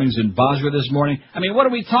car bombings in Basra this morning. I mean, what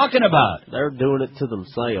are we talking about? They're doing it to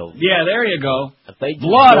themselves. Yeah, there you go.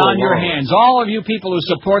 Blood on your hands. All of you people who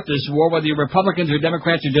support this war, whether you're Republicans or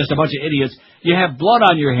Democrats, you're just a bunch of idiots. You have blood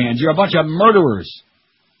on your hands. You're a bunch of murderers.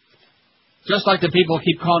 Just like the people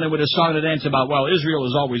keep calling it with a song and dance about, well, Israel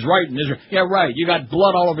is always right. And Israel, yeah, right. You got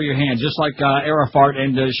blood all over your hands, just like Arafat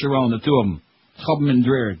and Sharon, the two of them. Chubman and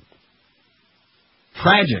Dreard.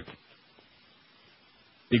 Tragic.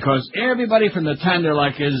 Because everybody from the time they're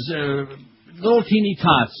like little teeny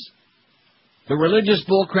tots. The religious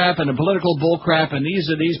bullcrap and the political bullcrap, and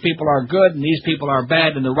these people are good and these people are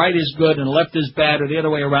bad, and the right is good and the left is bad, or the other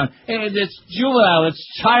way around. And it's juvenile. It's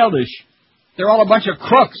childish. They're all a bunch of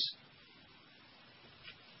crooks.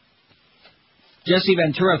 Jesse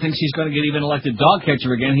Ventura thinks he's going to get even elected dog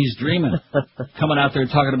catcher again. He's dreaming. Coming out there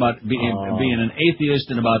talking about being an atheist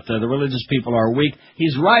and about the religious people are weak.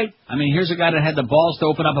 He's right. I mean, here's a guy that had the balls to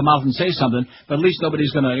open up a mouth and say something, but at least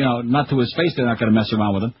nobody's going to, not to his face, they're not going to mess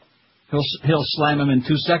around with him. He'll slam him in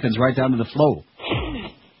 2 seconds right down to the floor.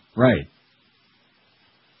 Right.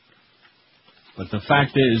 But the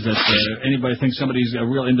fact is that anybody thinks somebody's a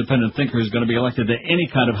real independent thinker is going to be elected to any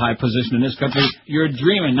kind of high position in this country, you're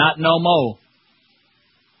dreaming, not no mo.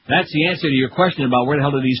 That's the answer to your question about where the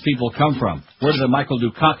hell do these people come from? Where do the Michael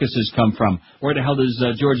Dukakis come from? Where the hell does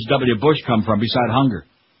George W. Bush come from beside hunger?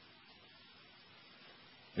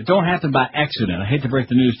 It don't happen by accident. I hate to break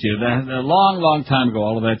the news to you. A long, long time ago,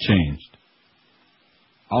 all of that changed.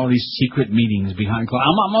 All these secret meetings behind closed.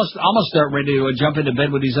 I'm almost start ready to jump into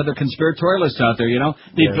bed with these other conspiratorialists out there,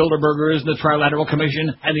 The Bilderbergers, the Trilateral Commission,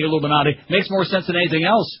 and the Illuminati. Makes more sense than anything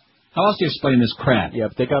else. How else do you explain this crap? Yeah,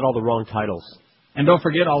 but they got all the wrong titles. And don't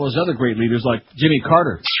forget all those other great leaders like Jimmy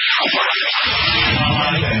Carter.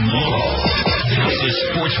 This is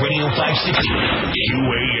Sports Radio 560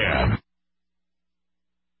 QAM.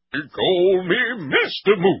 You call me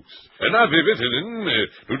Mr. Moose, and I've been visiting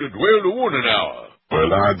to the dwell one an hour.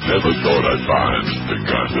 Well, I never thought I'd find the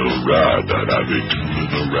kind of ride that I've been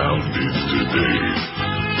tooling around in today.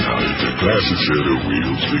 Now, if the classic set of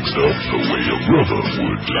wheels fixed up the way a brother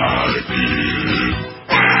would like it.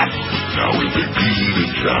 Now, with the clean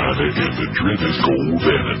and shiny and the trim is gold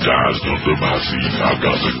sanitized under my seat, I've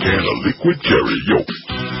got a can of liquid cherry,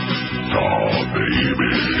 Oh,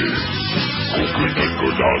 baby. Coconut,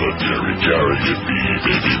 granada, cherry, and me,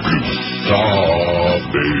 baby blue. Oh,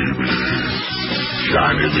 baby.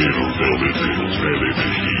 Shiny little velvet, little smelly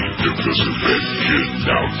machine took the suspension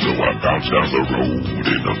down, so I bounced down the road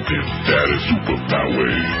in a Pimp Daddy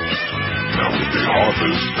Superfly. Now when they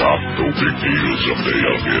hardly stop, no big deal, someday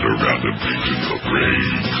I'll get around to fixing the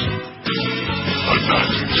brakes. A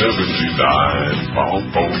 1979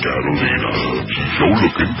 Bonbon Catalina, she's sure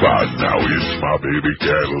looking fine, now it's my baby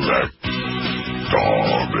Cadillac.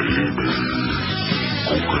 Oh, baby.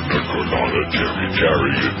 Coconut, granada,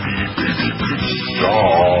 cherry, and me, baby blue.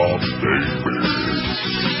 Oh, baby.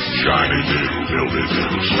 Shiny little velvet,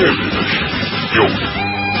 little smelly machine.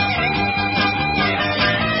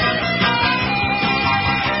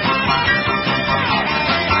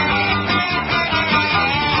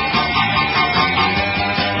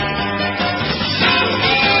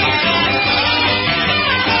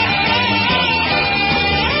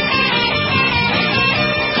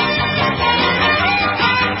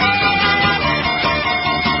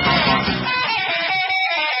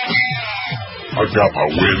 I got my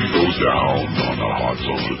windows down on a hot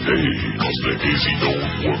summer day, 'cause the AC don't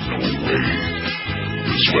work no way.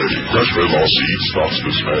 The sweaty fresh raw seed starts to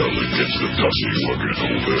smell and gets the dusty working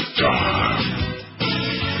overtime.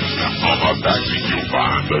 Now on my backseat you'll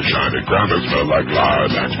find the shiny ground that smell like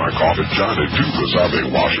lilac. My carpet shiny too, 'cause I've been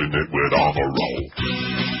washing it with Armor All.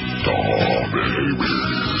 Oh, baby.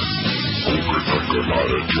 Coconut,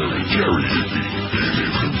 granada, cherry, and me, baby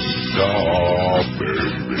blue. Oh,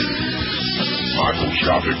 baby.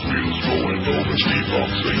 Microscopic wheels going over speed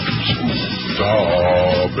bumps, they too smooth.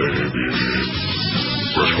 Oh, baby.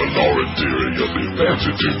 Brush my lower interior, be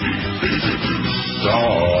fancy to me, baby blue.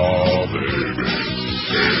 Oh, baby.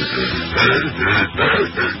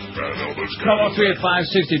 Call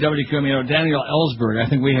 38560 WQM. Daniel Ellsberg, I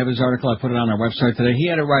think we have his article. I put it on our website today. He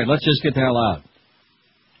had it right. Let's just get the hell out.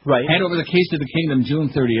 Right. Hand over the keys to the kingdom June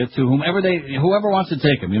 30th to whoever wants to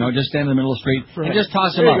take them. Just stand in the middle of the street and just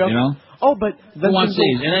toss them up. Oh, but who wants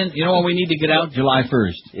these? And then what we need to get out? July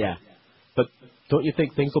 1st. Yeah. But don't you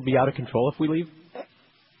think things will be out of control if we leave?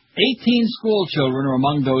 18 school children are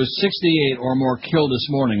among those 68 or more killed this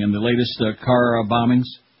morning in the latest car bombings,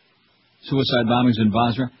 suicide bombings in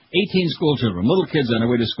Basra. 18 school children, little kids on their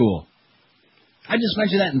way to school. I just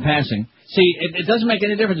mentioned that in passing. See, it doesn't make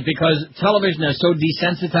any difference because television has so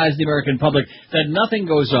desensitized the American public that nothing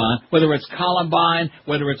goes on, whether it's Columbine,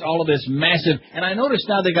 whether it's all of this massive. And I notice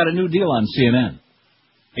now they got a new deal on CNN.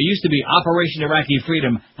 It used to be Operation Iraqi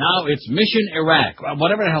Freedom. Now it's Mission Iraq.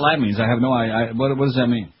 Whatever the hell that means, I have no idea. What does that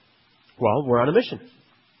mean? Well, we're on a mission.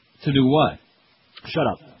 To do what? Shut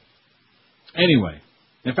up. Anyway.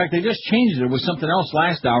 In fact, they just changed it. It was something else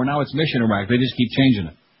last hour. Now it's Mission Iraq. They just keep changing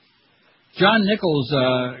it. John Nichols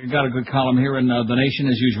got a good column here in The Nation,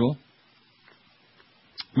 as usual.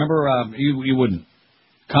 Remember, you wouldn't.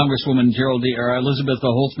 Congresswoman Elizabeth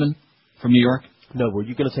Holtzman from New York? No, were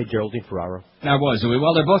you going to say Geraldine Ferraro? I was.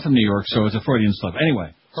 Well, they're both from New York, so it's a Freudian slip.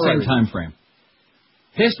 Anyway, same time frame.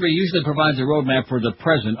 History usually provides a roadmap for the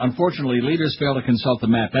present. Unfortunately, leaders fail to consult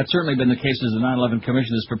the map. That's certainly been the case as the 9/11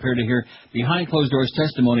 Commission is prepared to hear behind closed doors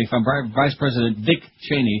testimony from Vice President Dick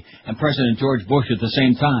Cheney and President George Bush at the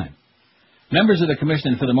same time. Members of the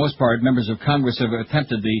Commission, and for the most part, members of Congress have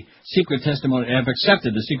accepted the secret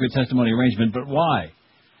testimony arrangement, but why?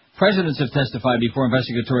 Presidents have testified before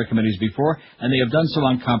investigatory committees before, and they have done so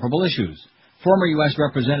on comparable issues. Former U.S.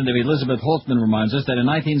 Representative Elizabeth Holtzman reminds us that in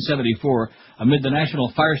 1974, amid the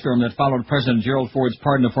national firestorm that followed President Gerald Ford's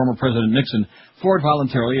pardon of former President Nixon, Ford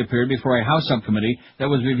voluntarily appeared before a House subcommittee that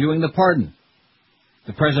was reviewing the pardon.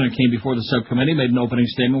 The President came before the subcommittee, made an opening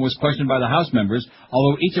statement, was questioned by the House members.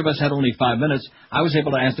 Although each of us had only 5 minutes, I was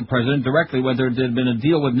able to ask the President directly whether there had been a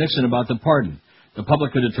deal with Nixon about the pardon. The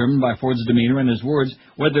public could determine by Ford's demeanor and his words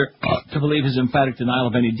whether to believe his emphatic denial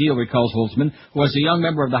of any deal, recalls Holtzman, who as a young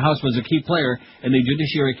member of the House was a key player in the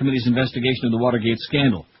Judiciary Committee's investigation of the Watergate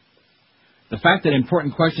scandal. The fact that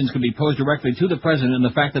important questions could be posed directly to the President and the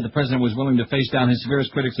fact that the President was willing to face down his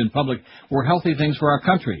severest critics in public were healthy things for our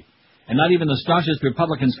country. And not even the staunchest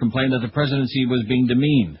Republicans complained that the presidency was being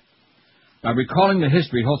demeaned. By recalling the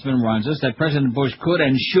history, Holtzman reminds us that President Bush could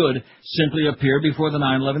and should simply appear before the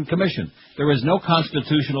 9/11 Commission. There is no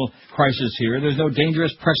constitutional crisis here. There's no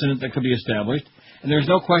dangerous precedent that could be established. And there's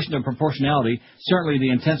no question of proportionality. Certainly the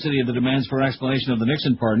intensity of the demands for an explanation of the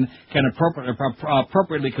Nixon pardon can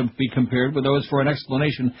appropriately be compared with those for an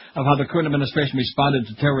explanation of how the current administration responded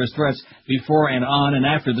to terrorist threats before and on and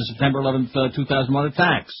after the September 11th, 2001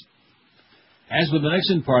 attacks. As with the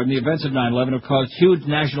Nixon pardon, the events of 9/11 have caused huge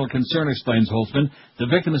national concern, explains Holtzman. The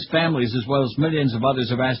victims' families, as well as millions of others,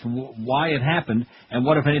 have asked why it happened and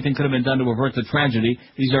what, if anything, could have been done to avert the tragedy.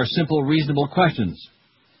 These are simple, reasonable questions.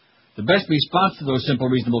 The best response to those simple,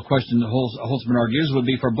 reasonable questions, Holtzman argues, would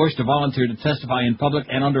be for Bush to volunteer to testify in public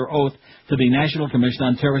and under oath to the National Commission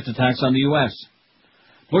on Terrorist Attacks on the U.S.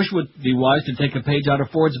 Bush would be wise to take a page out of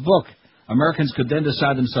Ford's book. Americans could then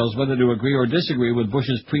decide themselves whether to agree or disagree with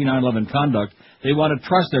Bush's pre-9/11 conduct. They want to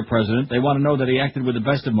trust their president. They want to know that he acted with the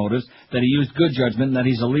best of motives, that he used good judgment, and that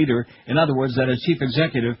he's a leader. In other words, that as chief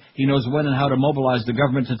executive, he knows when and how to mobilize the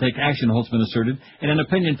government to take action, Holtzman asserted in an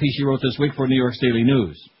opinion piece he wrote this week for New York's Daily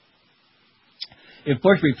News. If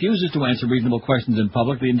Bush refuses to answer reasonable questions in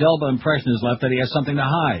public, the indelible impression is left that he has something to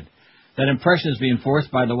hide. That impression is reinforced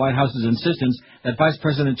by the White House's insistence that Vice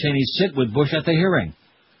President Cheney sit with Bush at the hearing.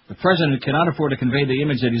 The President cannot afford to convey the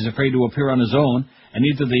image that he's afraid to appear on his own, and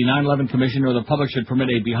neither the 9/11 Commission nor the public should permit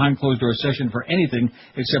a behind-closed-door session for anything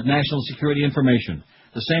except national security information.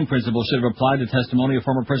 The same principle should have applied to testimony of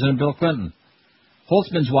former President Bill Clinton.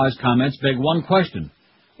 Holtzman's wise comments beg one question.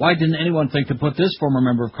 Why didn't anyone think to put this former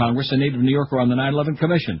member of Congress, a native New Yorker, on the 9/11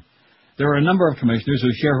 Commission? There are a number of commissioners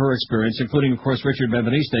who share her experience, including, of course, Richard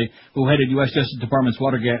Benveniste, who headed U.S. Justice Department's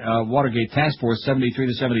Watergate Task Force 73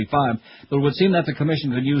 to 75, but it would seem that the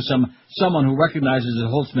Commission could use someone who recognizes,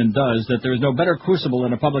 as Holtzman does, that there is no better crucible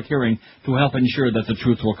in a public hearing to help ensure that the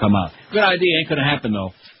truth will come out. Good idea, ain't going to happen,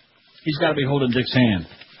 though. He's got to be holding Dick's hand.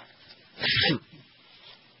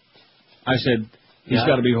 I said, he's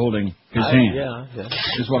got to be holding his hand. Yeah.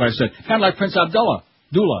 Is what I said. Kind of like Prince Abdullah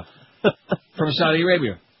from Saudi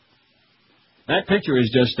Arabia. That picture is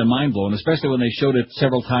just mind-blowing, especially when they showed it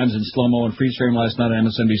several times in slow-mo and freeze frame last night on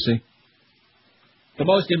MSNBC. The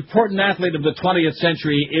most important athlete of the 20th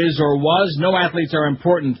century is or was. No athletes are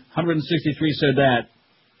important. 163 said that.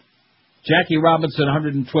 Jackie Robinson,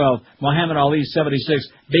 112. Muhammad Ali, 76.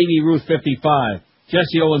 Baby Ruth, 55.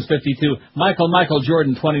 Jesse Owens, 52. Michael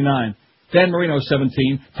Jordan, 29. Dan Marino,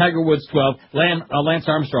 17. Tiger Woods, 12. Lance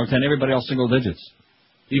Armstrong, 10. Everybody else single digits.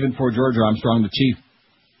 Even poor George Armstrong, the chief.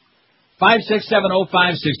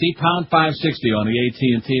 5670560, pound 560 on the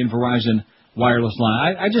AT&T and Verizon wireless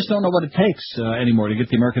line. I just don't know what it takes anymore to get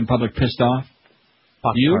the American public pissed off.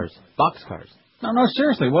 Boxcars. No,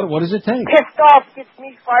 seriously, what does it take? Pissed off gets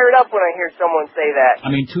me fired up when I hear someone say that.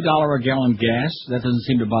 I mean, $2 a gallon gas, that doesn't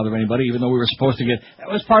seem to bother anybody, even though we were supposed to get, that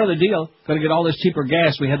was part of the deal, going to get all this cheaper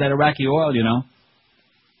gas. We had that Iraqi oil, you know.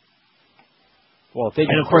 Well,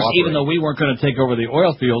 and of course, even though we weren't going to take over the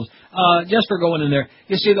oil fields, just for going in there,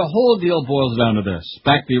 you see, the whole deal boils down to this.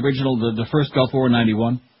 Back the original, the first Gulf War in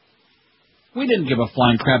 91, we didn't give a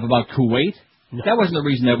flying crap about Kuwait. No. That wasn't the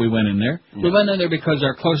reason that we went in there. No. We went in there because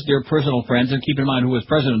our close, dear personal friends, and keep in mind who was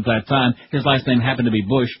president at that time, his last name happened to be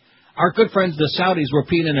Bush, our good friends, the Saudis, were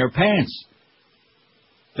peeing in their pants.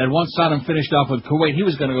 That once Saddam finished off with Kuwait, he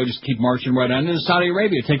was going to go just keep marching right on into Saudi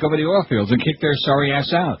Arabia, take over the oil fields, and kick their sorry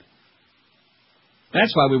ass out.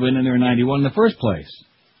 That's why we went in there in 91 in the first place.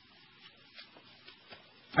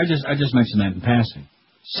 I just mentioned that in passing.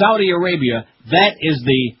 Saudi Arabia, that is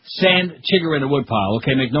the sand chigger in the woodpile,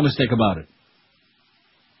 okay? Make no mistake about it.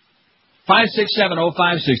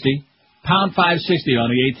 5670560, pound 560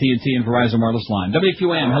 on the AT&T and Verizon wireless line.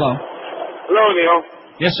 WQAM, hello. Hello, Neil.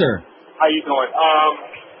 Yes, sir. How you doing?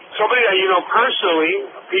 Somebody that you know personally,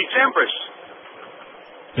 Pete Sampras.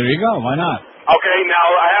 There you go. Why not? Okay, now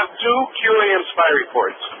I have 2 QAM spy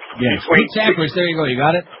reports. Yes, Pete Sampras. There you go. You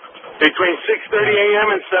got it? Between 6:30 a.m.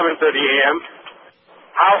 and 7:30 a.m.,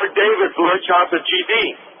 Howard David blurts out the GD.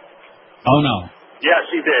 Oh, no. Yes,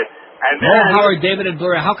 he did. And Oh, then Howard David and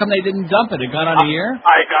Blur. How come they didn't dump it? It got on the air?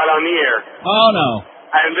 I got on the air. Oh, no.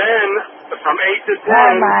 And then from 8 to 10.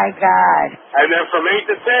 Oh, my God. And then from 8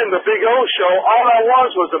 to 10, the Big O show, all that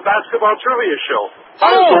was a basketball trivia show.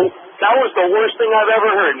 That was the worst thing I've ever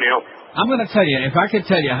heard, Neil. I'm going to tell you, if I could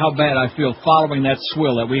tell you how bad I feel following that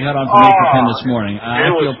swill that we had on from 8 to 10 this morning, I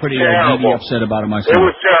feel pretty upset about it myself. It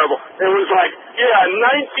was terrible. It was like,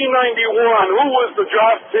 1991, who was the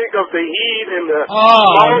draft pick of the Heat and the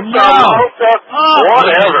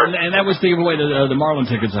whatever. And that was to give away the Marlin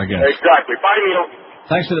tickets, I guess. Exactly. Bye, Neil.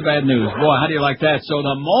 Thanks for the bad news. Boy, how do you like that? So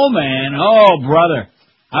the Mo Man, oh, brother.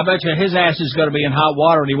 I bet you his ass is going to be in hot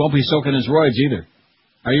water and he won't be soaking his roids either.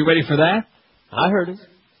 Are you ready for that? I heard it.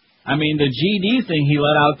 I mean, the GD thing he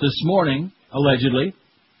let out this morning, allegedly.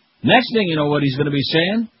 Next thing you know what he's going to be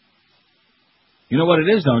saying? You know what it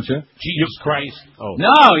is, don't you? Jesus Christ. Oh.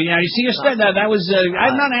 No, you see, you said that. That was,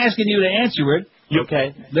 I'm not asking you to answer it.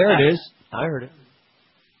 Okay. There it is. I heard it.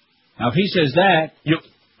 Now, if he says that,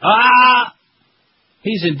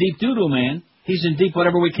 he's in deep doo-doo, man. He's in deep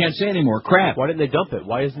whatever we can't say anymore. Crap. Why didn't they dump it?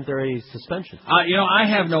 Why isn't there a suspension? I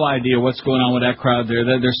have no idea what's going on with that crowd there.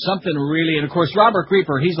 There's something really, and of course, Robert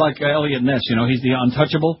Creeper, he's like Elliot Ness, he's the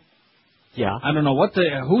untouchable. Yeah. I don't know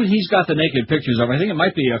who he's got the naked pictures of. I think it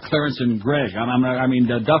might be Clarence and Greg.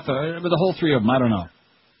 Duff, but the whole three of them, I don't know.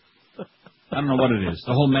 I don't know what it is.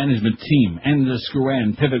 The whole management team and the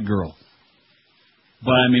Screw-Ann pivot girl.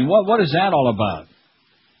 But I mean, what is that all about?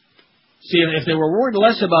 See, if they were worried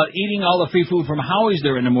less about eating all the free food from Howie's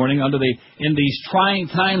there in the morning in these trying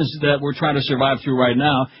times that we're trying to survive through right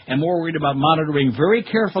now, and more worried about monitoring very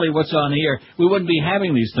carefully what's on the air, we wouldn't be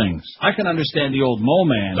having these things. I can understand the old Mo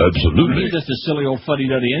Man. Absolutely. He's just a silly old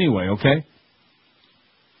fuddy-duddy anyway, okay?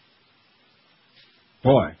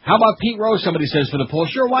 Boy, how about Pete Rose, somebody says for the poll?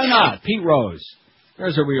 Sure, why not? Pete Rose.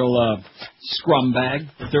 There's a real scrum bag,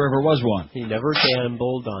 if there ever was one. He never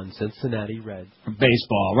gambled on Cincinnati Reds.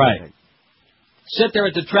 Baseball, right. Sit there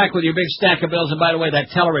at the track with your big stack of bills, and by the way, that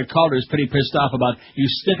teller at Calder is pretty pissed off about you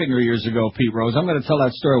stiffing her years ago, Pete Rose. I'm going to tell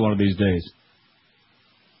that story one of these days.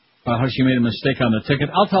 About how she made a mistake on the ticket.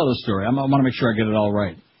 I'll tell the story. I want to make sure I get it all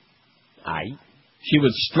right. She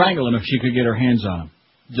would strangle him if she could get her hands on him.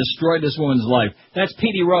 Destroyed this woman's life. That's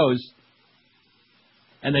Petey Rose.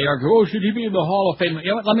 And they argue, should he be in the Hall of Fame? You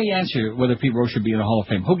know what? Let me answer whether Pete Rose should be in the Hall of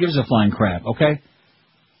Fame. Who gives a flying crap, okay?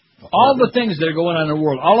 All the things that are going on in the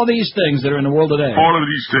world, all of these things that are in the world today. All of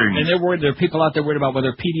these things. And there are people out there worried about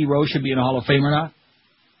whether Petey Rose should be in the Hall of Fame or not.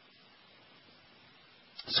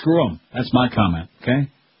 Screw them. That's my comment, okay?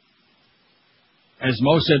 As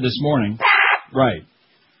Mo said this morning, right.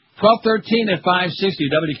 12:13 at 560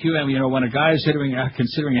 WQM. When a guy is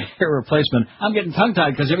considering a hair replacement, I'm getting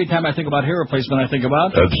tongue-tied because every time I think about hair replacement, I think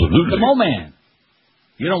about absolutely the Mo Man.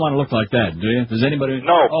 You don't want to look like that, do you? Does anybody?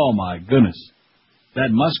 No. Oh my goodness,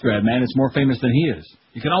 that muskrat man is more famous than he is.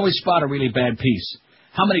 You can always spot a really bad piece.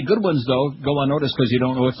 How many good ones, though, go unnoticed because you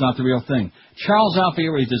don't know it's not the real thing? Charles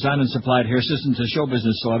Alfieri's designed and supplied hair systems to show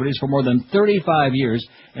business celebrities for more than 35 years.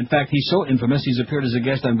 In fact, he's so infamous, he's appeared as a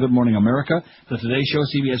guest on Good Morning America, the Today Show,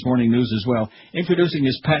 CBS Morning News as well, introducing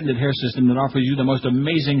his patented hair system that offers you the most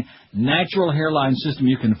amazing natural hairline system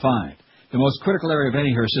you can find. The most critical area of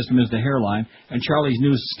any hair system is the hairline, and Charlie's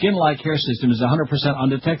new skin-like hair system is 100%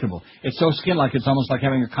 undetectable. It's so skin-like it's almost like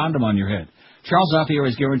having a condom on your head. Charles Alfieri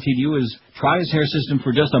has guaranteed you try his hair system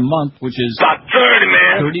for just a month, which is about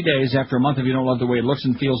 30 days. After a month, if you don't love the way it looks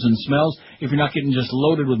and feels and smells, if you're not getting just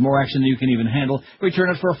loaded with more action than you can even handle,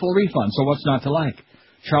 return it for a full refund. So what's not to like?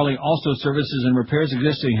 Charlie also services and repairs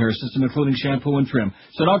existing hair system, including shampoo and trim.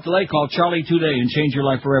 So don't delay. Call Charlie today and change your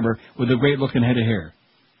life forever with a great-looking head of hair.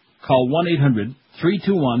 Call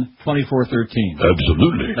 1-800-321-2413.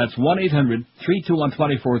 Absolutely. That's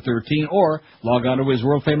 1-800-321-2413, or log on to his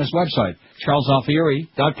world-famous website,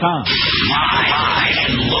 CharlesAlfieri.com. Live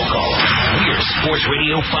and local. We're Sports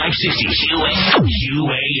Radio 560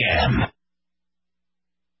 QAM.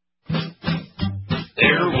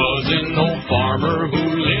 There was an old farmer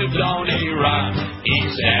who lived on a rock. He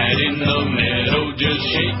sat in the meadow just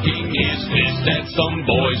shaking his fist at some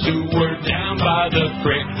boys who were down by the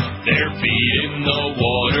creek. Their feet in the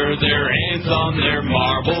water, their hands on their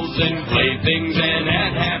marbles and playthings, and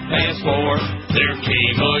at 4:30, there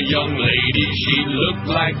came a young lady. She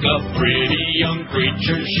looked like a pretty young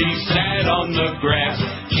creature. She sat on the grass.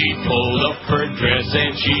 She pulled up her dress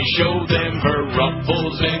and she showed them her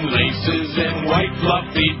ruffles and laces and white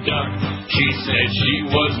fluffy duck. She said she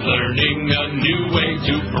was learning a new way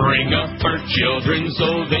to bring up her children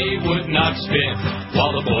so they would not spit,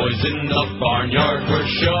 while the boys in the barnyard were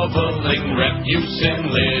shoveling refuse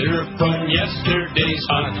and litter from yesterday's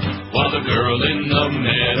hunt, while the girl in the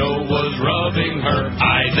meadow was rubbing her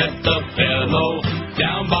eyes at the fellow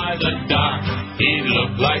down by the dock. He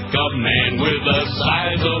looked like a man with a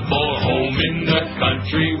sizable home in the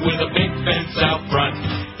country with a big fence out front.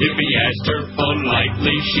 If he asked her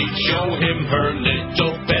politely, she'd show him her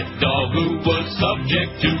little pet dog who was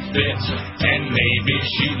subject to fits, and maybe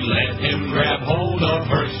she'd let him grab hold of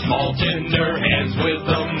her small tender hands with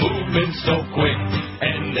a movement so quick,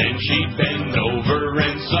 and then she'd bend over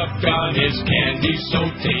and suck on his candy so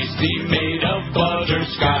tasty made of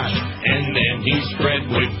butterscotch, and then he spread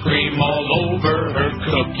whipped cream all over her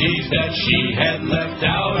cookies that she had left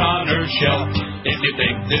out on her shelf. If you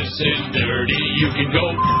think this is dirty, you can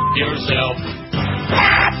go yourself.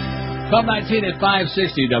 12:19 at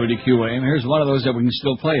 560 WQAM. Here's one of those that we can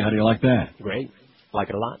still play. How do you like that? Great. Like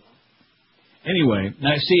it a lot. Anyway,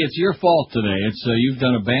 now see, it's your fault today. It's you've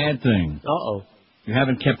done a bad thing. Uh-oh. You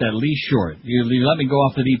haven't kept that leash short. You let me go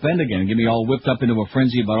off the deep end again and get me all whipped up into a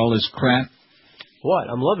frenzy about all this crap. What?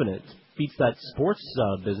 I'm loving it. Beats that sports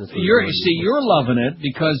business. You're loving it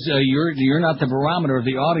because you're not the barometer of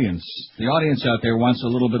the audience. The audience out there wants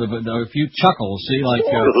a little bit of a few chuckles. See, like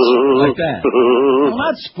that. Well,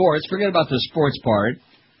 not sports. Forget about the sports part.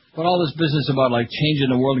 But all this business about like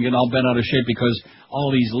changing the world and getting all bent out of shape because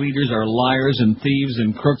all these leaders are liars and thieves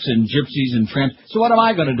and crooks and gypsies and tramps. So what am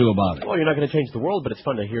I going to do about it? Well, you're not going to change the world, but it's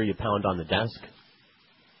fun to hear you pound on the desk.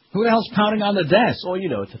 Who the hell's pounding on the desk? Oh, you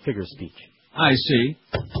know, it's a figure of speech. I see.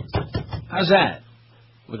 How's that?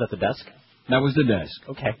 Was that the desk? That was the desk.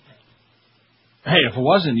 Okay. Hey, if it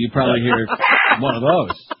wasn't, you'd probably hear one of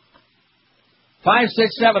those.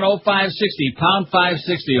 5670560, pound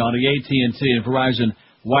 560 on the AT&T and Verizon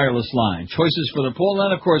wireless line. Choices for the poll,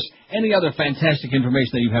 and, of course, any other fantastic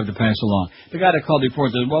information that you have to pass along. The guy that called before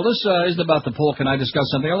said, well, this isn't about the poll. Can I discuss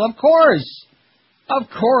something? Well, of course. Of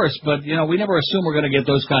course, but, you know, we never assume we're going to get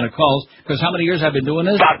those kind of calls, because how many years I've been doing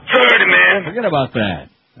this? About 30, man. Forget about that.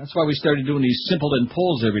 That's why we started doing these simpleton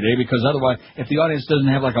polls every day, because otherwise, if the audience doesn't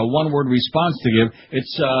have like a one-word response to give,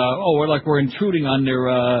 it's, we're intruding on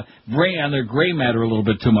their brain, on their gray matter a little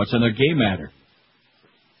bit too much, on their gay matter.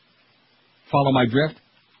 Follow my drift?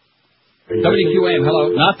 WQAM,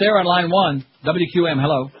 hello. Not there on line one. WQAM,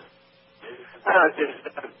 hello. Did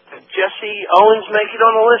Jesse Owens make it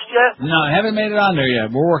on the list yet? No, I haven't made it on there yet.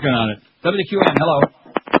 We're working on it. WQAM, hello.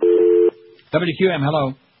 WQAM,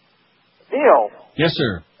 hello. Neil. Yes,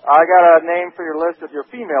 sir. I got a name for your list that your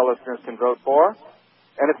female listeners can vote for,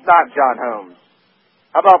 and it's not John Holmes.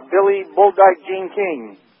 How about Billy Bulldyke Jean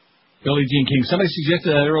King? Billie Jean King. Somebody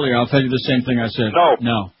suggested that earlier. I'll tell you the same thing I said.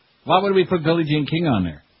 No. Why would we put Billie Jean King on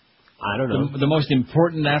there? I don't know. The most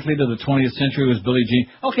important athlete of the 20th century was Billie Jean.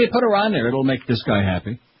 Okay, put her on there. It'll make this guy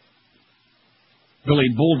happy. Billy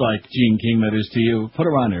Bulldyke Jean King, that is to you. Put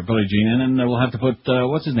her on there, Billie Jean. And then we'll have to put,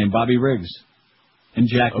 what's his name, Bobby Riggs. And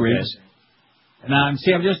Jack Riggs. Now, I'm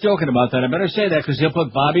just joking about that. I better say that because he'll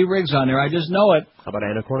put Bobby Riggs on there. I just know it. How about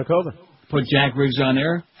Anna Kournikova? Put Jack Riggs on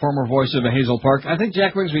there, former voice of Hazel Park. I think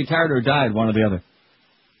Jack Riggs retired or died, one or the other.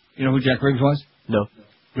 You know who Jack Riggs was? No.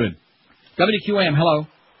 Good. WQAM, hello.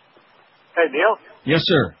 Hey, Neil. Yes,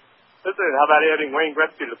 sir. Listen, how about adding Wayne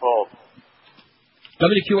Gretzky to the poll?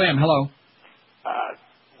 WQAM, hello.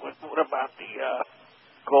 What about the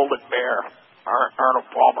Golden Bear, Arnold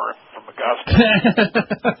Palmer from Augusta?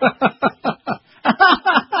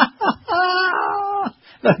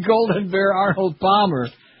 The Golden Bear, Arnold Palmer.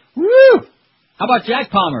 Woo! How about Jack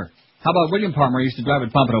Palmer? How about William Palmer? He used to drive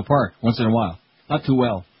at Pompano Park once in a while. Not too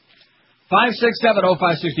well.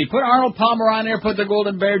 5670560. Put Arnold Palmer on there. Put the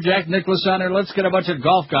Golden Bear, Jack Nicklaus on there. Let's get a bunch of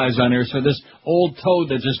golf guys on there for this old toad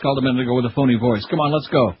that just called a minute ago with a phony voice. Come on, let's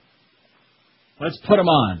go. Let's put them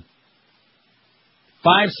on.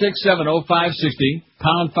 5670560,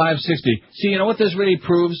 pound 560. See, you know what this really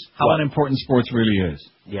proves? How unimportant sports really is.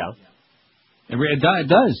 Yeah. It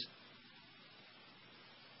does.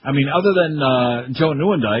 I mean, other than Joe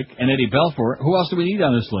Newendike and Eddie Belfour, who else do we need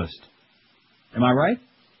on this list? Am I right?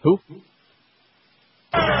 Who?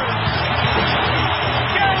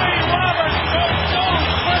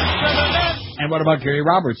 And what about Gary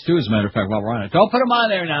Roberts, too, as a matter of fact, while we're on it? Don't put him on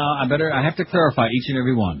there now. I have to clarify each and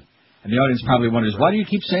every one. And the audience probably wonders, why do you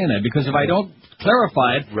keep saying that? Because if I don't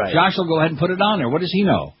clarify it, Josh will go ahead and put it on there. What does he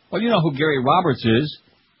know? Well, you know who Gary Roberts is.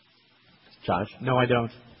 Josh? No, I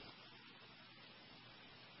don't.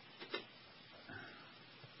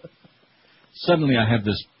 Suddenly I have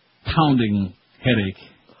this pounding headache.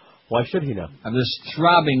 Why should he know? I have this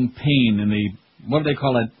throbbing pain in the, what do they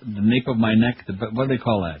call it, the nape of my neck? What do they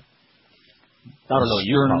call that? I don't know what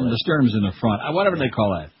you call it. The sternum's in the front. Whatever they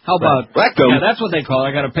call that. How about... Rectum. Yeah, that's what they call it.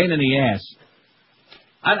 I got a pain in the ass.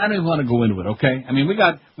 I don't even want to go into it, okay? I mean, we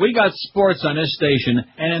got sports on this station,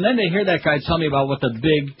 and then they hear that guy tell me about what the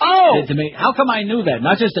big did to me. How come I knew that?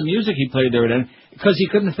 Not just the music he played there, because he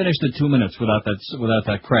couldn't finish the 2 minutes without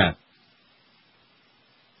that crap.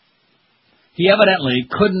 He evidently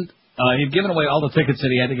couldn't. He'd given away all the tickets that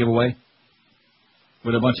he had to give away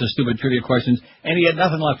with a bunch of stupid trivia questions, and he had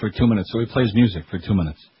nothing left for 2 minutes, so he plays music for 2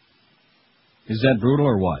 minutes. Is that brutal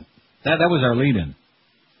or what? That was our lead-in.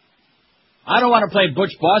 I don't want to play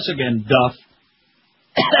Butch Boss again, Duff.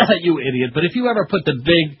 You idiot. But if you ever put the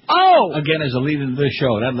big again as a lead into this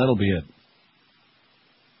show, that'll be it.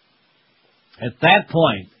 At that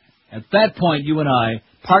point, you and I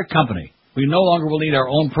part company. We no longer will need our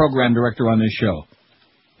own program director on this show.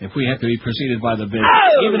 If we have to be preceded by the big.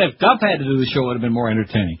 Even if Duff had to do the show, it would have been more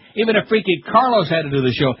entertaining. Even if Freaky Carlos had to do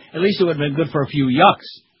the show, at least it would have been good for a few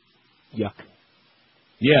yucks. Yuck.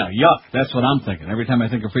 Yeah, yuck. That's what I'm thinking. Every time I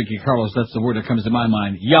think of Freaky Carlos, that's the word that comes to my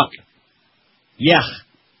mind. Yuck. Yuck.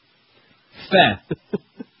 Fat.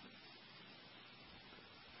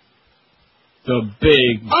 The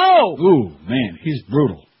big... Ooh, man, he's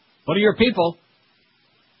brutal. One of your people.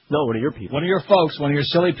 No, one of your people. One of your folks, one of your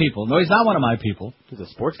silly people. No, he's not one of my people. He's a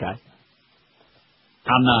sports guy.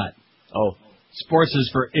 I'm not. Oh. Sports is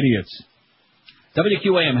for idiots.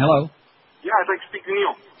 WQAM, hello. Yeah, I'd like to speak to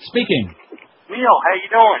Neil. Speaking. Neil, how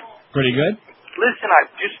you doing? Pretty good. Listen,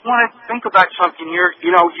 I just want to think about something here.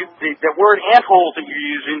 You know, the word antholes that you're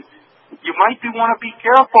using, you might want to be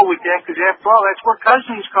careful with that, because after all, that's where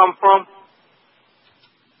cousins come from.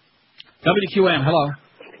 WQAM, hello.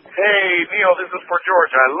 Hey, Neil, this is for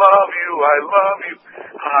George. I love you, I love you,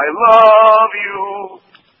 I love you.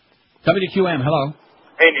 WQAM, hello.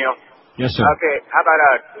 Hey, Neil. Yes, sir. Okay, how about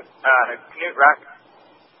Knute Rockne?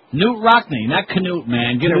 Knute Rockne, not Canute,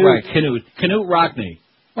 man. Get it right, Canute. Knute Rockne.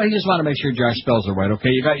 Well, you just want to make sure Josh spells it right, okay?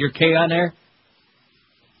 You got your K on there?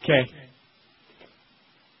 K.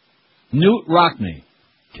 Knute Rockne.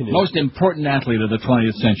 Most important athlete of the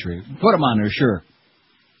 20th century. Put him on there, sure.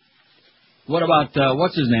 What about,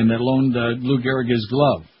 what's his name that loaned Lou Gehrig his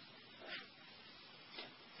glove?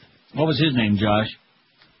 What was his name, Josh?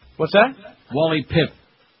 What's that? Wally Pip.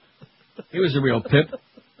 He was a real Pip.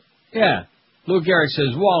 Yeah. Lou Gehrig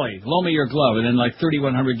says, Wally, loan me your glove. And then like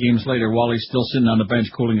 3,100 games later, Wally's still sitting on the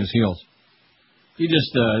bench cooling his heels. You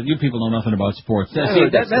just, you people know nothing about sports. That's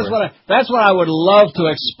what I would love to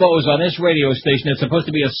expose on this radio station. It's supposed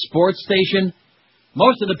to be a sports station.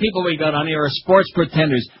 Most of the people we got on here are sports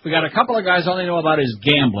pretenders. We got a couple of guys all they know about is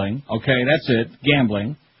gambling. Okay, that's it,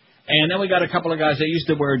 gambling. And then we got a couple of guys that used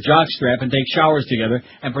to wear a jockstrap and take showers together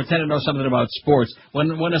and pretend to know something about sports. When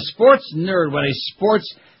a sports nerd, when a sports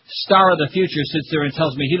star of the future sits there and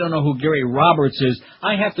tells me he don't know who Gary Roberts is,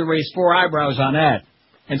 I have to raise 4 eyebrows on that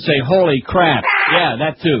and say, holy crap. Yeah,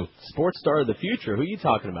 that too. Sports star of the future? Who are you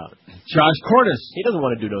talking about? Josh Cordes. He doesn't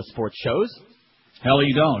want to do no sports shows. Hell,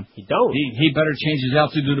 he don't. He don't. He better change his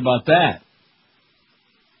altitude about that.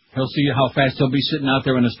 He'll see how fast he'll be sitting out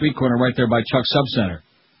there in the street corner right there by Chuck Subcenter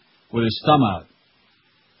with his thumb out.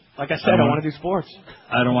 Like I said, I want to do sports.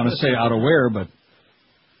 I don't want to say out of where, but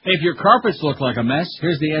hey, if your carpets look like a mess,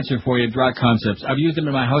 here's the answer for you, Dry Concepts. I've used them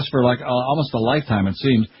in my house for like almost a lifetime, it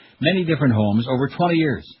seems. Many different homes, over 20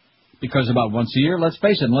 years. Because about once a year, let's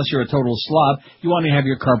face it, unless you're a total slob, you want to have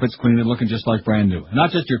your carpets cleaned and looking just like brand new. Not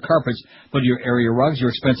just your carpets, but your area rugs, your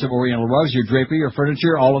expensive oriental rugs, your drapery, your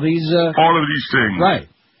furniture, all of these things. Right.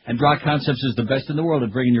 And Dry Concepts is the best in the world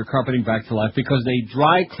at bringing your carpeting back to life because they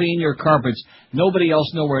dry clean your carpets. Nobody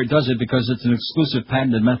else nowhere does it because it's an exclusive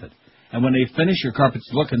patented method. And when they finish, your carpets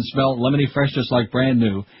look and smell lemony fresh just like brand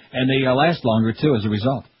new, and they last longer, too, as a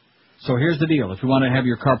result. So here's the deal. If you want to have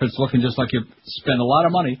your carpets looking just like you spent a lot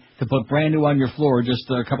of money to put brand new on your floor just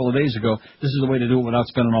a couple of days ago, this is the way to do it without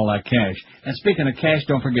spending all that cash. And speaking of cash,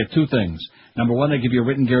 don't forget 2 things. Number 1, they give you a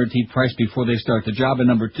written guaranteed price before they start the job. And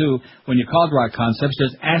number 2, when you call Dry Concepts,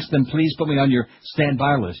 just ask them, please put me on your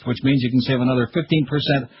standby list, which means you can save another 15%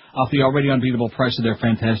 off the already unbeatable price of their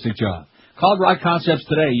fantastic job. Call Dry Concepts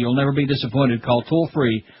today. You'll never be disappointed. Call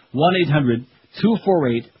toll-free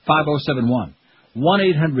 1-800-248-5071.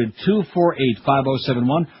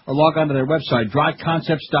 1-800-248-5071 or log on to their website,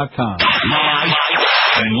 dryconcepts.com. Live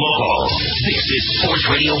and local. This is Sports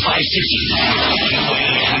Radio 560.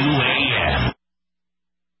 QAM.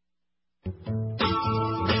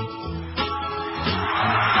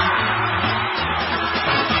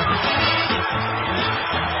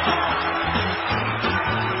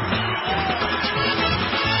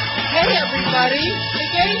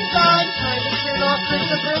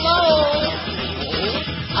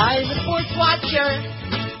 watcher.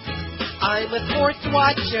 I'm a sports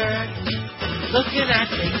watcher. Looking at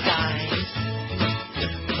the guys.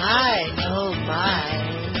 My, oh my.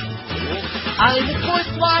 I'm a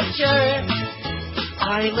sports watcher.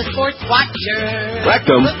 I'm a sports watcher.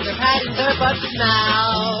 Rectum. Look, they're patting their butts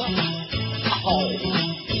now. Oh.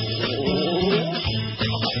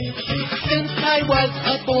 Since I was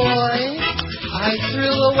a boy, I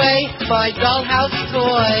threw away my dollhouse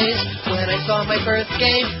toys. When I saw my first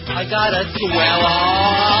game, I got a swell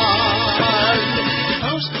on.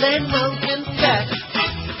 Most men won't confess.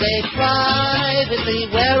 They privately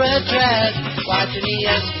wear a dress, watching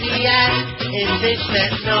ESPN in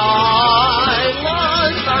fishnet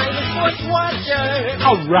nylons. I'm a sports watcher.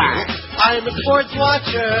 All right. I'm a sports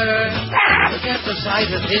watcher. Look at the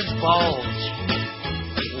size of his bulge.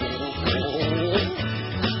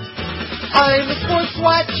 I'm a sports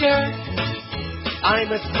watcher.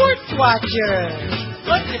 I'm a sports watcher.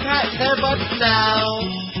 Look at their butts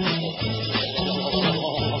now.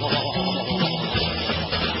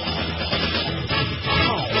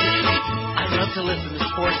 To listen to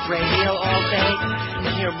sports radio all day and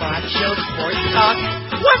hear macho sports talk.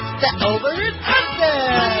 What's the over and under?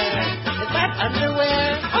 Is that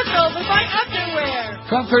underwear? What's over my underwear?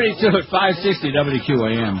 12:32 at 560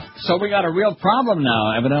 WQAM. So we got a real problem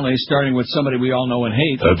now, evidently, starting with somebody we all know and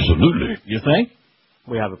hate. Absolutely. You think?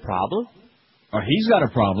 We have a problem? Or he's got a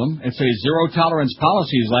problem. It's a zero-tolerance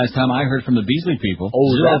policy, last time I heard from the Beasley people.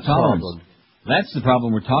 Oh, zero that tolerance. problem. That's the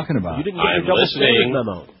problem we're talking about. You didn't get your double standard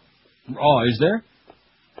memo. Oh, is there?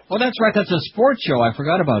 Well, that's right. That's a sports show. I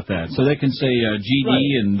forgot about that. So they can say GD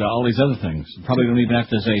Right. and all these other things. Probably don't even have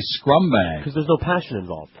to say scrum bag. Because there's no passion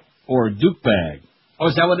involved. Or Duke bag. Oh,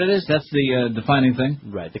 is that what it is? That's the defining thing?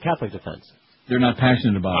 Right. The Catholic defense. They're not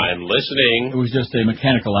passionate about it. I'm listening. It was just a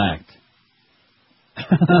mechanical act.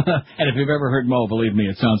 And if you've ever heard Mo, believe me,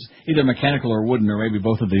 it sounds either mechanical or wooden or maybe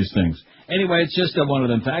both of these things. Anyway, it's just one of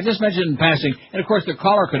them. I just mentioned in passing, and of course the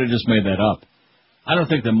caller could have just made that up. I don't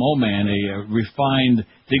think the Mo man, a refined,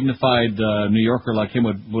 dignified New Yorker like him,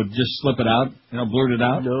 would just slip it out, blurt it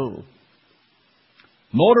out. No.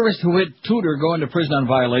 Motorist who hit Tudor going to prison on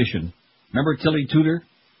violation. Remember Tilly Tudor?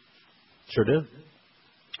 Sure do.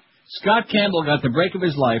 Scott Campbell got the break of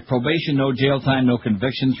his life, probation, no jail time, no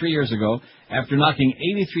conviction, 3 years ago, after knocking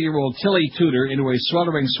 83-year-old Tilly Tudor into a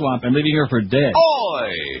sweltering swamp and leaving her for dead.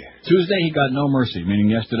 Oi! Tuesday, he got no mercy, meaning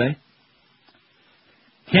yesterday.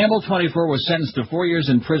 Campbell, 24, was sentenced to 4 years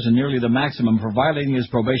in prison, nearly the maximum, for violating his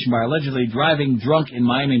probation by allegedly driving drunk in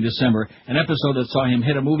Miami in December, an episode that saw him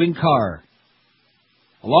hit a moving car.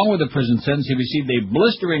 Along with the prison sentence, he received a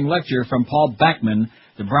blistering lecture from Paul Backman,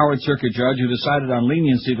 the Broward Circuit judge who decided on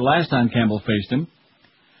leniency the last time Campbell faced him.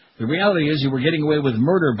 The reality is you were getting away with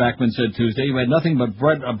murder, Backman said Tuesday. You had nothing but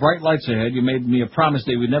bright lights ahead. You made me a promise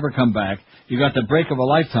that you would never come back. You got the break of a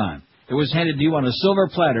lifetime. It was handed to you on a silver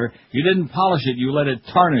platter. You didn't polish it. You let it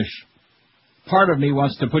tarnish. Part of me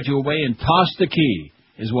wants to put you away and toss the key,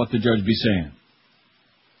 is what the judge be saying.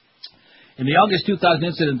 In the August 2000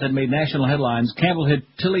 incident that made national headlines, Campbell hit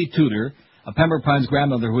Tilly Tudor, a Pembroke Pines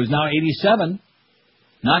grandmother who is now 87,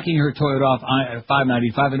 knocking her Toyota off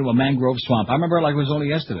I-595 into a mangrove swamp. I remember it like it was only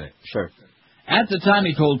yesterday. Sure. At the time,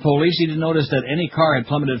 he told police he didn't notice that any car had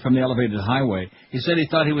plummeted from the elevated highway. He said he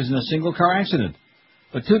thought he was in a single-car accident.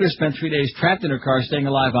 But Tudor spent 3 days trapped in her car, staying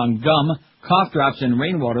alive on gum, cough drops, and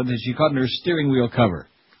rainwater that she caught in her steering wheel cover.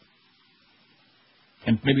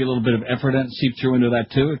 And maybe a little bit of effort seeped through into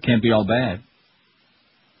that, too. It can't be all bad.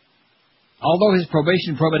 Although his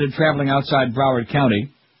probation prohibited traveling outside Broward County,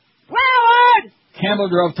 Campbell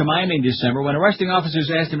drove to Miami in December. When arresting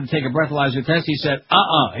officers asked him to take a breathalyzer test, he said,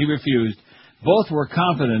 he refused. Both were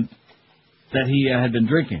confident that he had been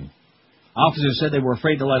drinking. Officers said they were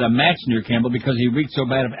afraid to light a match near Campbell because he reeked so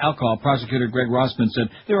bad of alcohol. Prosecutor Greg Rossman said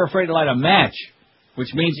they were afraid to light a match,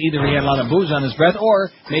 which means either he had a lot of booze on his breath or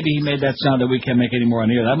maybe he made that sound that we can't make any more on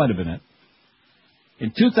the air. That might have been it.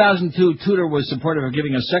 In 2002, Tudor was supportive of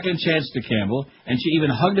giving a second chance to Campbell, and she even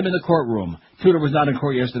hugged him in the courtroom. Tudor was not in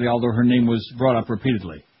court yesterday, although her name was brought up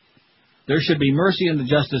repeatedly. There should be mercy in the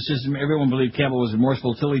justice system. Everyone believed Campbell was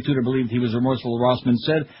remorseful. Tilly Tudor believed he was remorseful, Rossman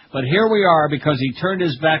said. But here we are because he turned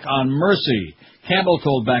his back on mercy. Campbell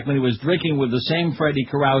told Backman he was drinking with the same friend he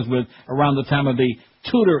caroused with around the time of the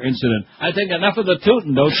Tudor incident. I think enough of the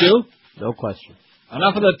tootin', don't you? No question.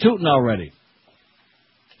 Enough of the tootin' already.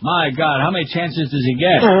 My God, how many chances does he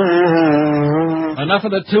get? Enough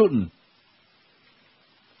of the tootin'.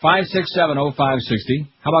 5670560.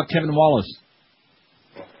 How about Kevin Wallace?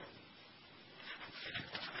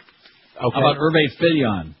 Okay. How about Hervé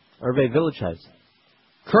Fillon? Hervé Villachez.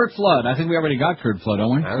 Kurt Flood. I think we already got Kurt Flood,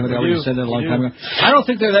 don't we? Somebody already said that a long time ago. I don't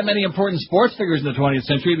think there are that many important sports figures in the 20th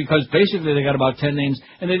century because basically they got about 10 names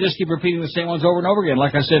and they just keep repeating the same ones over and over again.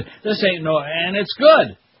 Like I said, this ain't no, and it's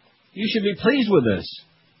good. You should be pleased with this.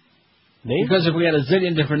 Names? Because if we had a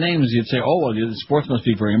zillion different names, you'd say, oh, well, the sports must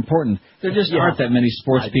be very important. There just aren't that many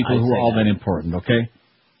sports people who are all that important, okay?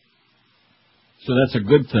 So that's a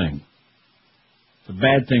good thing. It's a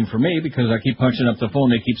bad thing for me because I keep punching up the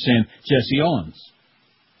phone. They keep saying Jesse Owens.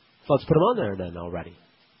 So let's put him on there then already.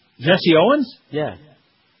 Jesse Owens? Yeah.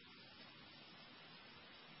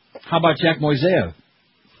 How about Jack Moiseyev?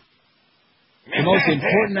 The most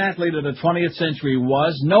important athlete of the 20th century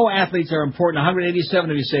was, no athletes are important,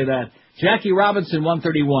 187 if you say that. Jackie Robinson,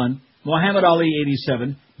 131. Muhammad Ali,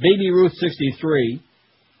 87. Baby Ruth, 63.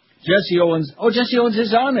 Jesse Owens. Oh, Jesse Owens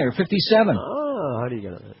is on there, 57. Oh, how do you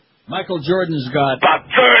get on that? Michael Jordan's got about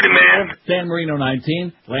 30, man. Dan Marino,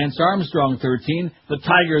 19. Lance Armstrong, 13. The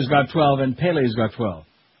Tigers got 12, and Pele's got 12.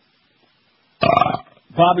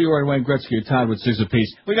 Bobby Orr and Wayne Gretzky are tied with 6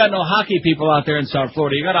 apiece. We got no hockey people out there in South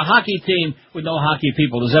Florida. You got a hockey team with no hockey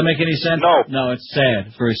people. Does that make any sense? No. No, it's sad.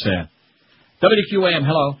 It's very sad. WQAM,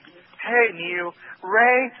 hello. Hey, Neil.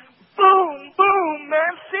 Ray, boom, boom,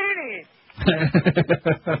 Mancini.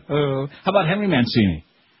 How about Henry Mancini?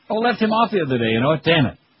 Oh, left him off the other day. You know what? Damn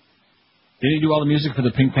it. Did he do all the music for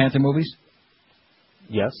the Pink Panther movies?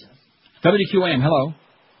 Yes. WQAM, hello.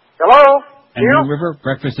 Hello? And Moon River,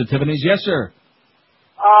 Breakfast at Tiffany's. Yes, sir.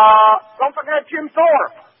 Don't forget Jim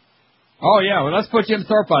Thorpe. Oh, yeah. Well, let's put Jim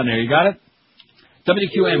Thorpe on there. You got it?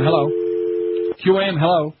 WQAM, hello. QAM,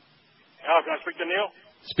 hello. Can I speak to Neil?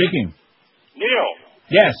 Speaking. Neil.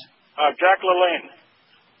 Yes. Jack LaLanne.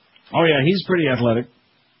 Oh, yeah. He's pretty athletic.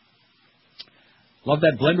 Love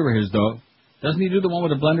that blender of his, though. Doesn't he do the one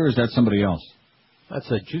with the blender, or is that somebody else? That's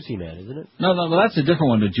a Juicy Man, isn't it? No, that's a different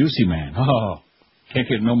one, the Juicy Man. Oh, can't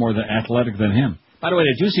get no more athletic than him. By the way,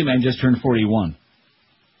 the Juicy Man just turned 41.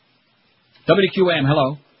 WQAM,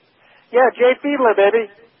 hello. Yeah, Jay Fiedler,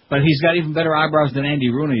 baby. But he's got even better eyebrows than Andy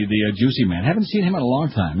Rooney, the Juicy Man. Haven't seen him in a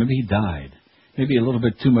long time. Maybe he died. Maybe a little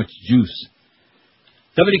bit too much juice.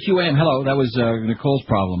 WQAM, hello. That was Nicole's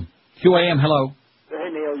problem. QAM, hello. Hey,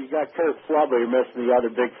 Neil, you got Kurt Flubber. You're missing the other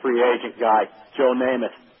big free agent guy, Joe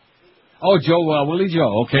Namath. Oh, Joe, Willie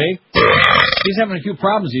Joe, okay. He's having a few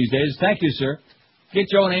problems these days. Thank you, sir. Get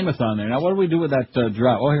Joe Namath on there. Now, what do we do with that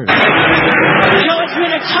drought? Oh, here it is. It's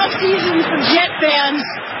been a tough season for Jet fans.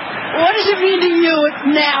 What does it mean to you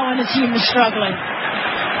now when the team is struggling?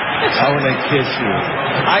 I want to kiss you.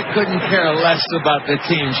 I couldn't care less about the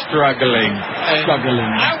team struggling.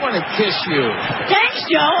 I want to kiss you. Thanks,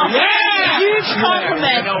 Joe. Yeah. Huge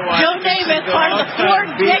compliment. You know what? Joe Namath, part of the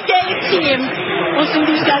four-decade team. We'll see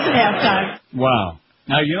these guys at halftime. Wow.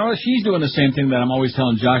 Now, you know what? She's doing the same thing that I'm always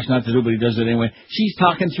telling Josh not to do, but he does it anyway. She's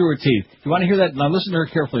talking through her teeth. You want to hear that? Now, listen to her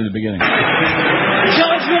carefully in the beginning.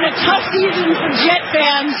 Joe, it's been a tough season for Jet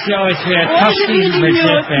fans. Joe, it's been a What tough does it season mean to for you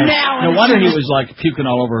Jet fans. now No when wonder the he team was, like, puking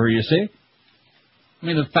all over her, you see? I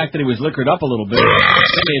mean, the fact that he was liquored up a little bit,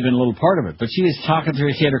 that may have been a little part of it. But she was talking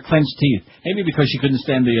through her. She had her clenched teeth. Maybe because she couldn't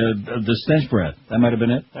stand the stench breath. That might have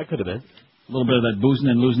been it. That could have been. A little bit of that boozing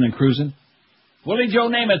and losing and cruising. Willie Joe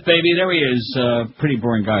Namath, baby. There he is. Pretty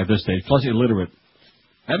boring guy at this stage. Plus illiterate.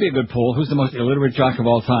 That'd be a good poll. Who's the most illiterate jock of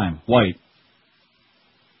all time? White.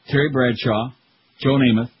 Terry Bradshaw. Joe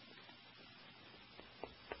Namath.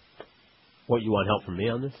 What, you want help from me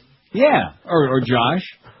on this? Yeah. Or Josh.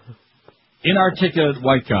 Inarticulate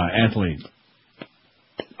white guy, athlete.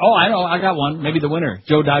 Oh, I know. I got one. Maybe the winner.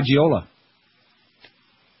 Joe Daggiola.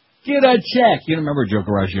 Get a check. You remember Joe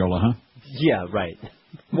Garagiola, huh? Yeah, right.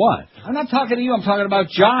 What? I'm not talking to you. I'm talking about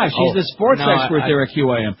Josh. He's the sports expert there at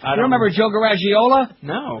QAM. You remember Joe Garagiola?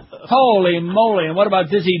 No. Holy moly. And what about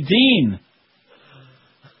Dizzy Dean?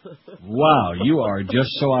 Wow, you are just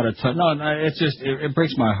so out of touch. No, it's just, it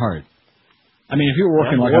breaks my heart. I mean, if you were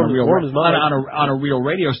working on a real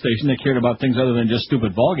radio station that cared about things other than just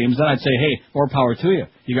stupid ball games, then I'd say, hey, more power to you.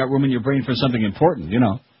 You got room in your brain for something important,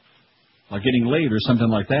 like getting laid or something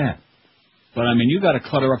like that. But I mean, you got to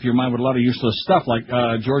clutter up your mind with a lot of useless stuff, like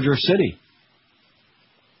George City,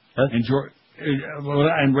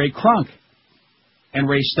 and Ray Kronk, and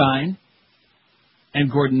Ray Stein, and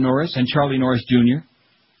Gordon Norris, and Charlie Norris Jr.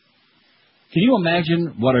 Can you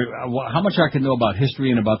imagine how much I could know about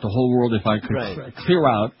history and about the whole world if I could clear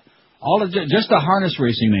out all of just the harness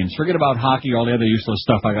racing names? Forget about hockey, all the other useless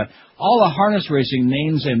stuff I got. All the harness racing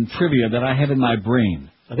names and trivia that I have in my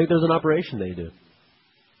brain. I think there's an operation they do.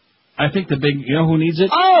 I think you know who needs it?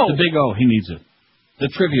 Oh! The Big O, he needs it. The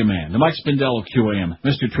Trivia Man, the Mike Spindell of QAM,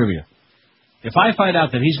 Mr. Trivia. If I find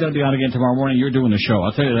out that he's going to be on again tomorrow morning, you're doing the show.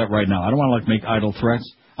 I'll tell you that right now. I don't want to make idle threats.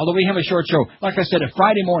 Although we have a short show. Like I said, if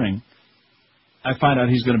Friday morning I find out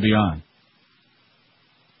he's going to be on.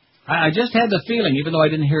 I just had the feeling, even though I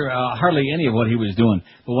didn't hear hardly any of what he was doing.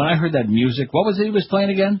 But when I heard that music, what was it he was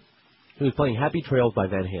playing again? He was playing Happy Trails by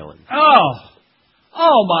Van Halen.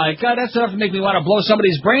 Oh my God, that's enough to make me want to blow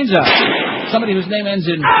somebody's brains out. Somebody whose name ends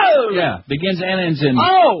in... begins and ends in...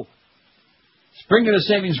 Spring to the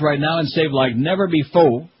savings right now and save like never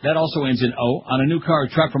before. That also ends in O on a new car or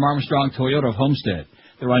truck from Armstrong Toyota of Homestead.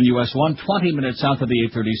 They're on US 1, 20 minutes south of the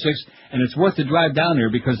 836, and it's worth the drive down here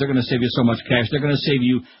because they're going to save you so much cash. They're going to save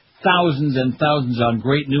you thousands and thousands on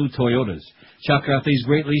great new Toyotas. Check out these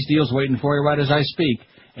great lease deals waiting for you right as I speak.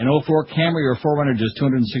 An 04 Camry or 4Runner, just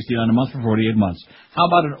 $269 a month for 48 months. How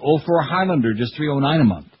about an 04 Highlander, just $309 a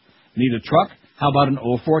month? Need a truck? How about an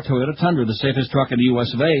 04 Toyota Tundra, the safest truck in the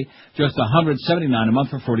U.S. of A., just $179 a month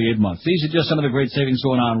for 48 months. These are just some of the great savings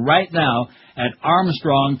going on right now at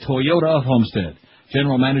Armstrong Toyota of Homestead.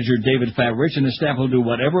 General Manager David Fatrich and his staff will do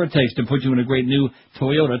whatever it takes to put you in a great new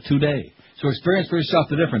Toyota today. So experience for yourself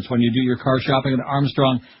the difference when you do your car shopping at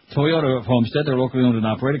Armstrong Toyota of Homestead. They're locally owned and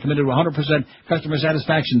operated, committed to 100% customer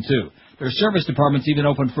satisfaction, too. Their service department's even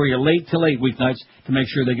open for you late till 8 weeknights to make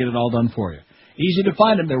sure they get it all done for you. Easy to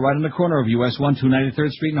find them. They're right on the corner of US 1, 293rd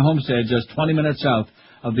Street in Homestead, just 20 minutes south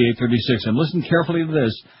of the 836. And listen carefully to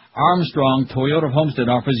this. Armstrong Toyota of Homestead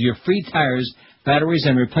offers you free tires, batteries,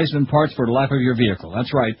 and replacement parts for the life of your vehicle.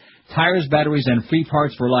 That's right. Tires, batteries, and free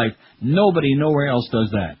parts for life. Nobody nowhere else does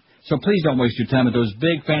that. So please don't waste your time at those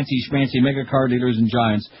big, fancy, schmancy mega car dealers and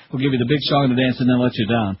giants who give you the big song and the dance and then let you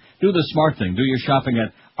down. Do the smart thing. Do your shopping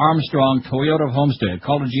at Armstrong Toyota of Homestead.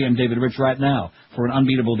 Call the GM David Rich right now for an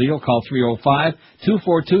unbeatable deal. Call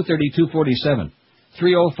 305-242-3247.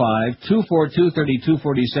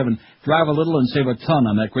 305-242-3247. Drive a little and save a ton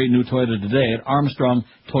on that great new Toyota today at Armstrong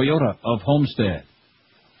Toyota of Homestead.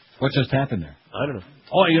 What just happened there? I don't know.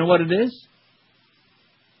 Oh, you know what it is?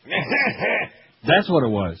 That's what it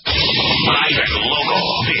was. Live and local.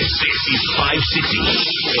 This is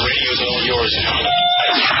 560. The radio's all yours now.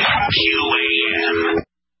 QAM.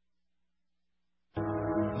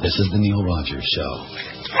 This is the Neil Rogers Show.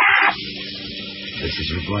 This is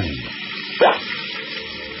your brain.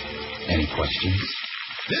 Any questions?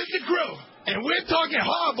 This is the Crew, and we're talking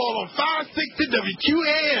hardball on 560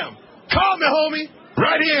 WQAM. Call me, homie,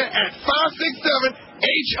 right here at 567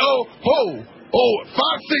 HO. Oh,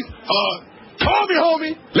 56. Call me,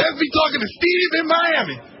 homie. Let's be talking to Steve in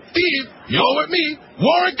Miami. Steve, you're with me,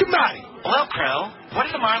 Warren Kamati. Well, Crow, what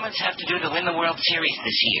do the Marlins have to do to win the World Series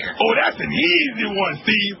this year? Oh, that's an easy one,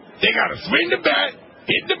 Steve. They got to swing the bat,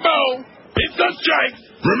 hit the ball, pitch some strikes.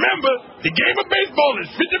 Remember, the game of baseball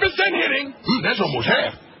is 50% hitting. That's almost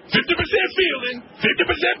half. 50% fielding,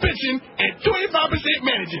 50% pitching, and 25%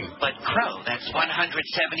 managing. But, Crow, that's 175%.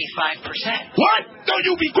 What? Don't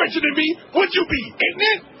you be questioning me. Would you be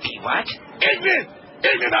ignorant? Be what? Ignorant.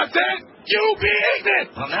 Ignorant, I said. You be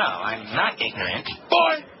ignorant. Well, no, I'm not ignorant.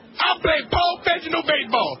 Boy, I played professional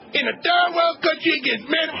baseball in a third world country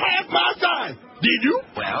against men half my size. Did you?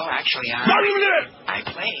 Well, actually, I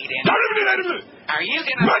played in... Are you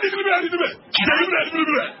gonna...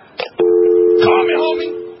 Call me,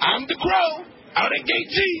 homie. I'm the Crow. Out at Gate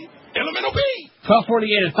G. Elemental B.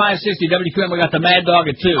 1248 at 560 WQM. We got the Mad Dog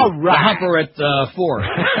at 2. All right. The Humper at 4.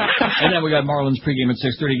 And then we got Marlins pregame at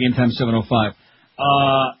 6:30. Game time 7:05.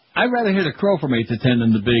 I'd rather hear the Crow from 8 to 10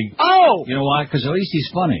 than the big. Oh! You know why? Because at least he's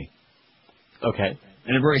funny. Okay.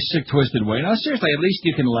 In a very sick, twisted way. Now, seriously, at least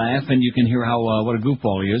you can laugh and you can hear how what a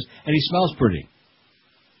goofball he is. And he smells pretty.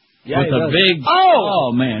 Yeah, with the big...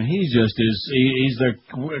 Oh, man, he just is... He's the...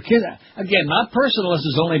 Kid, again, not personal. This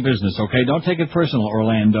is only business, okay? Don't take it personal,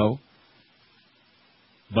 Orlando.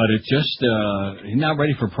 But it's just... he's not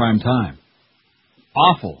ready for prime time.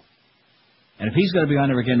 Awful. And if he's going to be on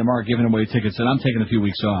there again tomorrow giving away tickets, then I'm taking a few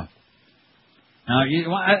weeks off. Now,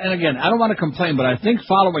 and again, I don't want to complain, but I think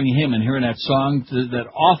following him and hearing that song, that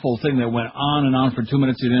awful thing that went on and on for 2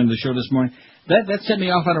 minutes at the end of the show this morning, that set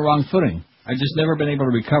me off on the wrong footing. I've just never been able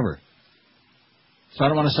to recover. So I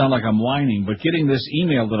don't want to sound like I'm whining, but getting this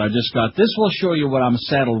email that I just got, this will show you what I'm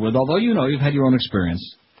saddled with, although you know you've had your own experience.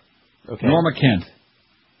 Okay. Norma Kent.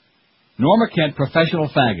 Norma Kent, professional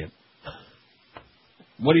faggot.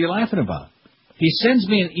 What are you laughing about? He sends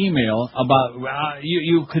me an email about,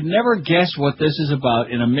 you could never guess what this is about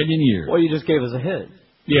in a million years. Well, you just gave us a hint.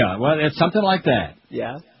 Yeah, well, it's something like that.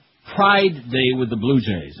 Yeah. Pride Day with the Blue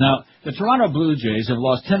Jays. Now, the Toronto Blue Jays have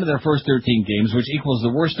lost 10 of their first 13 games, which equals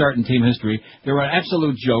the worst start in team history. They're an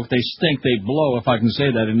absolute joke. They stink. They blow, if I can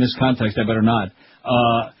say that in this context. I better not.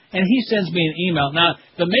 And he sends me an email. Now,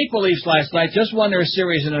 the Maple Leafs last night just won their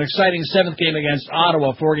series in an exciting 7th game against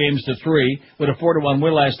Ottawa, 4-3, with a 4-1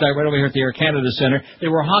 win last night right over here at the Air Canada Centre. They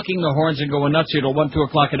were honking the horns and going nuts here till 1, 2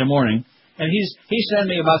 o'clock in the morning. And he sent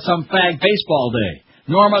me about some fag baseball day.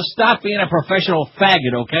 Norma, stop being a professional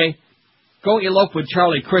faggot, okay? Go elope with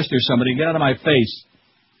Charlie Crist or somebody. Get out of my face.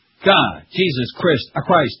 God, Jesus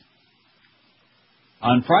Christ.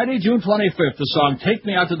 On Friday, June 25th, the song Take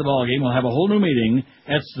Me Out to the Ballgame will have a whole new meeting.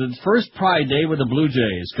 It's the first Pride Day with the Blue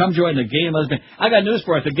Jays. Come join the gay and lesbian... I got news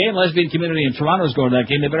for it. The gay and lesbian community in Toronto is going to that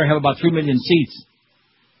game. They better have about 3 million seats.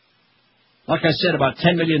 Like I said, about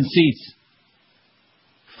 10 million seats.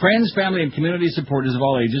 Friends, family, and community supporters of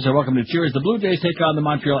all ages are welcome to cheer as the Blue Jays take on the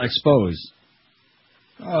Montreal Expos.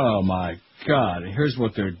 Oh, my God. Here's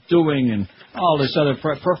what they're doing and all this other...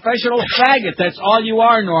 professional faggot. That's all you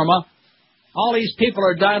are, Norma. All these people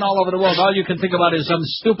are dying all over the world. All you can think about is some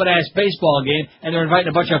stupid-ass baseball game, and they're inviting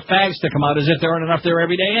a bunch of fags to come out as if there aren't enough there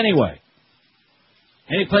every day anyway.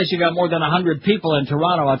 Any place you got more than 100 people in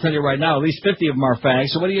Toronto, I'll tell you right now, at least 50 of them are fags,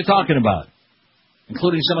 so what are you talking about?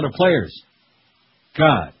 Including some of the players.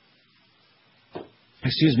 God.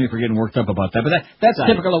 Excuse me for getting worked up about that, but that's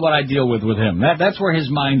typical of what I deal with him. That's where his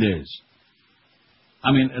mind is.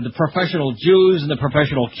 I mean, the professional Jews and the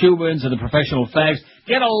professional Cubans and the professional fags.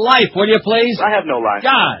 Get a life, will you, please? I have no life.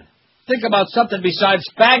 God, think about something besides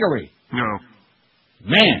faggery. No.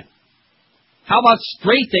 Man, how about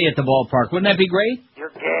straight day at the ballpark? Wouldn't that be great? You're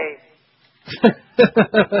gay.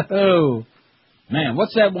 Oh, man,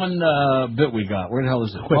 what's that one bit we got? Where the hell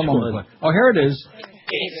is it? Which one? Oh, here it is.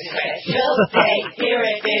 It's a special day here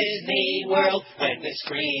at Disney World when the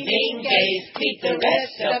screaming gays meet the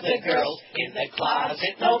rest of the girls in the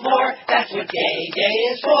closet no more. That's what gay day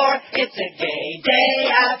is for. It's a gay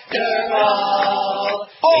day after all.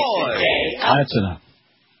 That's enough.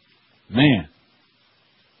 Man.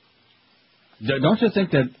 Don't you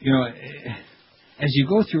think that, you know, as you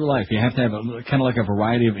go through life, you have to have kind of like a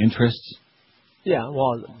variety of interests? Yeah,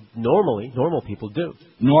 well, normal people do.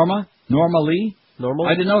 Norma? Norma Lee? Normal?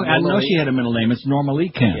 I didn't know. I know she had a middle name. It's Norma Lee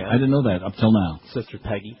Kent. Yeah. I didn't know that up till now. Sister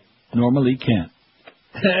Peggy. Norma Lee Kent.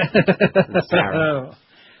 Sarah.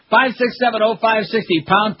 5670560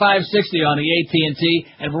 pound 560 on the AT&T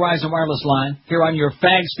and Verizon wireless line here on your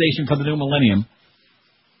fag station for the new millennium,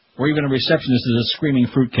 where even a receptionist is a screaming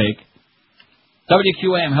fruitcake.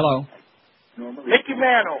 WQAM, hello. Mickey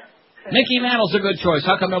Mantle. Mickey Mantle's a good choice.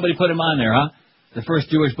 How come nobody put him on there, huh? The first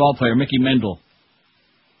Jewish ball player, Mickey Mendel.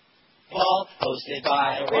 Ball hosted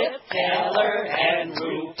by Rip Taylor and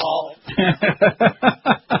RuPaul.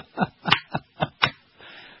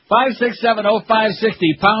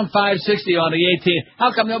 5670560 pound 560 on the AT.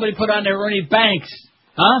 How come nobody put on there Ernie Banks?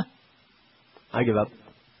 Huh? I give up.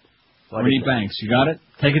 Ernie Banks, you got it?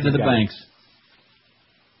 Take it to the banks.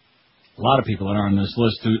 A lot of people that are on this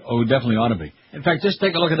list who definitely ought to be. In fact, just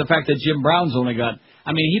take a look at the fact that Jim Brown's only got...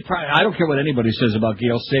 I mean, I don't care what anybody says about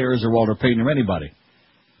Gale Sayers or Walter Payton or anybody.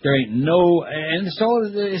 There ain't no... And so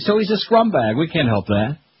he's a scrumbag. We can't help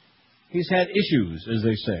that. He's had issues, as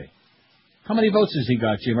they say. How many votes has he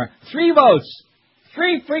got, Jim Brown? 3 votes!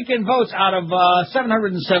 3 freaking votes out of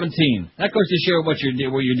 717. That goes to show what you're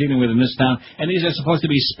dealing with in this town. And these are supposed to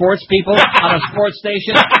be sports people on a sports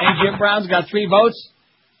station, and Jim Brown's got 3 votes?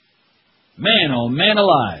 Man, oh man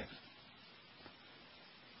alive.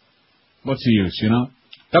 What's the use, you know?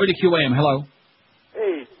 WQAM, hello.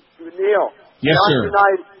 Hey, Neil. Yes, Johnny sir.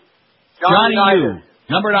 Unitas. Johnny Unitas.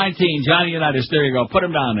 U. Number 19, Johnny Unitas. There you go. Put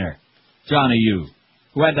him down there. Johnny U.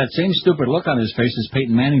 Who had that same stupid look on his face as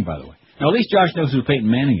Peyton Manning, by the way. Now, at least Josh knows who Peyton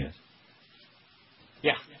Manning is.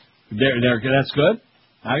 Yeah. That's good.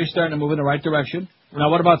 Now you're starting to move in the right direction. Now,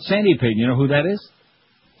 what about Sandy Peyton? You know who that is?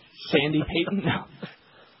 Sandy Peyton? No.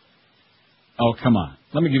 Oh, come on.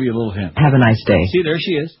 Let me give you a little hint. Have a nice day. See, there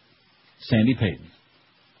she is. Sandy Peyton.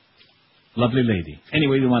 Lovely lady.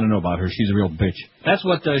 Anyway, you want to know about her. She's a real bitch. That's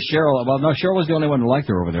what Cheryl... Well, no, Cheryl was the only one who liked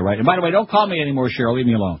her over there, right? And by the way, don't call me anymore, Cheryl. Leave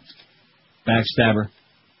me alone. Backstabber.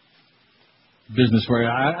 Business where...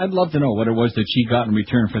 I'd love to know what it was that she got in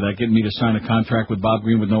return for that, getting me to sign a contract with Bob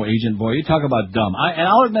Green with no agent. Boy, you talk about dumb. And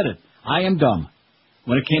I'll admit it. I am dumb.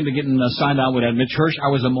 When it came to getting signed on with Mitch Hirsch, I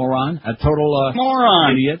was a moron. A total...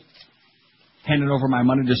 moron. Idiot. Handing over my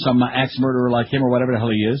money to some axe-murderer like him or whatever the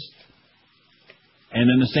hell he is. And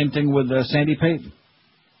then the same thing with Sandy Peyton.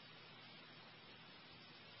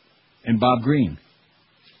 And Bob Green.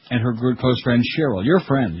 And her good close friend Cheryl. Your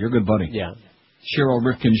friend. Your good buddy. Yeah. Cheryl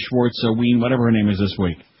Rifkin Schwartz Ween, whatever her name is this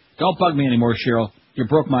week. Don't bug me anymore, Cheryl. You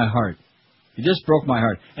broke my heart. You just broke my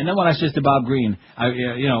heart. And then when I says to Bob Green,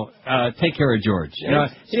 take care of George.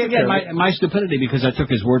 See, again, my stupidity because I took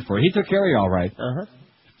his word for it. He took care of you all right. Uh-huh.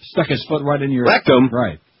 Stuck his foot right in your rectum.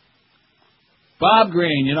 Right. Bob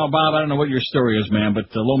Green, you know, Bob, I don't know what your story is, man, but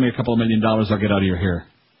loan me a couple of $1 million, I'll get out of your hair.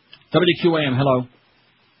 WQAM, hello.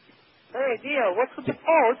 Hey, Dio, what's with the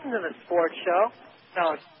phone? Isn't it a sports show?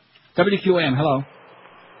 No. WQAM, hello.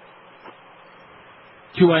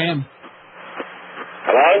 QAM.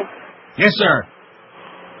 Hello? Yes, sir.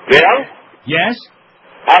 Yeah? Yes?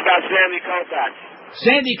 How about Sandy Koufax?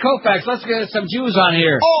 Sandy Koufax, let's get some Jews on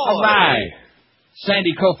here. Oh. All right.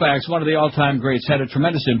 Sandy Koufax, one of the all-time greats, had a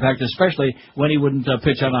tremendous impact, especially when he wouldn't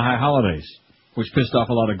pitch on the high holidays, which pissed off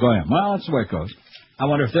a lot of Goyim. Well, that's the way it goes. I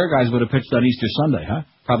wonder if their guys would have pitched on Easter Sunday, huh?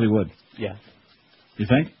 Probably would. Yeah. You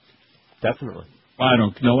think? Definitely. Well, I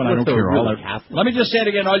don't know, and I don't care. Really Let me just say it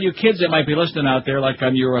again, all you kids that might be listening out there, like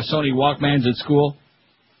on your Sony Walkmans at school.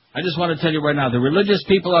 I just want to tell you right now, the religious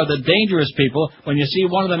people are the dangerous people. When you see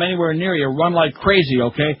one of them anywhere near you, run like crazy,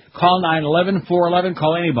 okay? Call 911, 411,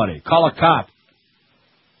 call anybody. Call a cop.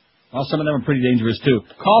 Well, some of them are pretty dangerous, too.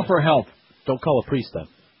 Call for help. Don't call a priest, then.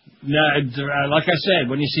 No, like I said,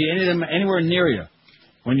 when you see any of them anywhere near you,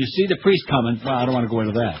 when you see the priest coming, well, I don't want to go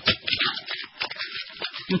into that.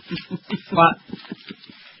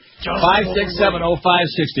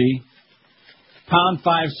 5670560, pound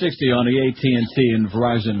 560 on the AT&T and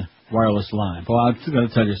Verizon wireless line. Well, I'm going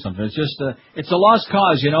to tell you something. It's just, it's a lost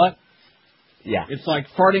cause, you know what? Yeah. It's like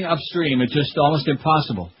farting upstream. It's just almost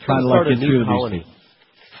impossible trying to get through to these people.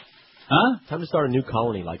 Huh? Time to start a new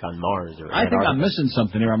colony, like on Mars or I think I'm missing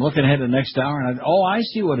something here. I'm looking ahead to the next hour, and I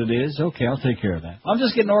see what it is. Okay, I'll take care of that. I'm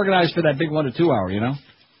just getting organized for that big 1 to 2 hour, you know?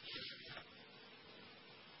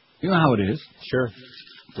 You know how it is. Sure.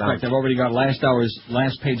 In fact, I've already got last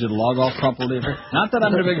page of the log all crumpled in. Not that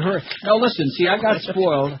I'm in a big hurry. No, listen, see, I got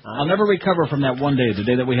spoiled. I'll never recover from that one day, the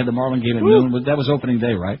day that we had the Marlin game at noon. That was opening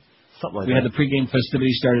day, right? Something like we had the pregame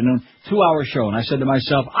festivities started at noon. 2-hour show, and I said to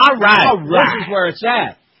myself, all right, this is where it's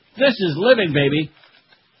at. This is living, baby.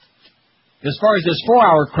 As far as this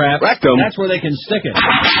 4-hour crap, that's where they can stick it.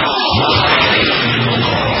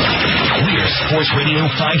 We're Sports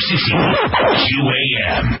Radio 560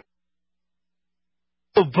 QAM.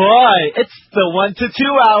 Oh boy, it's the 1 to 2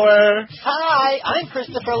 hour. Hi, I'm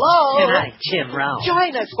Christopher Lowe. And I'm Jim Rao.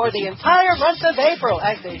 Join us for the entire month of April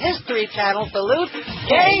as the History Channel salutes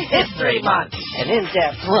Gay History Month. An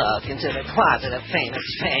in-depth look into the closet of famous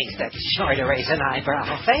fakes that's sure to raise an eyebrow.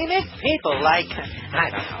 Famous people like,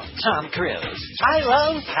 I don't know, Tom Cruise,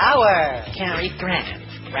 Tyrone Power, Cary Grant,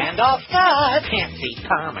 Randolph Scott, Patsy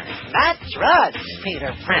Palmer, Matt Truss,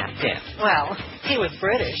 Peter Frampton. Well, he was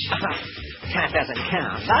British. That doesn't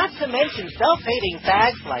count. Not to mention self-hating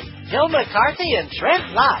fags like Jill McCarthy and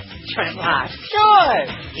Trent Lott. Trent Lott? Sure.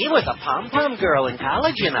 He was a pom-pom girl in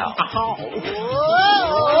college, you know. Whoa.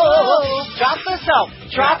 Drop the soap.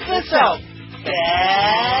 Drop the soap.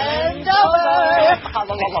 Bend over.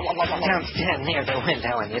 Don't stand near the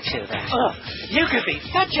window when you chew that. You could be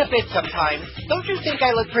such a bitch sometimes. Don't you think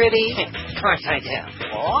I look pretty? Of course I do.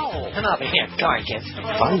 Oh. And I'll be here gorgeous.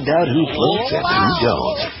 Find out who floats and who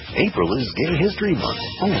don't. April is Gay History Month,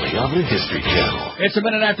 only on the History Channel. It's a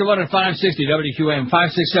minute after 1 at 560 WQAM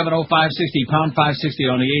 5670560 pound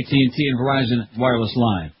 560 on the AT&T and Verizon wireless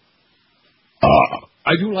line.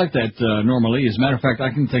 I do like that Norma Lee. As a matter of fact, I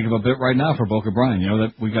can think of a bit right now for Boca Brian. You know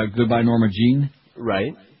that we got Goodbye Norma Jean?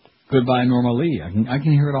 Right. Goodbye Norma Lee. I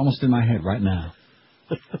can hear it almost in my head right now.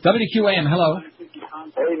 WQAM, hello.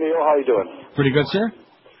 Hey, Neil, how you doing? Pretty good, sir.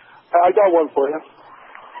 I got one for you.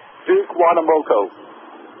 Duke Wanamoko.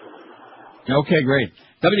 Okay, great.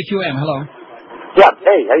 WQAM, hello. Yeah,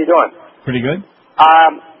 hey, how you doing? Pretty good.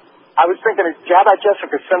 I was thinking, how about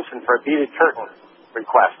Jessica Simpson for a beaded curtain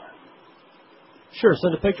request? Sure,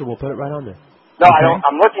 send a picture. We'll put it right on there. No, I don't.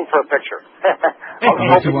 I'm looking for a picture. I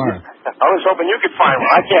was hoping you could find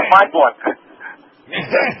one. I can't find one.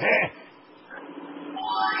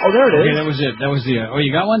 Oh, there it is. Okay, that was it. That was the.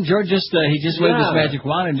 You got one, George? He just waved his magic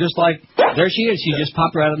wand, and just like there she is. She just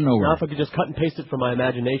popped right out of nowhere. Now, if I could just cut and paste it from my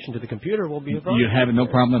imagination to the computer, we'll be fine. You'd have it, no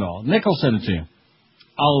problem at all. Nick will send it to you.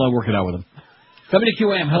 I'll work it out with him.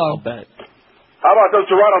 WQAM, hello. How about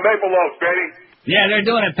those Toronto Maple Leafs, baby? Yeah, they're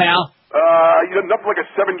doing it, pal. Nothing like a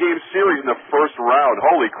 7-game series in the first round.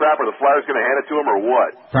 Holy crap, are the Flyers going to hand it to them or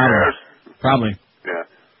what? Probably. Yeah,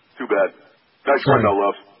 too bad. Nice one, though,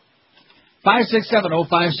 Loves.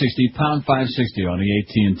 5670560 pound 560 on the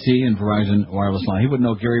AT&T and Verizon wireless line. He would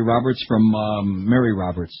know Gary Roberts from Mary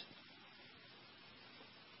Roberts.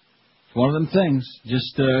 One of them things.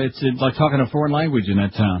 Just it's like talking a foreign language in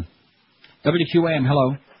that town. WQAM,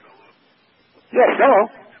 hello. Yes, hello.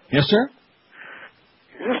 Yes, sir.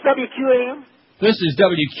 Is this WQAM? This is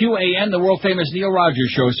WQAM, the world famous Neil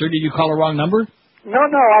Rogers show, sir. Did you call a wrong number? No,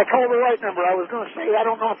 I called the right number. I was going to say, I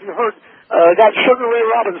don't know if you heard, got Sugar Ray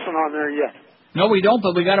Robinson on there yet. No, we don't,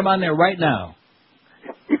 but we got him on there right now.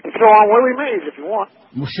 You can throw on Willie Mays if you want.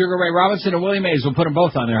 Sugar Ray Robinson and Willie Mays. We'll put them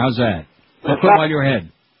both on there. How's that? We'll put them on your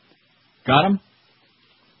head. Got him?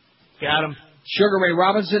 Got him. Sugar Ray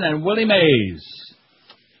Robinson and Willie Mays.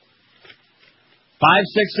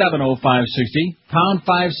 5670560, pound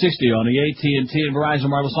 560 on the AT&T and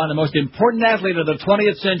Verizon wireless line. The most important athlete of the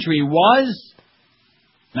 20th century was...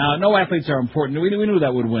 Now, no athletes are important. We knew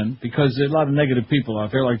that would win because there's a lot of negative people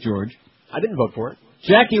out there like George. I didn't vote for it.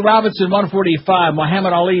 Jackie Robinson, 145.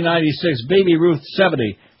 Muhammad Ali, 96. Baby Ruth,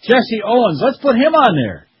 70. Jesse Owens, let's put him on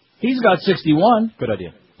there. He's got 61. Good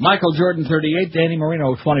idea. Michael Jordan, 38. Danny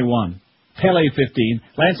Marino, 21. Pele, 15.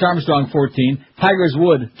 Lance Armstrong, 14. Tigers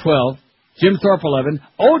Wood, 12. Jim Thorpe, 11.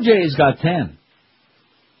 OJ's got 10.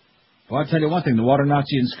 Well, I'll tell you one thing. The Water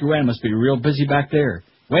Nazi and Screw must be real busy back there.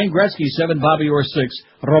 Wayne Gretzky, 7. Bobby Orr, 6.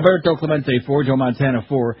 Roberto Clemente, 4. Joe Montana,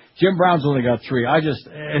 4. Jim Brown's only got 3. just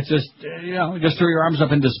throw your arms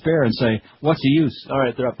up in despair and say, what's the use? All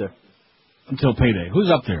right, they're up there. Until payday. Who's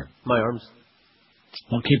up there? My arms.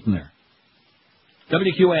 I'll keep them there.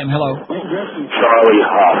 WQAM, hello. Charlie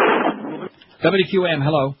Huff. WQAM,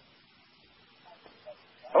 hello.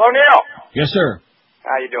 Hello, Neil. Yes, sir.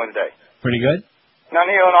 How you doing today? Pretty good. Now,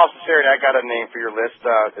 Neil, in all sincerity, I got a name for your list.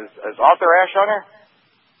 Is Arthur Ashe on there?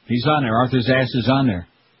 He's on there. Arthur's ass is on there.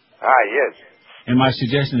 He is. And my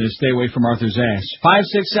suggestion is stay away from Arthur's ass.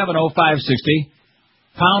 5670560,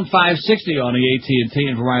 pound 560 on the AT&T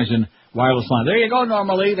and Verizon wireless line. There you go,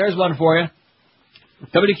 Normally. There's one for you.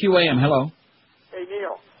 WQAM, hello. Hey,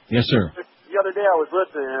 Neil. Yes, sir. The other day I was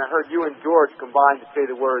listening and I heard you and George combine to say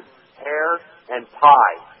the words hair and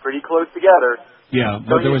pie. Pretty close together. Yeah,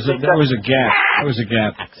 but there was a gap. There was a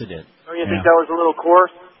gap. Accident. Don't you think that was a little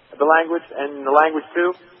coarse, the language, and the language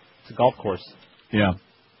too? It's a golf course. Yeah.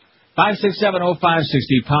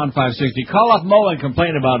 5670560, pound 560. Call up Mo and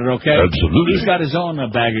complain about it, okay? Absolutely. He's got his own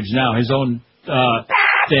baggage now, his own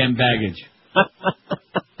damn baggage.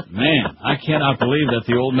 Man, I cannot believe that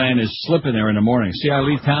the old man is slipping there in the morning. See, I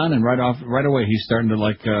leave town and right away he's starting to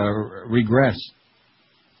regress.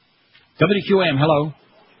 WQAM, hello.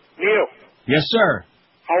 Neil. Yes, sir.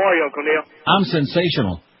 How are you, Uncle Neil? I'm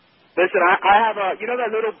sensational. Listen, I have you know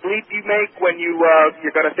that little bleep you make when you're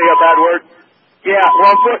gonna say a bad word? Yeah,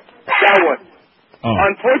 well, that one. Oh.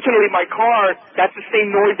 Unfortunately, my car, that's the same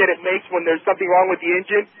noise that it makes when there's something wrong with the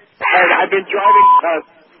engine. And I've been driving,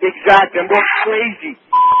 I'm going crazy.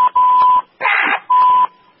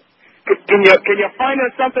 Can you find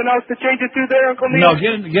us something else to change it to there, Uncle Neil?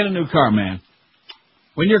 No, get a new car, man.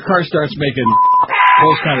 When your car starts making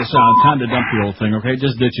those kind of sounds, time to dump the old thing, okay?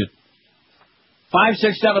 Just ditch it.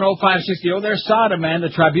 5670560. Oh, there's Sodom, man. The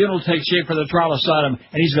tribunal takes shape for the trial of Sodom,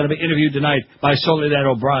 and he's going to be interviewed tonight by Soledad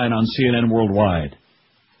O'Brien on CNN Worldwide.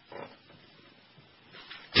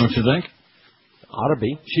 Don't you think? Ought to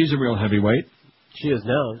be. She's a real heavyweight. She is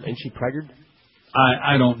now. Ain't she pregnant?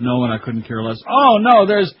 I don't know, and I couldn't care less. Oh, no,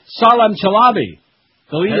 there's Salam Chalabi,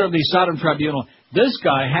 the leader of the Sodom Tribunal. This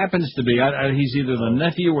guy happens to be, he's either the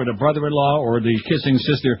nephew or the brother-in-law or the kissing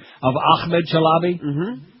sister of Ahmed Chalabi.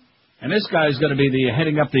 Mm-hmm. And this guy is going to be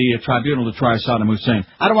heading up the tribunal to try Saddam Hussein.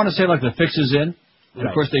 I don't want to say like the fix is in. And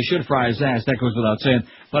of course, they should fry his ass. That goes without saying.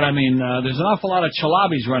 But, I mean, there's an awful lot of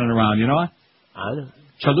Chalabis running around, you know? I know.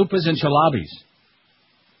 Chalupas and Chalabis.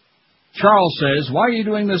 Charles says, why are you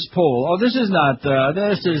doing this poll? Oh, this is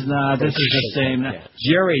the same.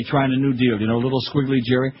 Jerry trying a new deal, you know, little squiggly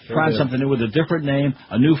Jerry. Sure trying did. something new with a different name,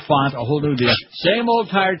 a new font, a whole new deal. Same old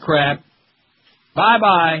tired crap.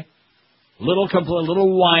 Bye-bye. Little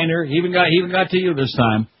whiner. Even got to you this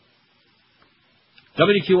time.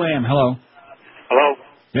 WQAM, hello. Hello?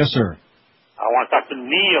 Yes, sir. I want to talk to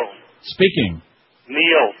Neil. Speaking.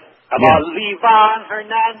 Neil. About Levon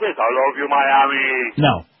Hernandez. I love you, Miami.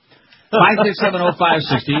 No.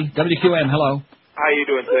 5670560. WQAM, hello. How you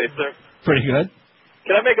doing today, sir? Pretty good.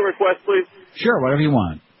 Can I make a request, please? Sure, whatever you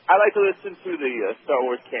want. I'd like to listen to the Star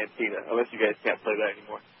Wars Cantina, unless you guys can't play that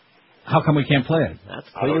anymore. How come we can't play it? That's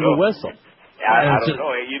clear the whistle. I don't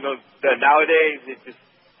know. You know, nowadays it's just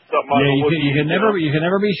something. Yeah, you can never be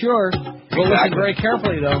sure. We'll listen very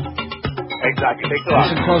carefully, though. Exactly. Thanks a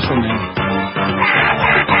lot. Listen closely, man.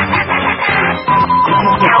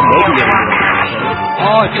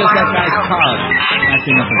 Oh, it's just that guy's car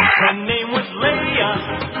acting up. Her name was Leia.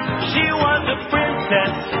 She was a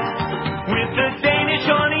princess with a Danish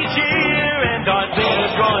on each ear, and Darth Vader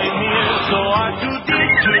drawing near. So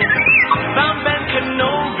R2-D2 found Ben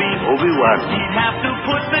Kenobi. Obi-Wan. He'd have to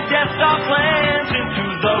put the Death Star plans into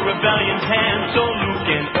the rebellion's hands. So Luke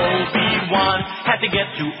and Obi-Wan had to get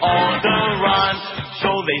to Alderaan.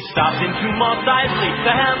 stopped into Mos Eisley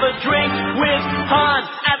to have a drink with Han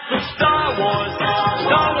at the Star Wars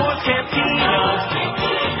Cantina.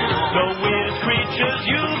 The weirdest creatures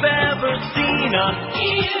you've ever seen at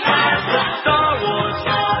the Star Wars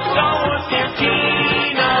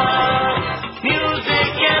Cantina.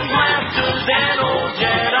 Music and blasters and old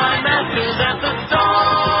Jedi masters at the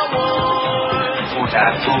Star Wars. His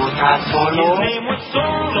name was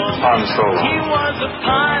Solo. He was a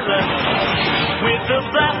pilot with a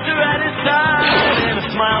blaster at his side and a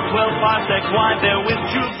smile 12 parsecs wide there with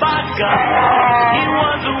Chewbacca. He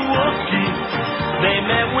was a Wookiee. They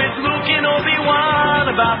met with Luke and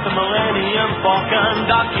Obi-Wan about the Millennium Falcon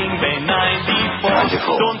docking Bay 94.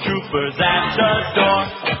 Stormtroopers at the door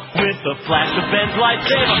with the flash of Ben's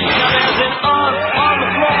lightsaber. Now there's an on the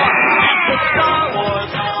floor at the Star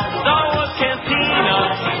Wars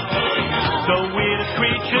Cantina. The weirdest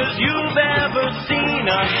creatures you've ever seen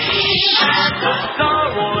at the Star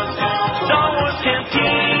Wars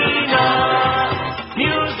Cantina.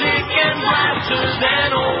 Music and blasters and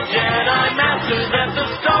old Jedi masters at the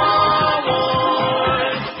Star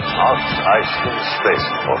Wars. Mos Eisley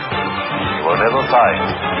Spaceport. You will never find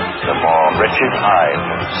the more wretched hive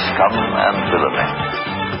of scum and villainy.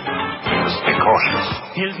 You must be cautious.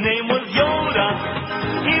 His name was Yoda.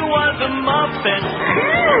 He was a muffin.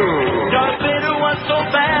 Darth Vader was so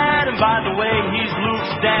bad, and by the way, he's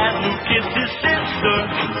Luke's dad. Luke kissed his sister.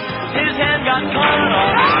 His hand got cut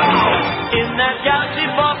off in that galaxy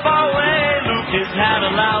far, far away. Lucas had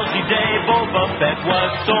a lousy day. Boba Fett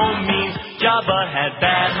was so mean. Jabba had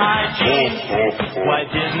bad hygiene. Why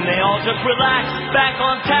didn't they all just relax back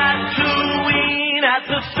on Tatooine at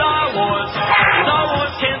the Star Wars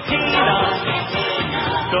Cantina?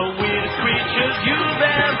 The weirdest creatures you've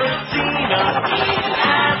ever seen at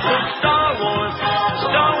the Star Wars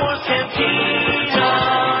Cantina.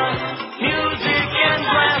 Music and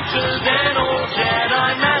blasters and old Jedi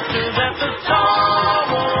masters at the Star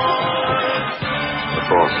Wars. The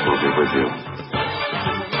Force will be with you.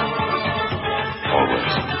 Always.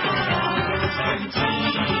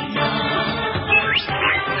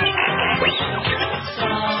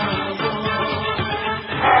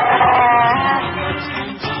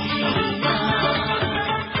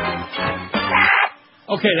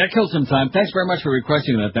 Okay, that killed some time. Thanks very much for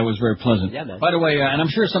requesting that. That was very pleasant. Yeah, man. By the way, and I'm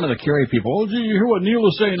sure some of the Kerry people, oh, gee, you hear what Neil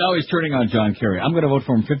was saying? Now he's turning on John Kerry. I'm going to vote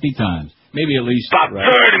for him 50 times. Maybe at least. Stop turning,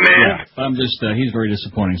 man. Yeah, but I'm just, he's very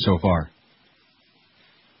disappointing so far.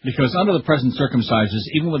 Because under the present circumstances,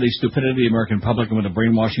 even with the stupidity of the American public and with the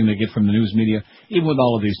brainwashing they get from the news media, even with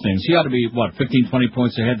all of these things, he ought to be, 15, 20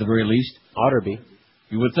 points ahead at the very least? Ought to be.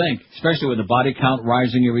 You would think, especially with the body count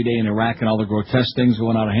rising every day in Iraq and all the grotesque things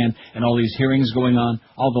going out of hand and all these hearings going on,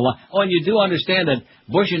 and you do understand that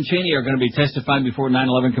Bush and Cheney are going to be testifying before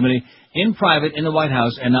 9/11 committee in private in the White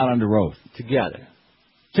House and not under oath. Together.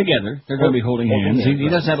 They're going to be holding hands. He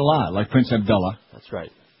doesn't have a lot, like Prince Abdullah. That's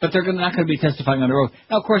right. But they're not going to be testifying under oath.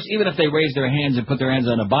 Now, of course, even if they raise their hands and put their hands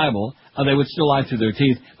on a Bible, they would still lie through their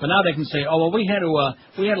teeth. But now they can say, oh, well, we had to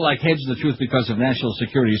like hedge the truth because of national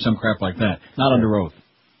security or some crap like that, not under oath.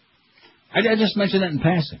 I just mentioned that in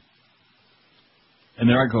passing. And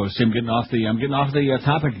there I go. See, I'm getting off the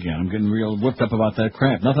topic again. I'm getting real whipped up about that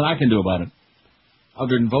crap. Nothing I can do about it,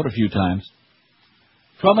 other than vote a few times.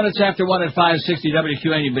 12 minutes after 1 at 560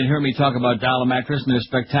 WQN, you've been hearing me talk about Dial a Mattress and their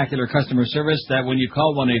spectacular customer service that when you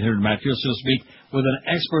call 1-800-Mattress, you'll speak with an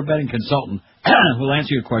expert betting consultant who'll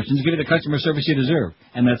answer your questions, give you the customer service you deserve.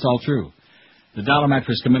 And that's all true. The Dial a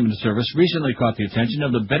Mattress commitment service recently caught the attention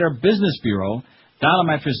of the Better Business Bureau. Dial a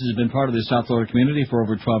Mattress has been part of the South Florida community for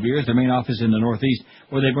over 12 years. Their main office in the Northeast,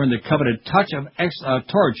 where they've earned the coveted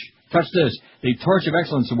the Torch of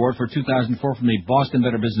Excellence Award for 2004 from the Boston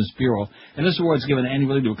Better Business Bureau. And this award is given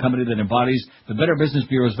annually to a company that embodies the Better Business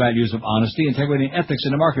Bureau's values of honesty, integrity, and ethics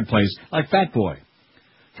in the marketplace, like Fat Boy.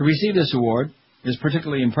 To receive this award is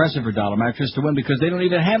particularly impressive for Dial a Mattress to win because they don't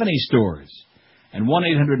even have any stores. And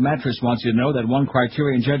 1-800-Mattress wants you to know that one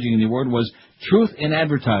criterion judging the award was truth in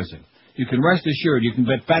advertising. You can rest assured, you can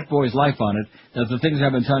bet Fat Boy's life on it, that the things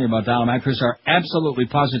I've been telling you about Dial a Mattress are absolutely,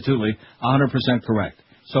 positively, 100% correct.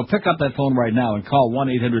 So pick up that phone right now and call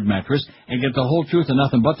 1-800-Mattress and get the whole truth and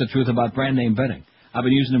nothing but the truth about brand name betting. I've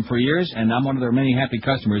been using them for years, and I'm one of their many happy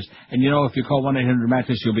customers. And you know, if you call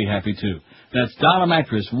 1-800-Mattress, you'll be happy too. That's Dial a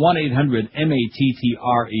Mattress,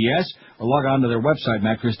 1-800-MATTRES, or log on to their website,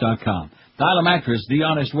 mattress.com. Dial a Mattress, the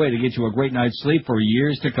honest way to get you a great night's sleep for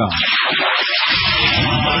years to come.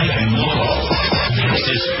 Live and local. This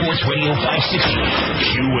is Sports Radio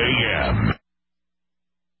 560 QAM.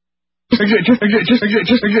 Just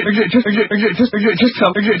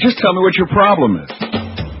tell me what your problem is.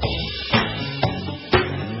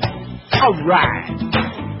 All right.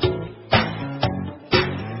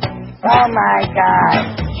 Oh my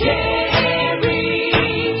God.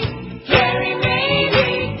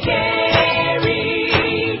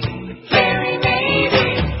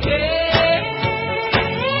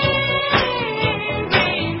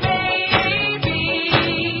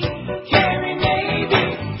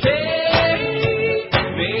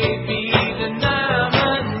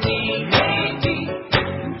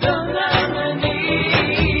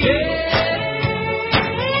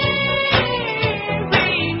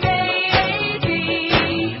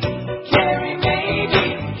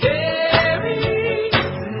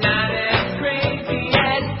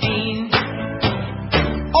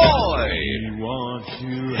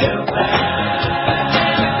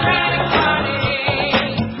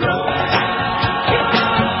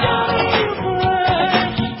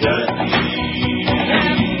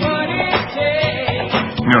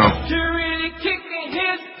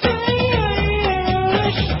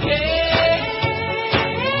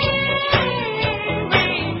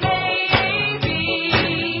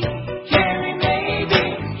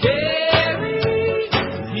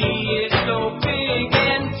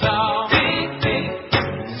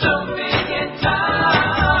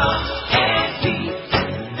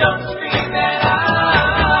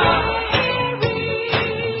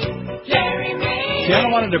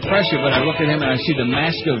 Depress you, but I look at him and I see the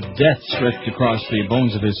mask of death stretched across the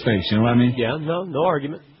bones of his face. You know what I mean? Yeah, no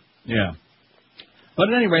argument. Yeah. But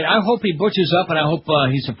at any rate, I hope he butches up, and I hope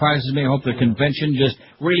he surprises me. I hope the convention just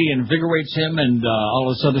really invigorates him and all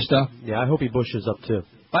this other stuff. Yeah, I hope he bushes up, too.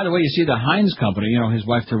 By the way, you see the Heinz company, you know, his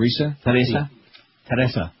wife Teresa.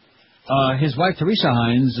 His wife Teresa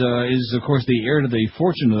Heinz is, of course, the heir to the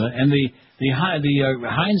fortune of it, and the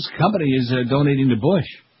Heinz company is donating to Bush.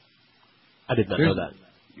 I did not know that.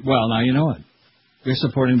 Well, now you know it. They're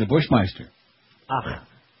supporting the Bushmeister.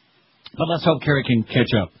 But let's hope Kerry can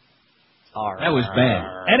catch up. That was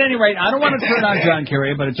bad. At any rate, I don't want to turn on John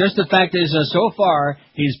Kerry, but just the fact is, so far,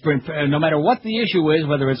 he's been, no matter what the issue is,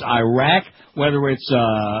 whether it's Iraq, whether it's,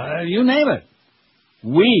 you name it,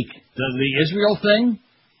 weak. The Israel thing,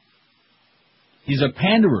 he's a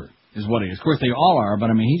panderer, is what he is. Of course, they all are, but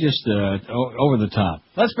I mean, he just, over the top.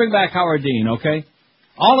 Let's bring back Howard Dean, okay?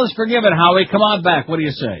 All is forgiven, Howie. Come on back. What do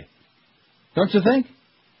you say? Don't you think?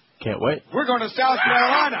 Can't wait. We're going to South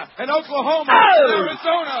Carolina and Oklahoma and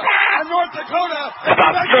Arizona and North Dakota and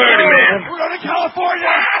Mexico. We're going to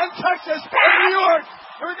California and Texas and New York.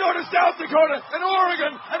 We're going to South Dakota and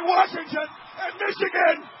Oregon and Washington and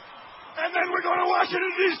Michigan. And then we're going to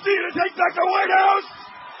Washington, D.C. to take back the White House.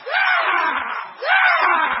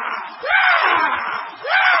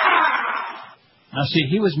 Now, see,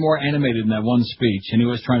 he was more animated in that one speech, and he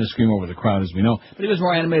was trying to scream over the crowd, as we know. But he was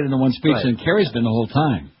more animated in the one speech than Kerry's been the whole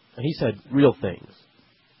time. And he said real things.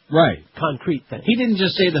 Right. Concrete things. He didn't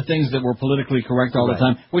just say the things that were politically correct all the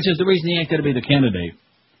time, which is the reason he ain't going to be the candidate.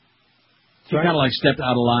 He kind of like stepped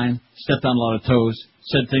out of line, stepped on a lot of toes,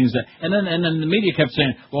 said things that... And then the media kept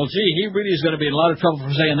saying, well, gee, he really is going to be in a lot of trouble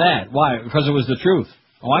for saying that. Why? Because it was the truth.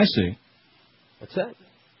 Oh, I see. That's it.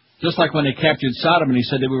 Just like when they captured Saddam and he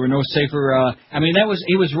said that we were no safer... I mean,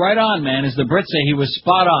 he was right on, man. As the Brits say, he was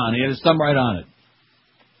spot on. He had his thumb right on it.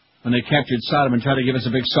 When they captured Saddam and tried to give us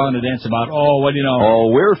a big song to dance about,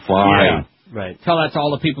 we're fine. Yeah. Right. Tell that to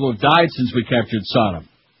all the people who have died since we captured Saddam.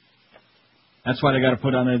 That's why they got to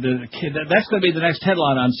put on that's going to be the next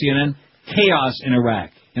headline on CNN, chaos in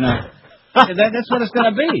Iraq. You know, that's what it's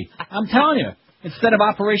going to be. I'm telling you. Instead of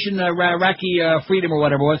Operation Iraqi Freedom or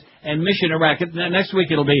whatever it was, and Mission Iraq, next week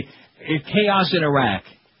it'll be chaos in Iraq.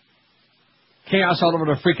 Chaos all over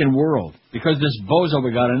the freaking world. Because this bozo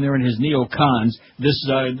we got in there and his neocons,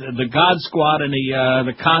 the God Squad and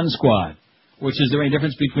the Con Squad. Which is there any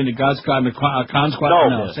difference between the God Squad and the Con Squad?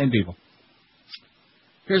 No, same people.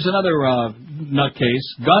 Here's another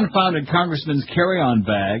nutcase. Gun found in Congressman's carry-on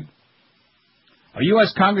bag. A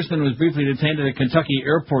U.S. congressman was briefly detained at a Kentucky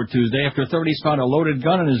airport Tuesday after authorities found a loaded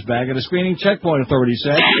gun in his bag at a screening checkpoint, authorities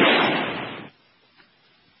said.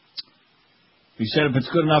 He said if it's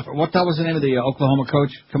good enough... What was the name of the Oklahoma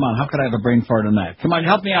coach? Come on, how could I have a brain fart on that? Come on,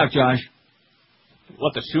 help me out, Josh.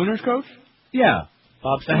 What, the Sooners coach? Yeah.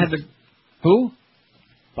 Bob Stoops. Who?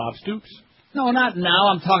 Bob Stoops. No, not now.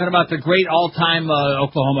 I'm talking about the great all-time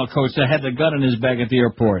Oklahoma coach that had the gun in his bag at the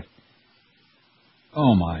airport.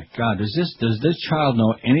 Oh, my God. Does this child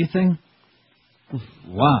know anything?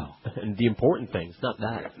 Wow. And the important things, not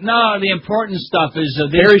that. No, the important stuff is...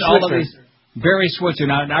 Barry Switzer. Barry Switzer.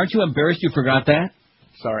 Now, aren't you embarrassed you forgot that?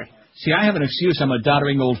 Sorry. See, I have an excuse. I'm a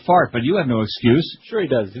doddering old fart, but you have no excuse. Sure he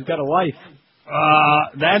does. He's got a life.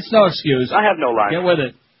 That's no excuse. I have no life. Get with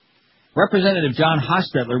it. Representative John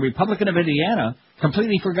Hostetler, Republican of Indiana,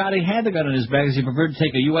 completely forgot he had the gun in his bag as he prepared to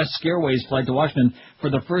take a U.S. Scareways flight to Washington for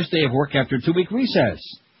the first day of work after a 2-week recess.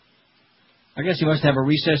 I guess he must have a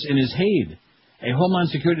recess in his Haid. A Homeland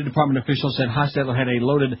Security Department official said Hostetler had a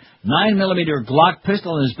loaded 9mm Glock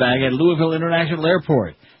pistol in his bag at Louisville International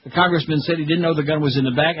Airport. The congressman said he didn't know the gun was in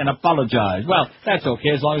the bag and apologized. Well, that's okay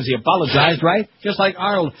as long as he apologized, right? Just like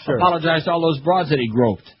Arnold apologized to all those broads that he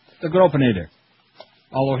groped. The gropinator.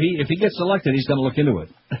 Although if he gets elected, he's going to look into it.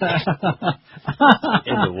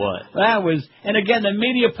 Into what? That was, and again, the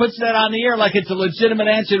media puts that on the air like it's a legitimate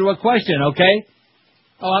answer to a question, okay?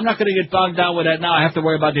 Oh, I'm not going to get bogged down with that now. I have to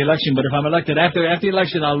worry about the election, but if I'm elected after the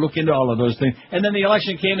election, I'll look into all of those things. And then the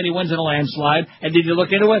election came and he wins in a landslide. And did you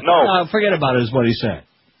look into it? No. Forget about it is what he said.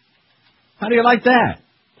 How do you like that?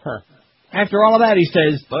 Huh. After all of that, he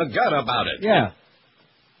says... Forget about it. Yeah.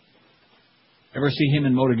 Ever see him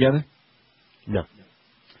and Mo together? No.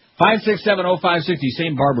 5670560,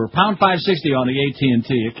 same barber. Pound 560 on the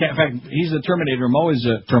AT&T. In fact, he's the Terminator. Mo is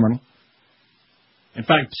a terminal. In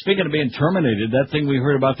fact, speaking of being terminated, that thing we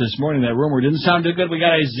heard about this morning, that rumor, didn't sound too good. We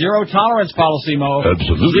got a zero-tolerance policy, Mo.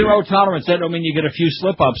 Absolutely. Zero tolerance. That don't mean you get a few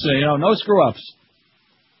slip-ups. No screw-ups.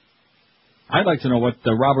 I'd like to know what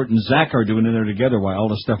Robert and Zach are doing in there together while all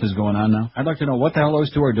this stuff is going on now. I'd like to know what the hell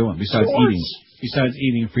those two are doing besides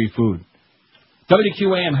eating free food.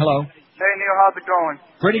 WQAM, hello. Hey, Neil, how's it going?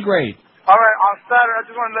 Pretty great. All right, on Saturday, I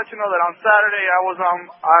just wanted to let you know that on Saturday I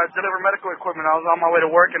delivered medical equipment. I was on my way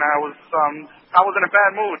to work and I was in a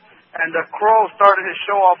bad mood. And the Crow started his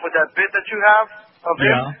show off with that bit that you have of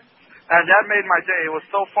him. And that made my day. It was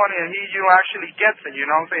so funny, and he actually gets it, you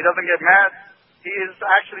know. So he doesn't get mad. He is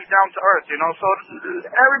actually down to earth, you know. So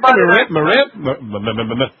everybody.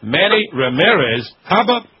 Manny Ramirez. How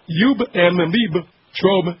about you and me?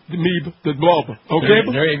 Trobe, the Meeb, the Blob. Okay?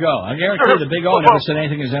 There you go. I guarantee the Big O never said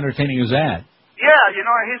anything as entertaining as that. Yeah, you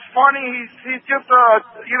know, he's funny. He's just,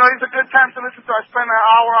 he's a good time to listen to. I spent an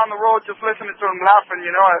hour on the road just listening to him laughing,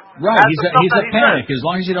 you know. Right, he's a panic. As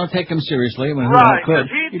long as you don't take him seriously. When right, could.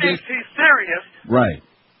 He thinks he's serious. Right.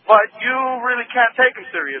 But you really can't take him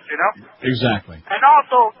serious, you know? Exactly. And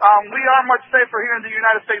also, we are much safer here in the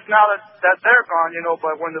United States now that they're gone, you know,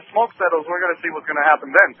 but when the smoke settles, we're going to see what's going to happen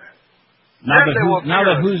then. Now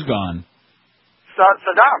that who's gone?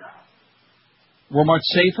 Saddam. We're much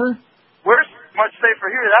safer? We're much safer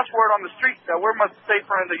here. That's word on the street, that we're much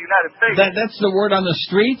safer in the United States. That's the word on the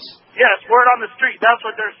streets? Yes, word on the street. That's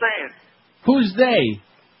what they're saying. Who's they?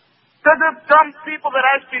 The dumb people that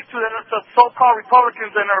I speak to, the so-called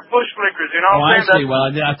Republicans and our bush flickers, you know what I'm saying? Well,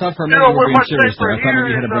 I thought for a minute you were being serious there. I thought maybe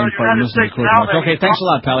you had a brain fart and listened to the much. Okay, thanks a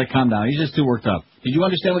lot, Pally. Calm down. He's just too worked up. Did you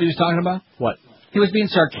understand what he was talking about? What? He was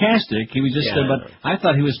being sarcastic. He was just, but I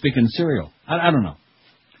thought he was speaking serial. I don't know.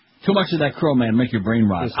 Too much of that Crow, man, make your brain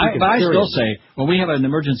rot. But I still say, when we have an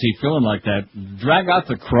emergency feeling like that, drag out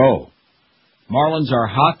the Crow. Marlins are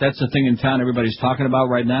hot. That's the thing in town everybody's talking about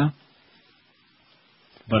right now.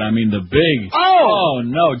 But I mean the big. Oh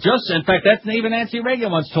no! In fact, that's even Nancy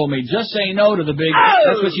Reagan once told me. Just say no to the big.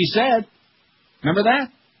 That's what she said. Remember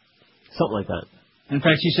that? Something like that. In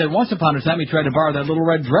fact, she said once upon a time he tried to borrow that little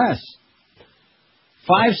red dress.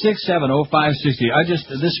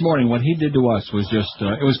 5670560. This morning, what he did to us was just,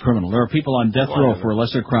 it was criminal. There are people on death row for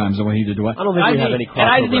lesser crimes than what he did to us. I don't think we have any crossover. And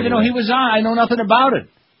I didn't even know he was on. I know nothing about it.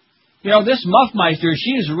 You know, this Muffmeister,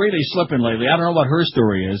 she is really slipping lately. I don't know what her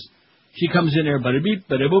story is. She comes in there, bada-beep,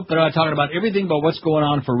 bada-boop, talking about everything but what's going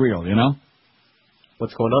on for real, you know?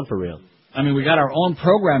 What's going on for real? I mean, we got our own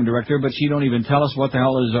program director, but she don't even tell us what the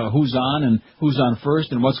hell is, who's on and who's on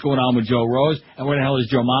first and what's going on with Joe Rose and where the hell is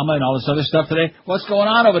Joe Mama and all this other stuff today. What's going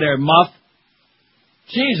on over there, Muff?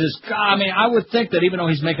 Jesus, God, I mean, I would think that even though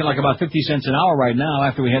he's making like about 50 cents an hour right now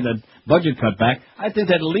after we had that budget cut back, I think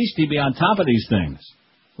that at least he'd be on top of these things.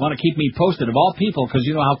 Want to keep me posted of all people because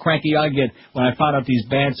you know how cranky I get when I find out these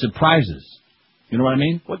bad surprises. You know what I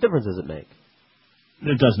mean? What difference does it make?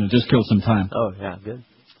 It doesn't. It just kills some time. Oh, yeah, good.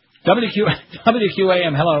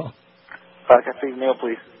 WQAM, hello. Can I see Neil,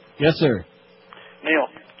 please? Yes, sir. Neil.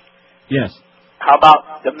 Yes. How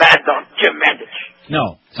about the Mad Dog, Jim Mandich?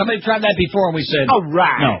 No. Somebody tried that before and we said... All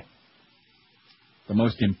right. No. The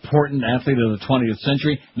most important athlete of the 20th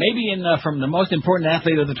century. Maybe from the most important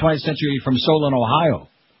athlete of the 20th century from Solon, Ohio.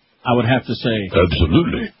 I would have to say.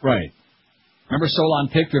 Absolutely. Right. Remember Solon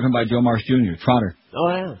Pick, driven by Joe Marsh Jr., Trotter. Oh,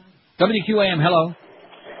 yeah. WQAM, hello.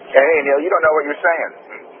 Hey, Neil, you don't know what you're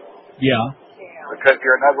saying. Yeah. Because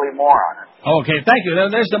you're an ugly moron. Okay, thank you.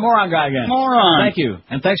 There's the moron guy again. Moron. Thank you.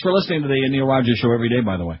 And thanks for listening to the Neil Rogers Show every day,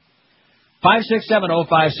 by the way.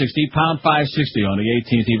 5670560, pound 560 on the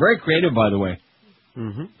AT&T. Very creative, by the way.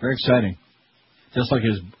 Mm-hmm. Very exciting. Just like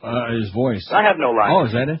his voice. I have no line. Oh,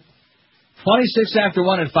 is that it? 26 after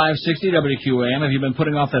 1 at 560 WQAM. Have you been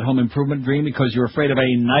putting off that home improvement dream because you're afraid of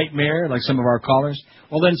a nightmare, like some of our callers?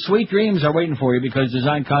 Well, then sweet dreams are waiting for you because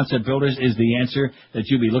Design Concept Builders is the answer that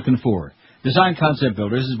you'll be looking for. Design Concept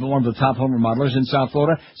Builders has been one of the top home remodelers in South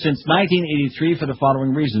Florida since 1983 for the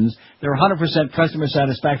following reasons. They're 100% customer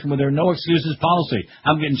satisfaction with their no excuses policy.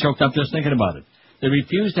 I'm getting choked up just thinking about it. They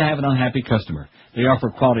refuse to have an unhappy customer. They offer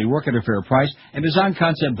quality work at a fair price, and Design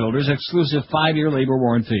Concept Builders exclusive 5-year labor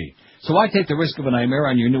warranty. So why take the risk of a nightmare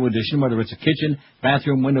on your new addition, whether it's a kitchen,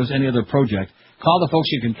 bathroom, windows, any other project? Call the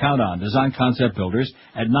folks you can count on, Design Concept Builders,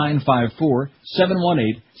 at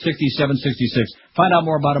 954-718-6766. Find out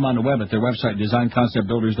more about them on the web at their website,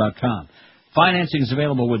 designconceptbuilders.com. Financing is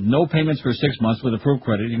available with no payments for 6 months with approved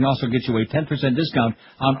credit. You can also get you a 10% discount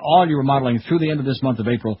on all your remodeling through the end of this month of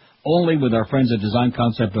April, only with our friends at Design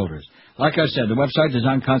Concept Builders. Like I said, the website,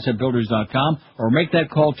 designconceptbuilders.com, or make that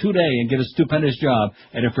call today and get a stupendous job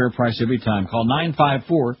at a fair price every time. Call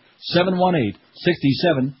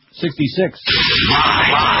 954-718-6766.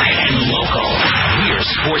 Live and local. We're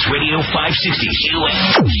Sports Radio 560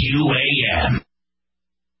 QAM.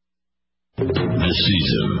 The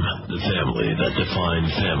season, the family that defined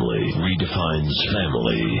family, redefines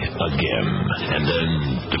family again, and then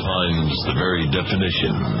defines the very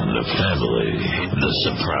definition of family, The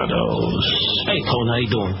Sopranos. Hey, Tony, how you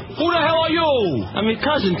doing? Who the hell are you? I'm your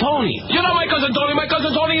cousin, Tony. You're not my cousin, Tony. My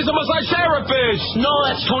cousin, Tony, is a massage therapist. No,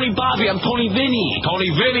 that's Tony Bobby. I'm Tony Vinny. Tony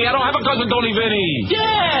Vinny? I don't have a cousin, Tony Vinny.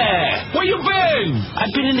 Yeah! Where you been? I've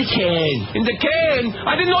been in the can. In the can?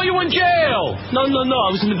 I didn't know you were in jail. No, I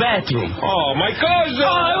was in the bathroom. Oh, my cousin. Oh,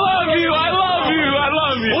 I love you.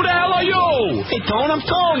 Who the hell are you? Hey, Tony, I'm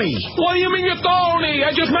Tony. What do you mean you're Tony?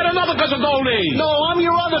 I just met another cousin, Tony. No, I'm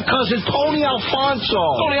your other cousin, Tony Alfonso.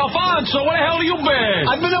 Tony Alfonso? Where the hell have you been?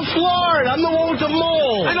 I've been in Florida. I'm the one with the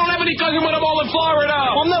mole. I don't have any cousin with a mole in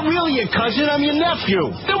Florida. Well, I'm not really your cousin. I'm your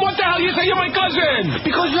nephew. Then what the hell you say you're my cousin?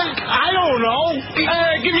 Because I don't know.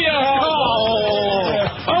 Hey, give me a hug. Oh,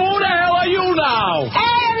 who the hell are you now?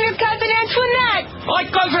 Hey, I'm your cousin Antoinette. My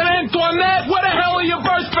cousin Antoinette? Where the hell are your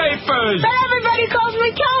birth papers? But everybody calls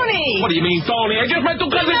me Tony. What do you mean, Tony? I just met two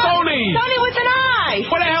cousins, Tony. Tony with an I.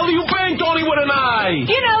 Where the hell have you been, Tony with an I?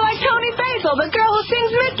 You know, like Tony Basil, the girl who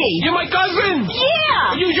sings Mickey. You're my cousin?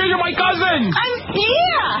 Yeah. You sure you're my cousin?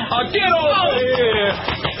 Yeah. Get over here.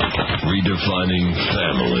 Redefining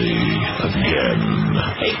family again.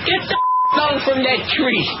 Hey, get the down from that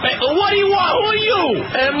tree. Hey, what do you want? Who are you?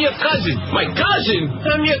 I'm your cousin. My cousin?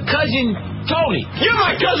 I'm your cousin Tony. You're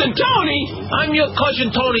my cousin Tony? I'm your cousin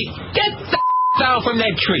Tony. Get the down from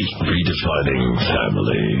that tree. Redefining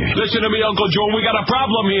family. Listen to me, Uncle Joe. We got a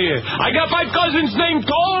problem here. I got 5 cousins named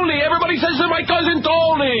Tony. Everybody says they're my cousin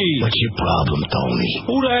Tony. What's your problem, Tony?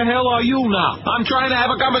 Who the hell are you now? I'm trying to have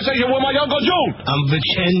a conversation with my Uncle Joe. I'm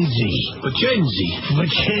Vincenzi.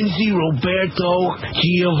 Vincenzi Roberto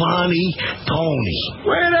Giovanni Tony.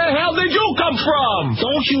 Where the hell did you come from?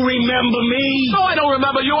 Don't you remember me? No, I don't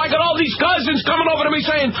remember you. I got all these cousins coming over to me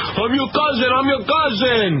saying, I'm your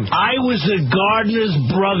cousin. I was a Gardner's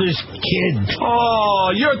brother's kid.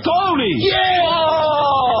 Oh, you're Tony. Yeah.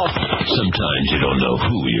 Oh. Sometimes you don't know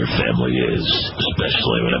who your family is,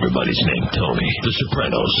 especially when everybody's named Tony. The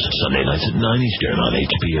Sopranos, Sunday nights at 9 Eastern on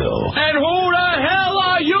HBO. And who the hell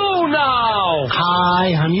are you now?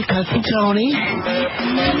 Hi, I'm your cousin Tony.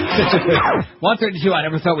 132, I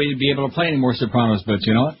never thought we'd be able to play any more Sopranos, but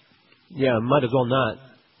you know what? Yeah, might as well not.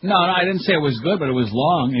 No, I didn't say it was good, but it was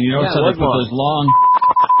long. And you notice Yeah, how they put those long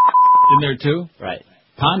in there, too? Right.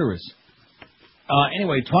 Ponderous.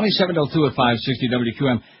 Anyway, 27 till 2 at 560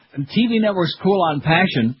 WQM. And TV networks cool on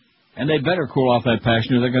passion, and they better cool off that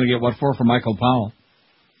passion or they're going to get what for from Michael Powell.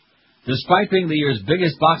 Despite being the year's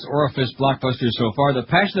biggest box orifice blockbuster so far, The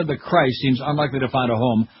Passion of the Christ seems unlikely to find a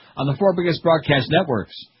home on the 4 biggest broadcast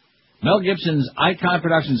networks. Mel Gibson's Icon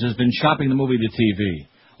Productions has been shopping the movie to TV.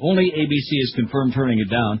 Only ABC has confirmed turning it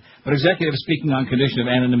down, but executives speaking on condition of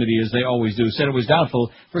anonymity, as they always do, said it was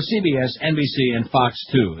doubtful for CBS, NBC, and Fox,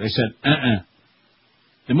 too. They said,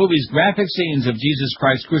 The movie's graphic scenes of Jesus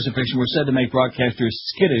Christ's crucifixion were said to make broadcasters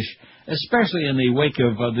skittish, especially in the wake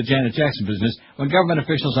of the Janet Jackson business, when government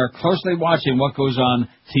officials are closely watching what goes on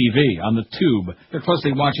TV, on the tube. They're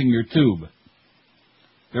closely watching your tube.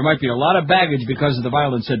 There might be a lot of baggage because of the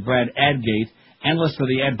violence, said Brad Adgate, analyst for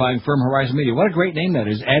the ad-buying firm Horizon Media. What a great name that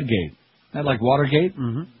is, Adgate. Isn't that like Watergate?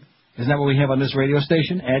 Mm-hmm. Isn't that what we have on this radio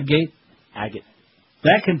station, Adgate? Agate.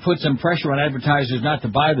 That can put some pressure on advertisers not to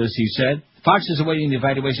buy this, he said. Fox is awaiting the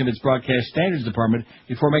evaluation of its broadcast standards department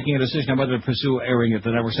before making a decision on whether to pursue airing it, the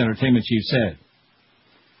network's entertainment chief said.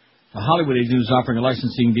 A Hollywood agent is offering a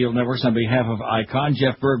licensing deal networks on behalf of Icon.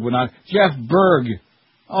 Jeff Berg would not. Jeff Berg,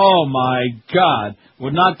 oh my God,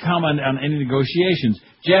 would not comment on any negotiations.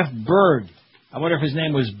 Jeff Berg. I wonder if his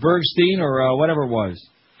name was Bergstein or whatever it was.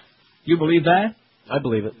 You believe that? I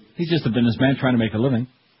believe it. He's just a businessman trying to make a living.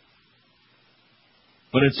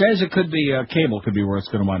 But it says it could be cable could be where it's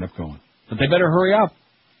going to wind up going. But they better hurry up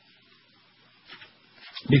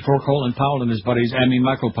before Colin Powell and his buddies,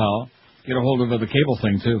 Michael Powell, get a hold of the cable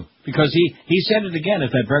thing too. Because he said it again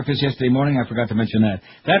at that breakfast yesterday morning. I forgot to mention that.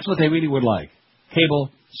 That's what they really would like.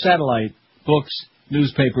 Cable, satellite, books,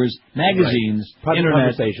 newspapers, magazines, right.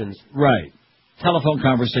 internet. Conversations. Right. Telephone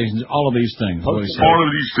conversations, all of these things. All of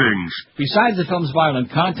these things. Besides the film's violent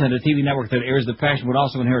content, a TV network that airs The Passion would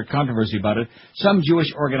also inherit controversy about it. Some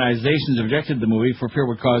Jewish organizations objected to the movie for fear it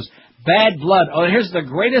would cause bad blood. Oh, here's the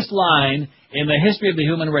greatest line in the history of the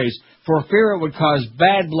human race. For fear it would cause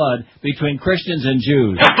bad blood between Christians and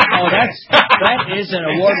Jews. Oh, that is an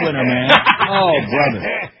award winner, man. Oh,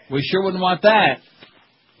 brother. We sure wouldn't want that.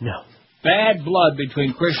 No. Bad blood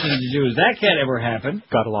between Christians and Jews. That can't ever happen.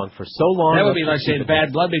 Got along for so long. That would be like saying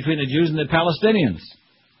bad blood between the Jews and the Palestinians.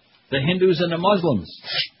 The Hindus and the Muslims.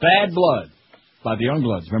 Bad blood. By the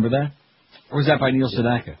Youngbloods. Remember that? Or was that by Neil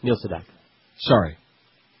Sedaka? Neil Sedaka. Sorry.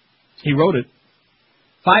 He wrote it.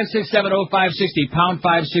 5670560, pound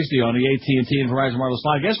 560 on the AT&T and Verizon Wireless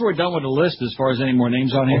line. I guess we're done with the list as far as any more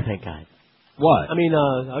names on here. Oh, thank God. What? I mean,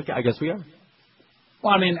 I guess we are.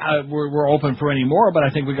 Well, I mean, we're open for any more, but I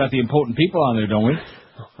think we got the important people on there, don't we?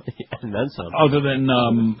 And then some. Other than,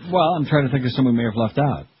 well, I'm trying to think of someone we may have left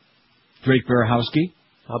out. Drake Berehowski.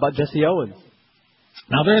 How about Jesse Owens?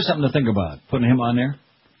 Now, there's something to think about, putting him on there.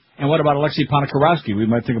 And what about Alexei Ponokarowski? We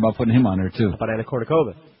might think about putting him on there, too. How about Anna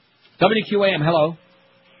Kournikova? WQAM, hello.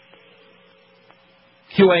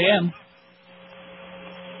 QAM.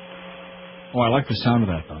 Oh, I like the sound of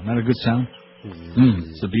that, though. Isn't that a good sound?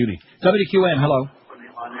 It's a beauty. WQAM, hello.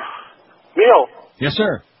 Neil. Yes,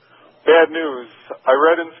 sir. Bad news. I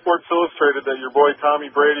read in Sports Illustrated that your boy Tommy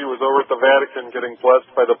Brady was over at the Vatican getting blessed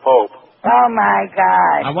by the Pope. Oh, my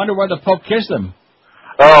God. I wonder where the Pope kissed him.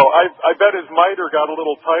 Oh, I bet his miter got a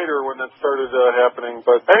little tighter when that started happening.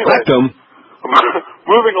 But anyway,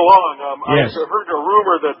 moving along, Yes. I heard a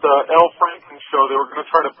rumor that Al Franken's show, they were going to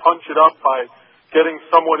try to punch it up by getting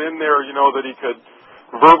someone in there, you know, that he could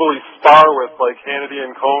verbally spar with, like Hannity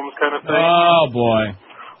and Combs kind of thing. Oh, boy.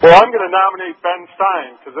 Well, I'm going to nominate Ben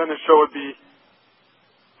Stein, because then his show would be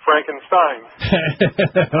Frankenstein.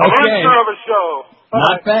 A monster of a show.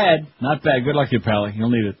 Not bad. Not bad. Good luck to you, Pally. You'll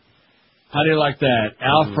need it. How do you like that?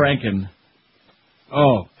 Al Franken.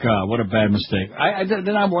 Oh, God, what a bad mistake.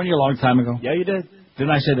 Didn't I warn you a long time ago? Yeah, you did. Didn't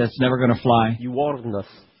I say that's never going to fly? You warned us.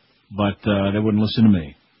 But they wouldn't listen to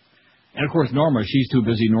me. And, of course, Norma, she's too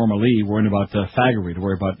busy, Norma Lee, worrying about faggery, to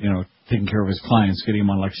worry about, taking care of his clients, getting him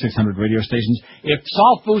on like 600 radio stations. If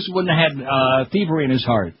Saul Foose wouldn't have had thievery in his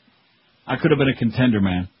heart, I could have been a contender,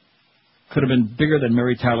 man. Could have been bigger than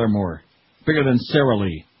Mary Tyler Moore. Bigger than Sarah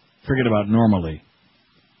Lee. Forget about Norma Lee.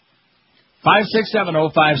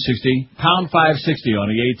 5670560, pound 560 on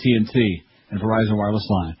the AT&T and Verizon Wireless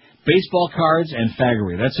line. Baseball cards and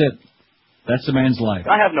faggery. That's it. That's the man's life.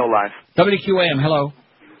 I have no life. WQAM, hello.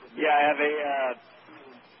 Yeah, I have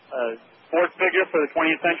a sports figure for the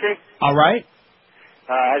 20th century. All right.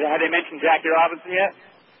 Have they mentioned Jackie Robinson yet?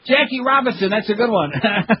 Jackie Robinson, that's a good one. Get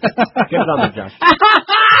it on there, Josh.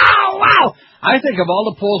 Wow! I think of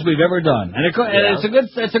all the polls we've ever done, and it's a good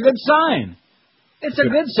sign. It's a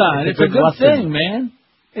good sign. It's a good thing, man.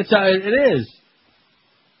 It is.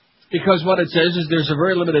 Because what it says is there's a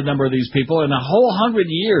very limited number of these people in a whole 100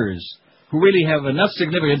 years who really have enough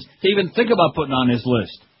significance to even think about putting on his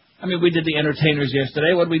list. I mean, we did the entertainers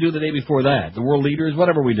yesterday. What did we do the day before that? The world leaders,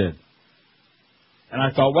 whatever we did. And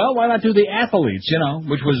I thought, well, why not do the athletes,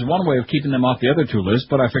 which was one way of keeping them off the other two lists,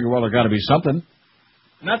 but I figured, well, there got to be something.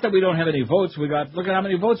 Not that we don't have any votes. Look at how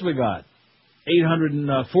many votes we got.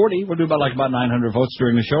 840. We'll do about 900 votes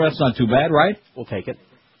during the show. That's not too bad, right? We'll take it.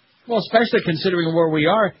 Well, especially considering where we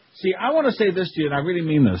are. See, I want to say this to you, and I really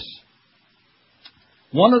mean this.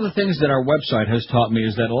 One of the things that our website has taught me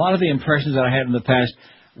is that a lot of the impressions that I had in the past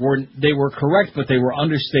were correct, but they were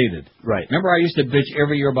understated. Right. Remember, I used to bitch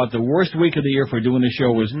every year about the worst week of the year for doing the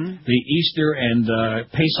show was the Easter and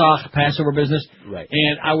Pesach, Passover business. Right.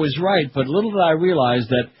 And I was right, but little did I realize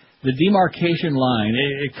that the demarcation line,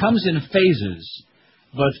 it comes in phases.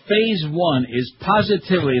 But phase one is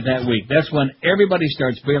positively that week. That's when everybody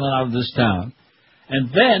starts bailing out of this town. And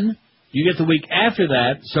then You get the week after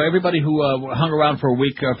that, so everybody who hung around for a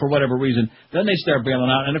week for whatever reason, then they start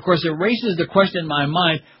bailing out. And, of course, it raises the question in my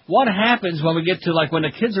mind, what happens when we get to, like, when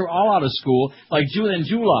the kids are all out of school, like June and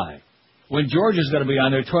July, when George is going to be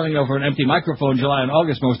on there twirling over an empty microphone July and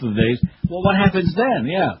August most of the days? Well, what happens then?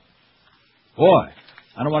 Yeah. Boy,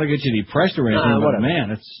 I don't want to get you depressed or anything, but,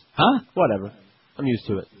 man, it's... Huh? Whatever. I'm used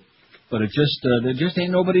to it. But it just there just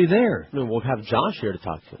ain't nobody there. No, we'll have Josh here to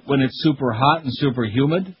talk to. When it's super hot and super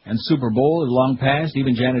humid, and Super Bowl is long past,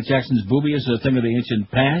 even Janet Jackson's boobie is a thing of the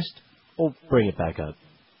ancient past. Oh, bring it back up.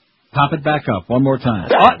 Pop it back up one more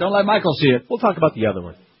time. Oh, don't let Michael see it. We'll talk about the other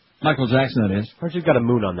one. Michael Jackson, that is. Heard you've got a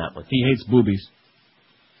moon on that one. He hates boobies.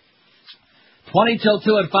 20 till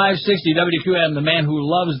 2 at 560 WQM, the man who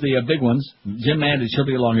loves the big ones. Jim Mandich, she'll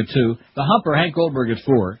be along at 2. The Humper, Hank Goldberg at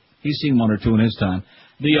 4. He's seen one or two in his time.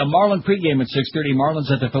 The Marlin pregame at 6:30.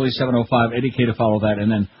 Marlin's at the Philly 7:05. Eddie K to follow that,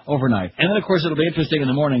 and then overnight. And then, of course, it'll be interesting in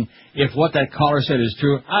the morning if what that caller said is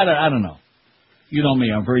true. I don't know. You know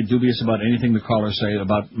me. I'm very dubious about anything the callers say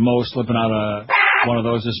about Mo slipping out one of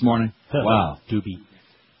those this morning. Wow. Doobie.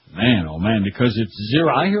 Man, oh, man, because it's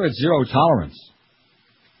zero. I hear it's zero tolerance.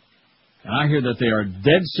 And I hear that they are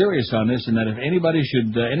dead serious on this, and that if anybody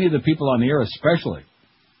should, any of the people on the air especially,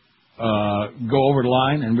 go over the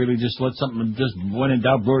line and really just let something just when in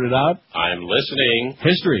doubt, blurt it out. I'm listening.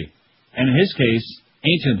 History. And in his case,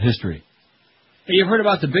 ancient history. Hey, you've heard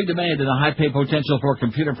about the big demand and the high pay potential for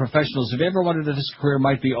computer professionals. Have you ever wondered if this career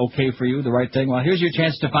might be okay for you, the right thing? Well, here's your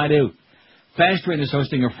chance to find out. Fast Train is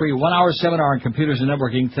hosting a free 1-hour seminar on computers and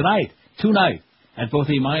networking tonight, at both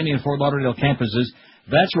the Miami and Fort Lauderdale campuses.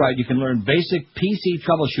 That's right, you can learn basic PC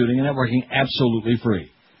troubleshooting and networking absolutely free.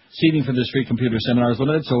 Seating for this free computer seminar is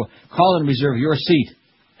limited, so call and reserve your seat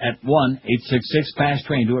at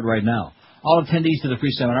 1-866-FAST-TRAIN. Do it right now. All attendees to the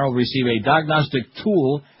free seminar will receive a diagnostic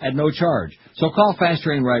tool at no charge. So call Fast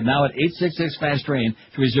Train right now at 866-FAST-TRAIN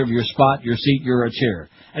to reserve your spot, your seat, your chair.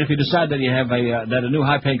 And if you decide that you have that a new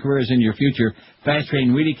high-paying career is in your future, Fast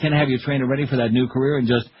Train really can have you trained and ready for that new career in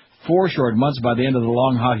just 4 short months by the end of the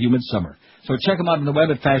long, hot, humid summer. So check them out on the web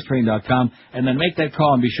at fasttrain.com, and then make that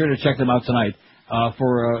call and be sure to check them out tonight.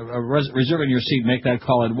 For reserving your seat, make that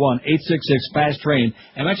call at 1-866-FAST-TRAIN.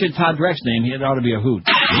 And mention Todd Dreck's name. It ought to be a hoot.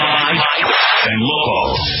 Live and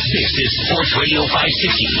local. This is Sports Radio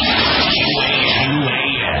 560.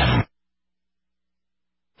 QAM.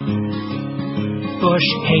 Bush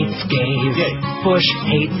hates gays. Bush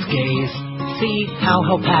hates gays. See how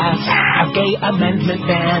he'll pass a gay amendment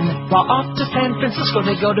ban. While off to San Francisco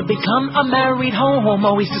they go to become a married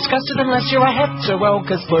homo. He's disgusted unless you're a hetero,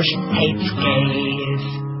 'cause Bush hates gays.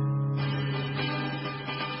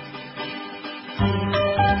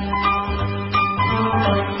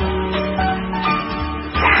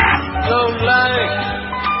 Don't like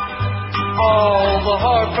all the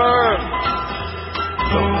heartburn.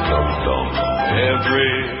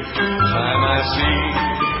 Every time I see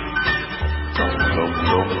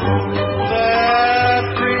that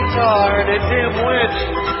retarded dimwit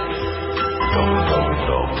on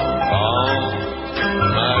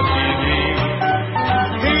my TV.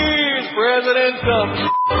 He's President Trump,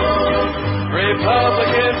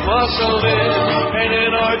 Republican muscled in, and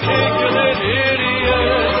inarticulate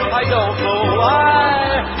idiot. I don't know why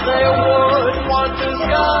they would want this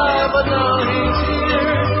guy, but now he's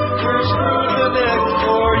here. We're screwed the next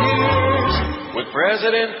 4 years with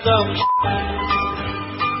President Trump.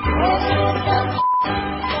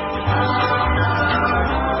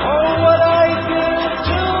 Oh, what I did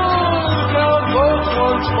to count votes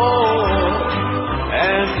once more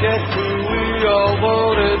and get who we all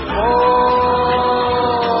voted for.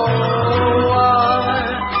 Why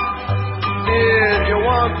did you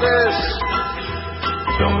want this?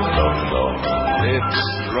 Lips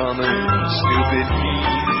drumming, stupid heat.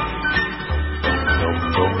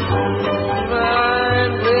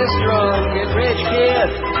 Mindless, drunk, and rich kid.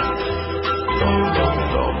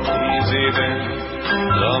 He's even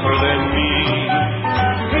dumber than me.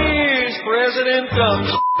 He's President Trump.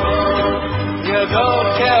 You don't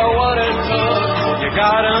care what it took. You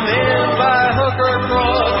got him in by hook or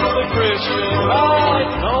crook. The Christian right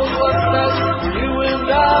knows what's best for you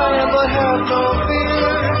and I, but have no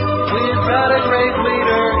fear. We've got a great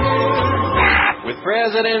leader here with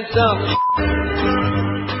President Trump.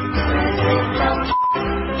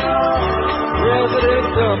 President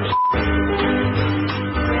Trump.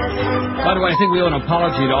 By the way, I think we owe an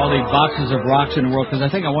apology to all the boxes of rocks in the world, because I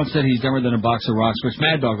think I once said he's dumber than a box of rocks, which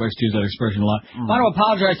Mad Dog likes to use that expression a lot. I want to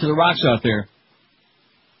apologize to the rocks out there.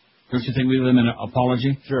 Don't you think we owe them an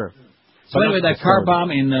apology? Sure. So anyway, that car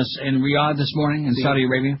bomb in Riyadh this morning in Saudi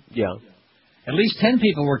Arabia? Yeah. At least 10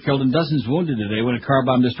 people were killed and dozens wounded today when a car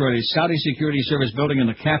bomb destroyed a Saudi security service building in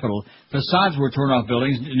the capital. Facades were torn off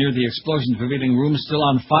buildings near the explosions, revealing rooms still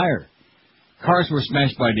on fire. Cars were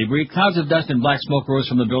smashed by debris. Clouds of dust and black smoke rose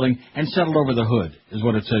from the building and settled over the hood, is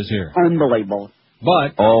what it says here. Unbelievable.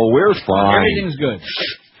 But we're fine. Everything's good.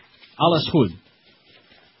 Alles hood.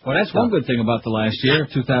 Well, that's one good thing about the last year,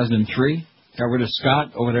 2003. Got rid of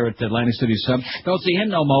Scott over there at Atlantic City Sub. Don't see him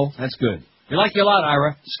no more. That's good. You like you a lot,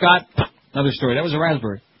 Ira. Scott, another story. That was a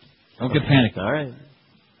raspberry. Don't get panicked. All right.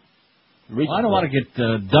 Well, I don't want to get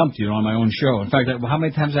dumped, on my own show. In fact, how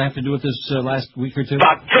many times I have to do it this last week or two?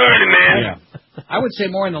 About 30, man. Yeah. I would say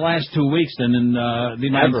more in the last 2 weeks than in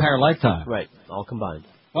my entire lifetime. Right, all combined.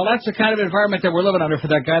 Well, that's the kind of environment that we're living under for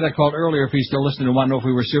that guy that called earlier. If he's still listening and want to know if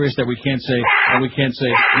we were serious, that we can't say,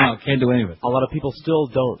 can't do any of it. A lot of people still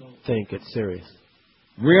don't think it's serious.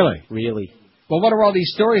 Really? Really. Well, what are all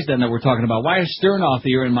these stories then that we're talking about? Why is Stern off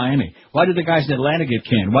the air in Miami? Why did the guys in Atlanta get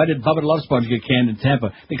canned? Why did Bubba the Love Sponge get canned in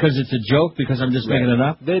Tampa? Because it's a joke? Because I'm just making it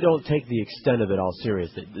up? They don't take the extent of it all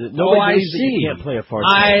seriously. I Nobody see. that you can't play a farce.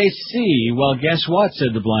 I see. Well, guess what,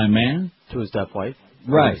 said the blind man. To his deaf wife.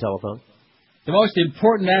 Right. On the telephone. The most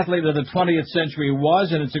important athlete of the 20th century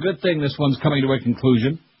was, and it's a good thing this one's coming to a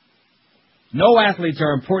conclusion, no athletes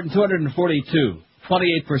are important. 242.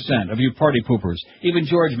 28% of you party poopers. Even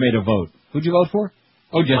George made a vote. Who'd you vote for?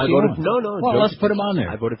 Oh, Jesse Owens. No. Well, Joe, let's put him on there.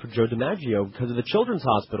 I voted for Joe DiMaggio because of the Children's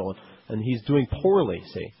Hospital, and he's doing poorly,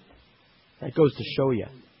 see. That goes to show you.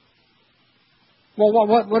 Well,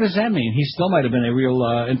 what does that mean? He still might have been a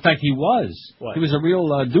real, in fact, he was. What? He was a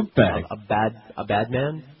real duke bag. A bad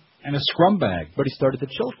man? And a scrum bag. But he started the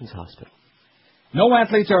Children's Hospital. No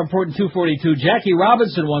athletes are important, 242. Jackie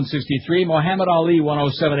Robinson, 163. Muhammad Ali,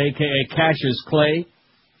 107, a.k.a. Cassius Clay.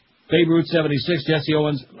 Babe Ruth, 76. Jesse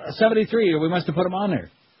Owens, 73. We must have put him on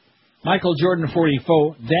there. Michael Jordan,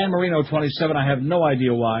 44. Dan Marino, 27. I have no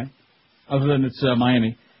idea why, other than it's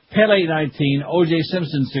Miami. Pele, 19. O.J.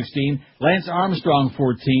 Simpson, 16. Lance Armstrong,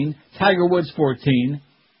 14. Tiger Woods, 14.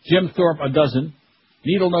 Jim Thorpe, a dozen.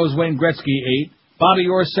 Needle Nose Wayne Gretzky, 8. Bobby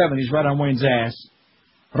Orr, 7. He's right on Wayne's ass.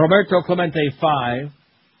 Roberto Clemente, 5.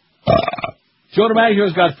 Joe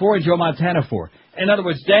DiMaggio's got 4 and Joe Montana 4. In other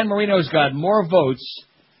words, Dan Marino's got more votes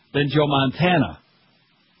than Joe Montana.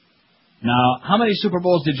 Now, how many Super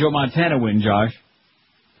Bowls did Joe Montana win, Josh?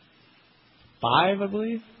 5, I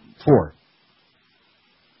believe. 4.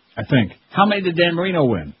 I think. How many did Dan Marino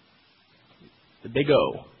win? The Big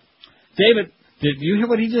O. David, did you hear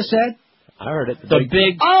what he just said? I heard it. The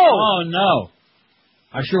big... Oh, no.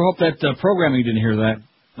 I sure hope that programming didn't hear that.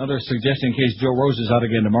 Another suggestion in case Joe Rose is out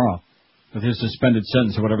again tomorrow with his suspended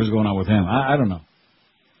sentence or whatever's going on with him. I don't know.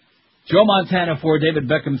 Joe Montana 4, David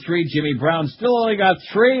Beckham 3, Jimmy Brown still only got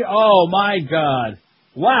 3. Oh, my God.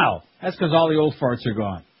 Wow. That's because all the old farts are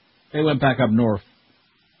gone. They went back up north.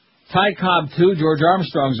 Ty Cobb 2, George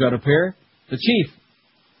Armstrong's got a pair. The Chief.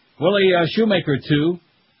 Willie Shoemaker 2.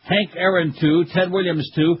 Hank Aaron 2. Ted Williams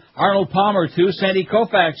 2. Arnold Palmer 2. Sandy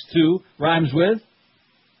Koufax 2. Rhymes with?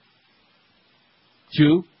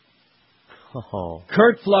 Jew. Oh.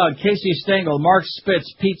 Kurt Flood, Casey Stengel, Mark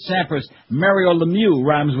Spitz, Pete Sampras, Mario Lemieux,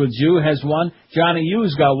 rhymes with Jew, has 1. Johnny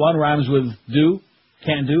Hughes got 1, rhymes with do,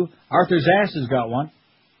 can do. Arthur Zass has got 1.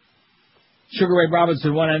 Sugar Ray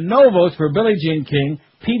Robinson 1, and no votes for Billie Jean King,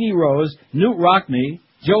 Petey Rose, Newt Rockney,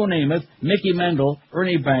 Joe Namath, Mickey Mendel,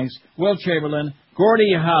 Ernie Banks, Will Chamberlain,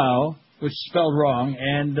 Gordie Howe, which is spelled wrong,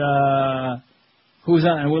 and who's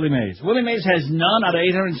on? And Willie Mays. Willie Mays has none out of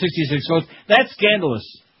 866 votes. That's scandalous.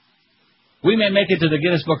 We may make it to the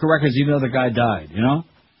Guinness Book of Records even though the guy died, you know?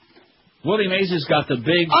 Willie Mays has got the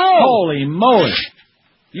big... Holy moly!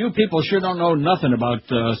 You people sure don't know nothing about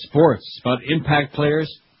sports, about impact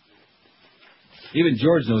players. Even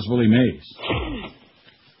George knows Willie Mays.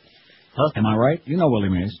 Huh? Am I right? You know Willie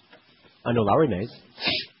Mays. I know Lowry Mays.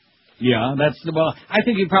 Yeah, well, I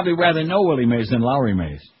think you'd probably rather know Willie Mays than Lowry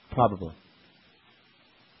Mays. Probably.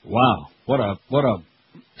 Wow, what a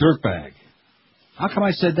dirtbag. How come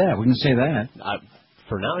I said that? We can say that.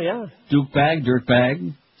 For now, yeah. Duke bag, dirt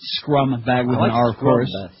bag, scrum bag with an R, of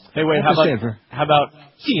course. Hey, wait, how about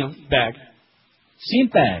Seam bag? Seam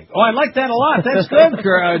bag. Oh, I like that a lot. That's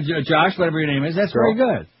good, Josh, whatever your name is. That's very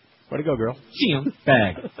good. Way to go, girl. Seam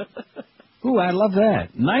bag. Ooh, I love that.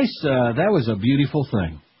 Nice. That was a beautiful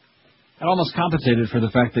thing. It almost compensated for the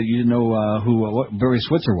fact that you didn't know what Barry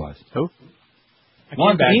Switzer was. Who?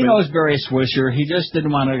 He knows Barry Swisher. He just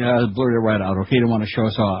didn't want to blurt it right out. Okay, he didn't want to show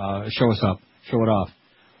it off.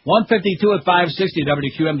 152 at 560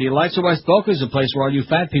 WQMD. Lights of West Boca is a place where all you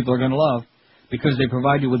fat people are going to love because they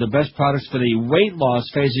provide you with the best products for the weight loss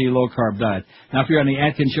phase of your low-carb diet. Now, if you're on the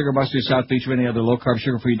Atkins, Sugar Buster, South Beach, or any other low-carb,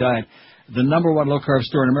 sugar-free diet, the number one low-carb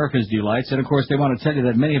store in America is Delights. And, of course, they want to tell you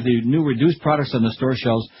that many of the new reduced products on the store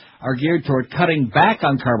shelves are geared toward cutting back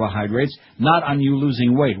on carbohydrates, not on you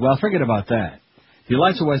losing weight. Well, forget about that.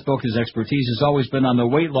 Delights of West Boca's expertise has always been on the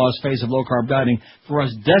weight loss phase of low-carb dieting for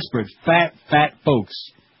us desperate, fat folks.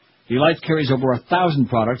 Delights carries over 1,000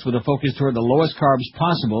 products with a focus toward the lowest carbs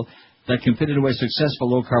possible that can fit into a successful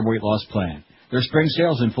low-carb weight loss plan. Their spring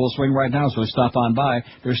sales in full swing right now, so stop on by.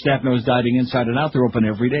 Their staff knows dieting inside and out. They're open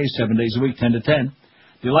every day, 7 days a week, 10 to 10.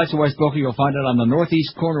 Delights of West Boca, you'll find it on the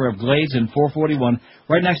northeast corner of Glades and 441,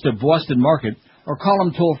 right next to Boston Market, or call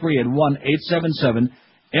them toll-free at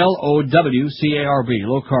 1-877-LOWCARB,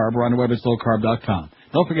 low carb, or on the web it's lowcarb.com.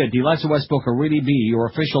 Don't forget, Delights of West Boca really be your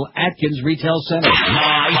official Atkins Retail Center.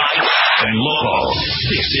 Live and local.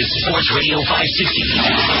 This is Sports Radio 560.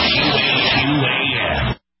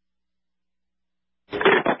 QAM.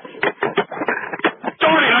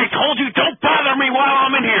 Tony, I told you don't bother me while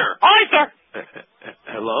I'm in here. Arthur!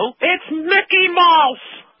 Hello? It's Mickey Mouse!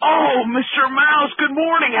 Oh, Mr. Mouse, good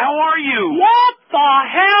morning. How are you? What the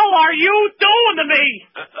hell are you doing to me?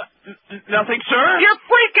 Nothing, sir. You're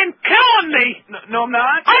freaking killing me! No, I'm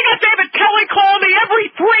not. I got David Kelly calling me every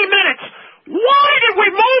 3 minutes! Why did we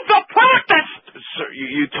move the practice? Sir,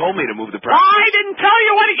 you told me to move the practice. I didn't tell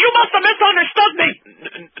you any. You must have misunderstood me.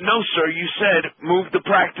 No, sir, you said move the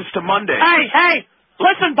practice to Monday. Hey,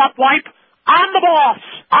 listen, butt wipe. I'm the boss.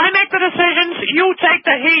 I make the decisions. You take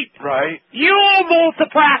the heat. Right. You move the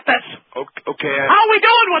practice. Okay. How we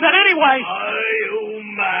doing with it anyway?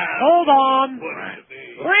 Hold on.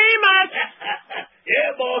 Remus.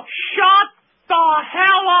 Yeah, boss. Shut the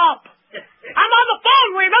hell up. I'm on the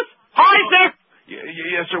phone, Remus. Hi, sir.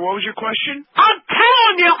 Yes, sir. What was your question? I'm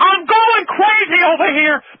telling you, I'm going crazy over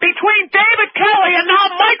here. Between David Kelly and now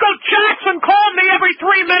Michael Jackson calling me every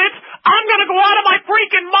 3 minutes, I'm going to go out of my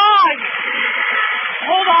freaking mind.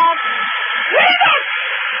 Hold on. Remus!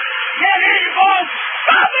 Get in, boss.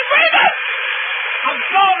 Stop it, Remus! I'm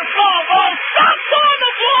on the floor, boss. Stop on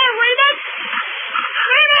the floor, Remus!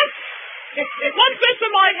 Remus! What's this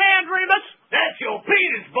in my hand, Remus? That's your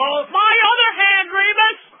penis, boss. My other hand,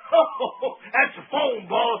 Remus. Oh, that's the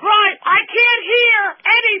phone, boss. Right. I can't hear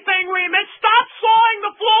anything, Remus. Stop sawing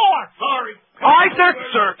the floor. Sorry. Hi,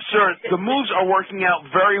 sir. Sir, the moves are working out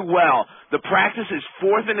very well. The practice is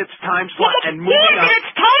fourth in its time slot and moving Fourth in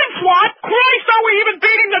its time slot? Christ, are we even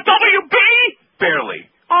beating the WB?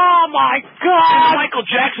 Barely. Oh, my God. And the Michael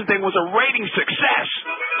Jackson thing was a rating success.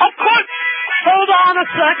 Of course. Hold on a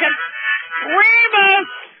second.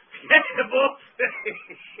 Remus.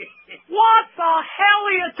 What the hell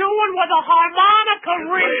are you doing with a harmonica,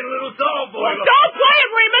 Remus? Play a little song, boy. Well, don't play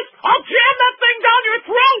it, Remus. I'll jam that thing down your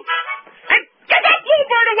throat. And get that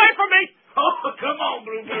bluebird away from me. Oh, come on,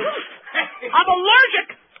 Bluebird. I'm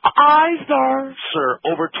allergic. Eisner. Sir,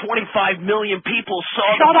 over 25 million people saw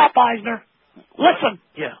Shut up, Eisner. Listen.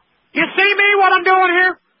 Yeah. You see me, what I'm doing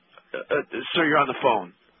here? Sir, you're on the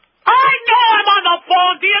phone. I know I'm on the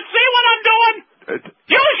phone. Do you see what I'm doing?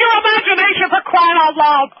 Use your imagination for crying out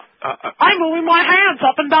loud. I'm moving my hands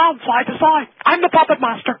up and down, side to side. I'm the puppet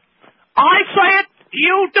master. I say it,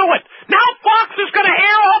 you do it. Now Fox is going to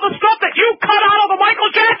air all the stuff that you cut out of the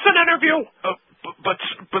Michael Jackson interview. But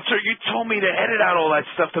sir, you told me to edit out all that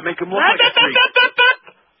stuff to make him look like a freak.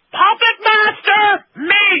 Puppet master,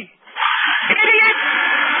 me. Idiot.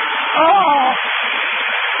 Oh.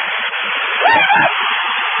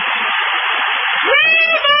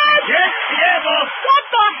 Remus! Yeah, boss. What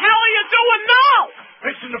the hell are you doing now?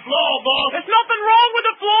 Fixing the floor, boss. There's nothing wrong with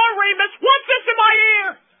the floor, Remus. What's this in my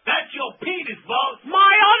ear? That's your penis, boss. My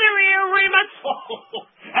other ear, Remus.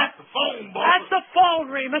 That's the phone, boss. That's the phone,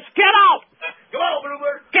 Remus. Get out. Come on,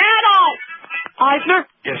 Bluebird. Get out. Eisner?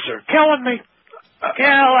 Yes, sir. Killing me.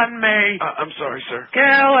 Killing me. I'm sorry, sir.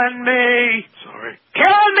 Killing me. Sorry.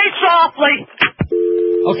 Killing me softly.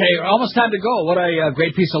 Okay, almost time to go. What a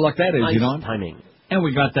great piece of luck that is, Nice you know? timing. And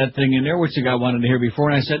we got that thing in there, which the guy wanted to hear before,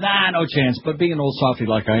 and I said, nah, no chance. But being an old softy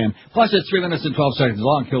like I am, plus it's 3 minutes and 12 seconds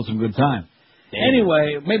long, killed some good time. Damn.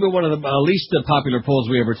 Anyway, maybe one of the least popular polls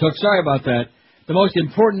we ever took. Sorry about that. The most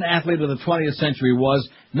important athlete of the 20th century was,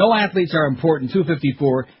 no athletes are important,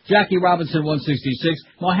 254, Jackie Robinson, 166,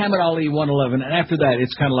 Muhammad Ali, 111, and after that,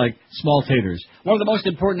 it's kind of like small taters. One of the most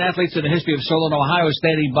important athletes in the history of Solon, Ohio,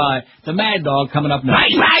 standing by, the Mad Dog, coming up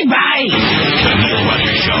next. Bye! The Neil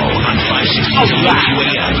Rogers Show on 560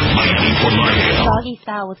 QAM, Miami, Fort Lauderdale. Doggy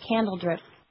style with candle drip.